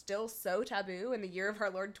just still so taboo in the year of our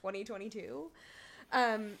Lord 2022.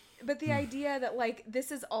 But the idea that like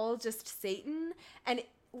this is all just Satan, and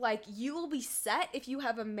like you will be set if you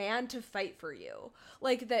have a man to fight for you.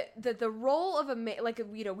 Like that the role of a man, like,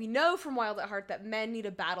 you know, we know from Wild at Heart that men need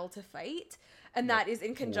a battle to fight, and that is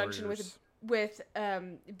in conjunction with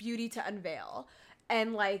beauty to unveil.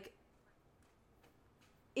 And like,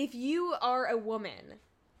 if you are a woman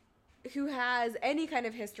who has any kind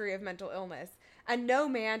of history of mental illness and no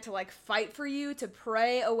man to like fight for you to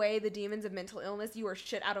pray away the demons of mental illness, you are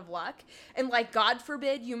shit out of luck. And like, God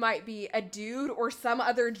forbid you might be a dude or some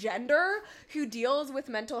other gender who deals with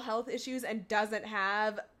mental health issues and doesn't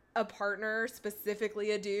have a partner,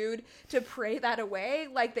 specifically a dude, to pray that away,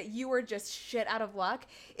 like that you are just shit out of luck,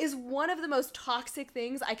 is one of the most toxic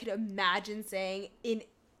things I could imagine saying in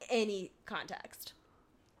any context.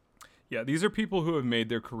 Yeah, these are people who have made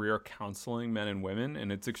their career counseling men and women,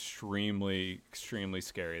 and it's extremely, extremely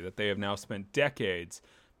scary that they have now spent decades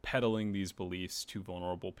peddling these beliefs to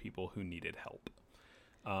vulnerable people who needed help.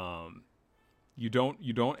 You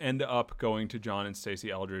don't end up going to John and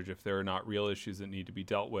Stacey Eldridge if there are not real issues that need to be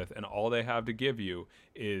dealt with, and all they have to give you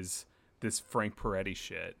is this Frank Peretti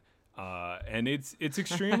shit. And it's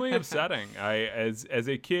extremely upsetting. As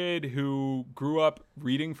a kid who grew up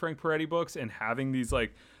reading Frank Peretti books and having these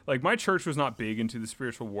like my church was not big into the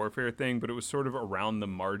spiritual warfare thing, but it was sort of around the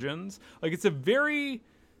margins. Like, it's a very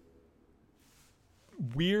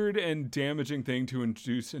weird and damaging thing to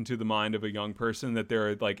introduce into the mind of a young person, that there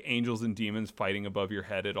are like angels and demons fighting above your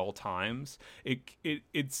head at all times.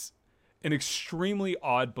 It's an extremely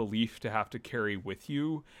odd belief to have to carry with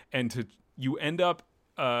you, and you end up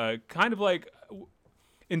kind of like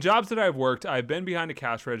in jobs that I've worked, I've been behind a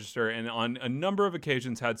cash register and on a number of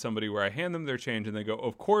occasions had somebody where I hand them their change and they go,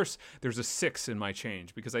 of course there's a 6 in my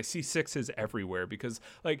change, because I see 6s everywhere, because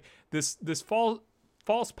like this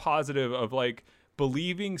false positive of like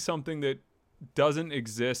believing something that doesn't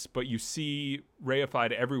exist but you see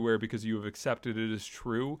reified everywhere because you have accepted it as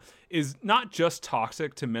true is not just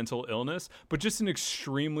toxic to mental illness, but just an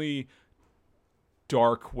extremely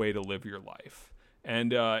dark way to live your life.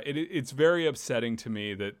 And it's very upsetting to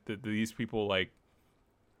me that these people like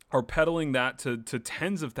are peddling that to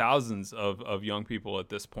tens of thousands of young people at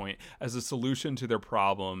this point as a solution to their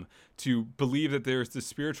problem, to believe that there's this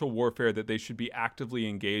spiritual warfare that they should be actively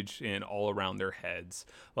engaged in all around their heads.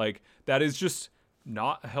 Like, that is just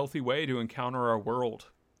not a healthy way to encounter our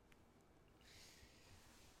world.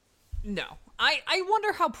 No. I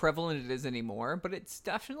wonder how prevalent it is anymore, but it's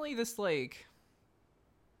definitely this, like...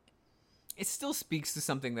 It still speaks to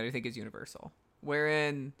something that I think is universal,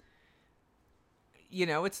 wherein, you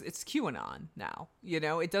know, it's QAnon now. You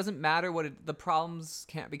know, it doesn't matter the problems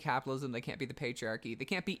can't be capitalism. They can't be the patriarchy. They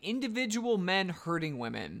can't be individual men hurting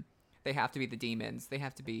women. They have to be the demons. They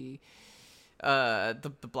have to be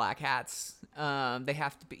the black hats. They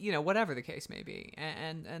have to be, you know, whatever the case may be.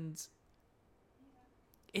 And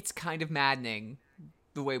it's kind of maddening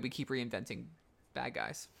the way we keep reinventing bad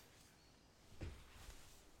guys.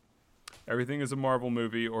 Everything is a Marvel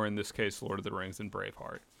movie, or in this case, Lord of the Rings and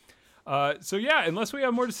Braveheart. So yeah, unless we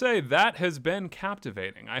have more to say, that has been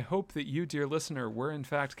captivating. I hope that you, dear listener, were in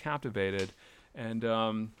fact captivated.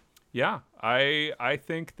 And yeah, I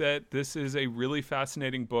think that this is a really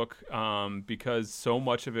fascinating book because so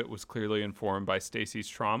much of it was clearly informed by Stacey's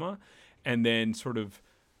trauma and then sort of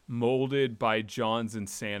molded by John's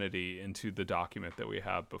insanity into the document that we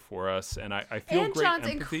have before us. And I feel and great John's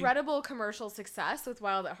empathy. incredible commercial success with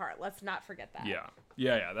Wild at Heart. Let's not forget that.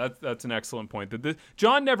 Yeah. That's an excellent point. That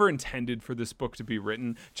John never intended for this book to be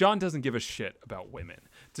written. John doesn't give a shit about women,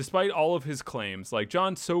 despite all of his claims. Like,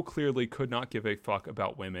 John so clearly could not give a fuck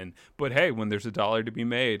about women. But hey, when there's $1 to be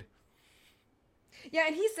made. Yeah,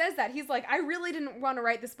 and he says that. He's like, I really didn't want to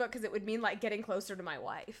write this book because it would mean like getting closer to my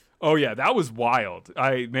wife. Oh yeah, that was wild.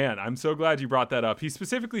 I'm so glad you brought that up. He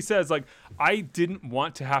specifically says, like, I didn't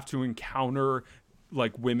want to have to encounter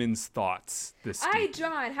like women's thoughts this deep.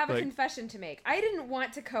 John, have a confession to make. I didn't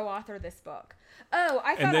want to co-author this book. Oh,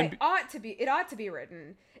 I thought it ought to be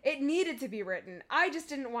written. It needed to be written. I just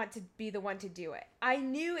didn't want to be the one to do it. I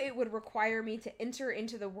knew it would require me to enter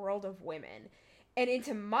into the world of women and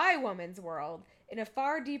into my woman's world in a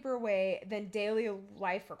far deeper way than daily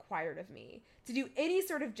life required of me. To do any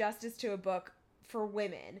sort of justice to a book for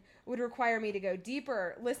women would require me to go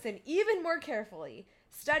deeper, listen even more carefully,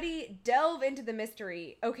 study, delve into the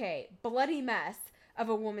mystery, bloody mess of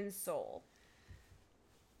a woman's soul.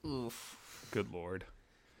 Oof. Good Lord.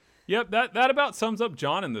 Yep, that about sums up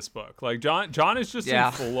John in this book. Like, John is just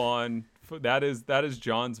in full on. That is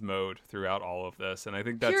John's mode throughout all of this, and I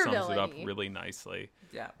think that Pure sums villainy. it up really nicely.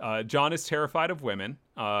 Yeah. John is terrified of women.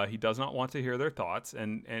 He does not want to hear their thoughts,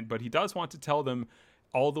 but he does want to tell them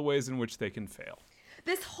all the ways in which they can fail.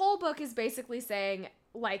 This whole book is basically saying,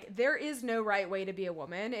 like, there is no right way to be a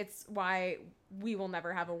woman. It's why we will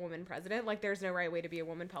never have a woman president. Like, there's no right way to be a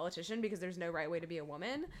woman politician because there's no right way to be a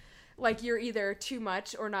woman. Like, you're either too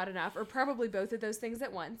much or not enough, or probably both of those things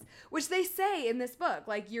at once, which they say in this book.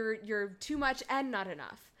 Like, you're too much and not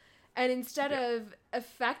enough. And instead of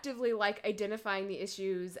effectively, like, identifying the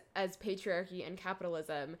issues as patriarchy and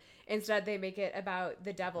capitalism, instead they make it about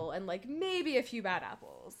the devil and, like, maybe a few bad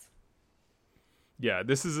apples. Yeah,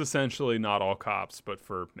 this is essentially Not All Cops, but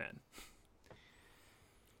for men.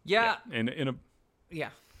 Yeah. And in a... Yeah.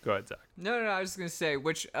 Go ahead, Zach. No, I was just going to say,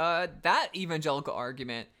 which that evangelical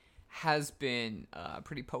argument has been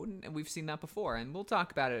pretty potent, and we've seen that before, and we'll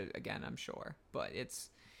talk about it again, I'm sure. But it's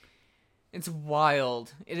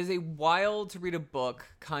wild. It is a wild to read a book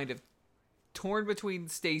kind of torn between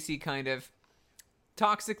Stacey kind of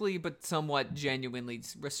toxically but somewhat genuinely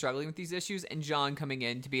struggling with these issues, and John coming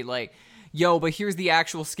in to be like, yo, but here's the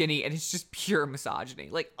actual skinny, and it's just pure misogyny.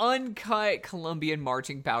 Like, uncut Colombian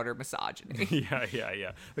marching powder misogyny.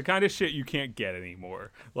 Yeah. The kind of shit you can't get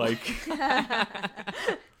anymore. Like...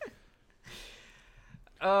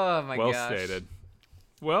 Oh my gosh. Well stated.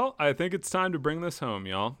 Well, I think it's time to bring this home,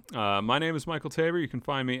 y'all. My name is Michael Tabor. You can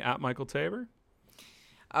find me at Michael Tabor.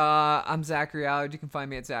 I'm Zachary Allard. You can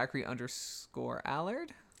find me at Zachary_Allard.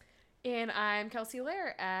 And I'm Kelsey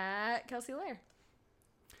Lair at Kelsey Lair.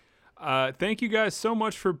 Thank you guys so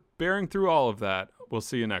much for bearing through all of that. We'll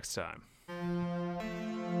see you next time.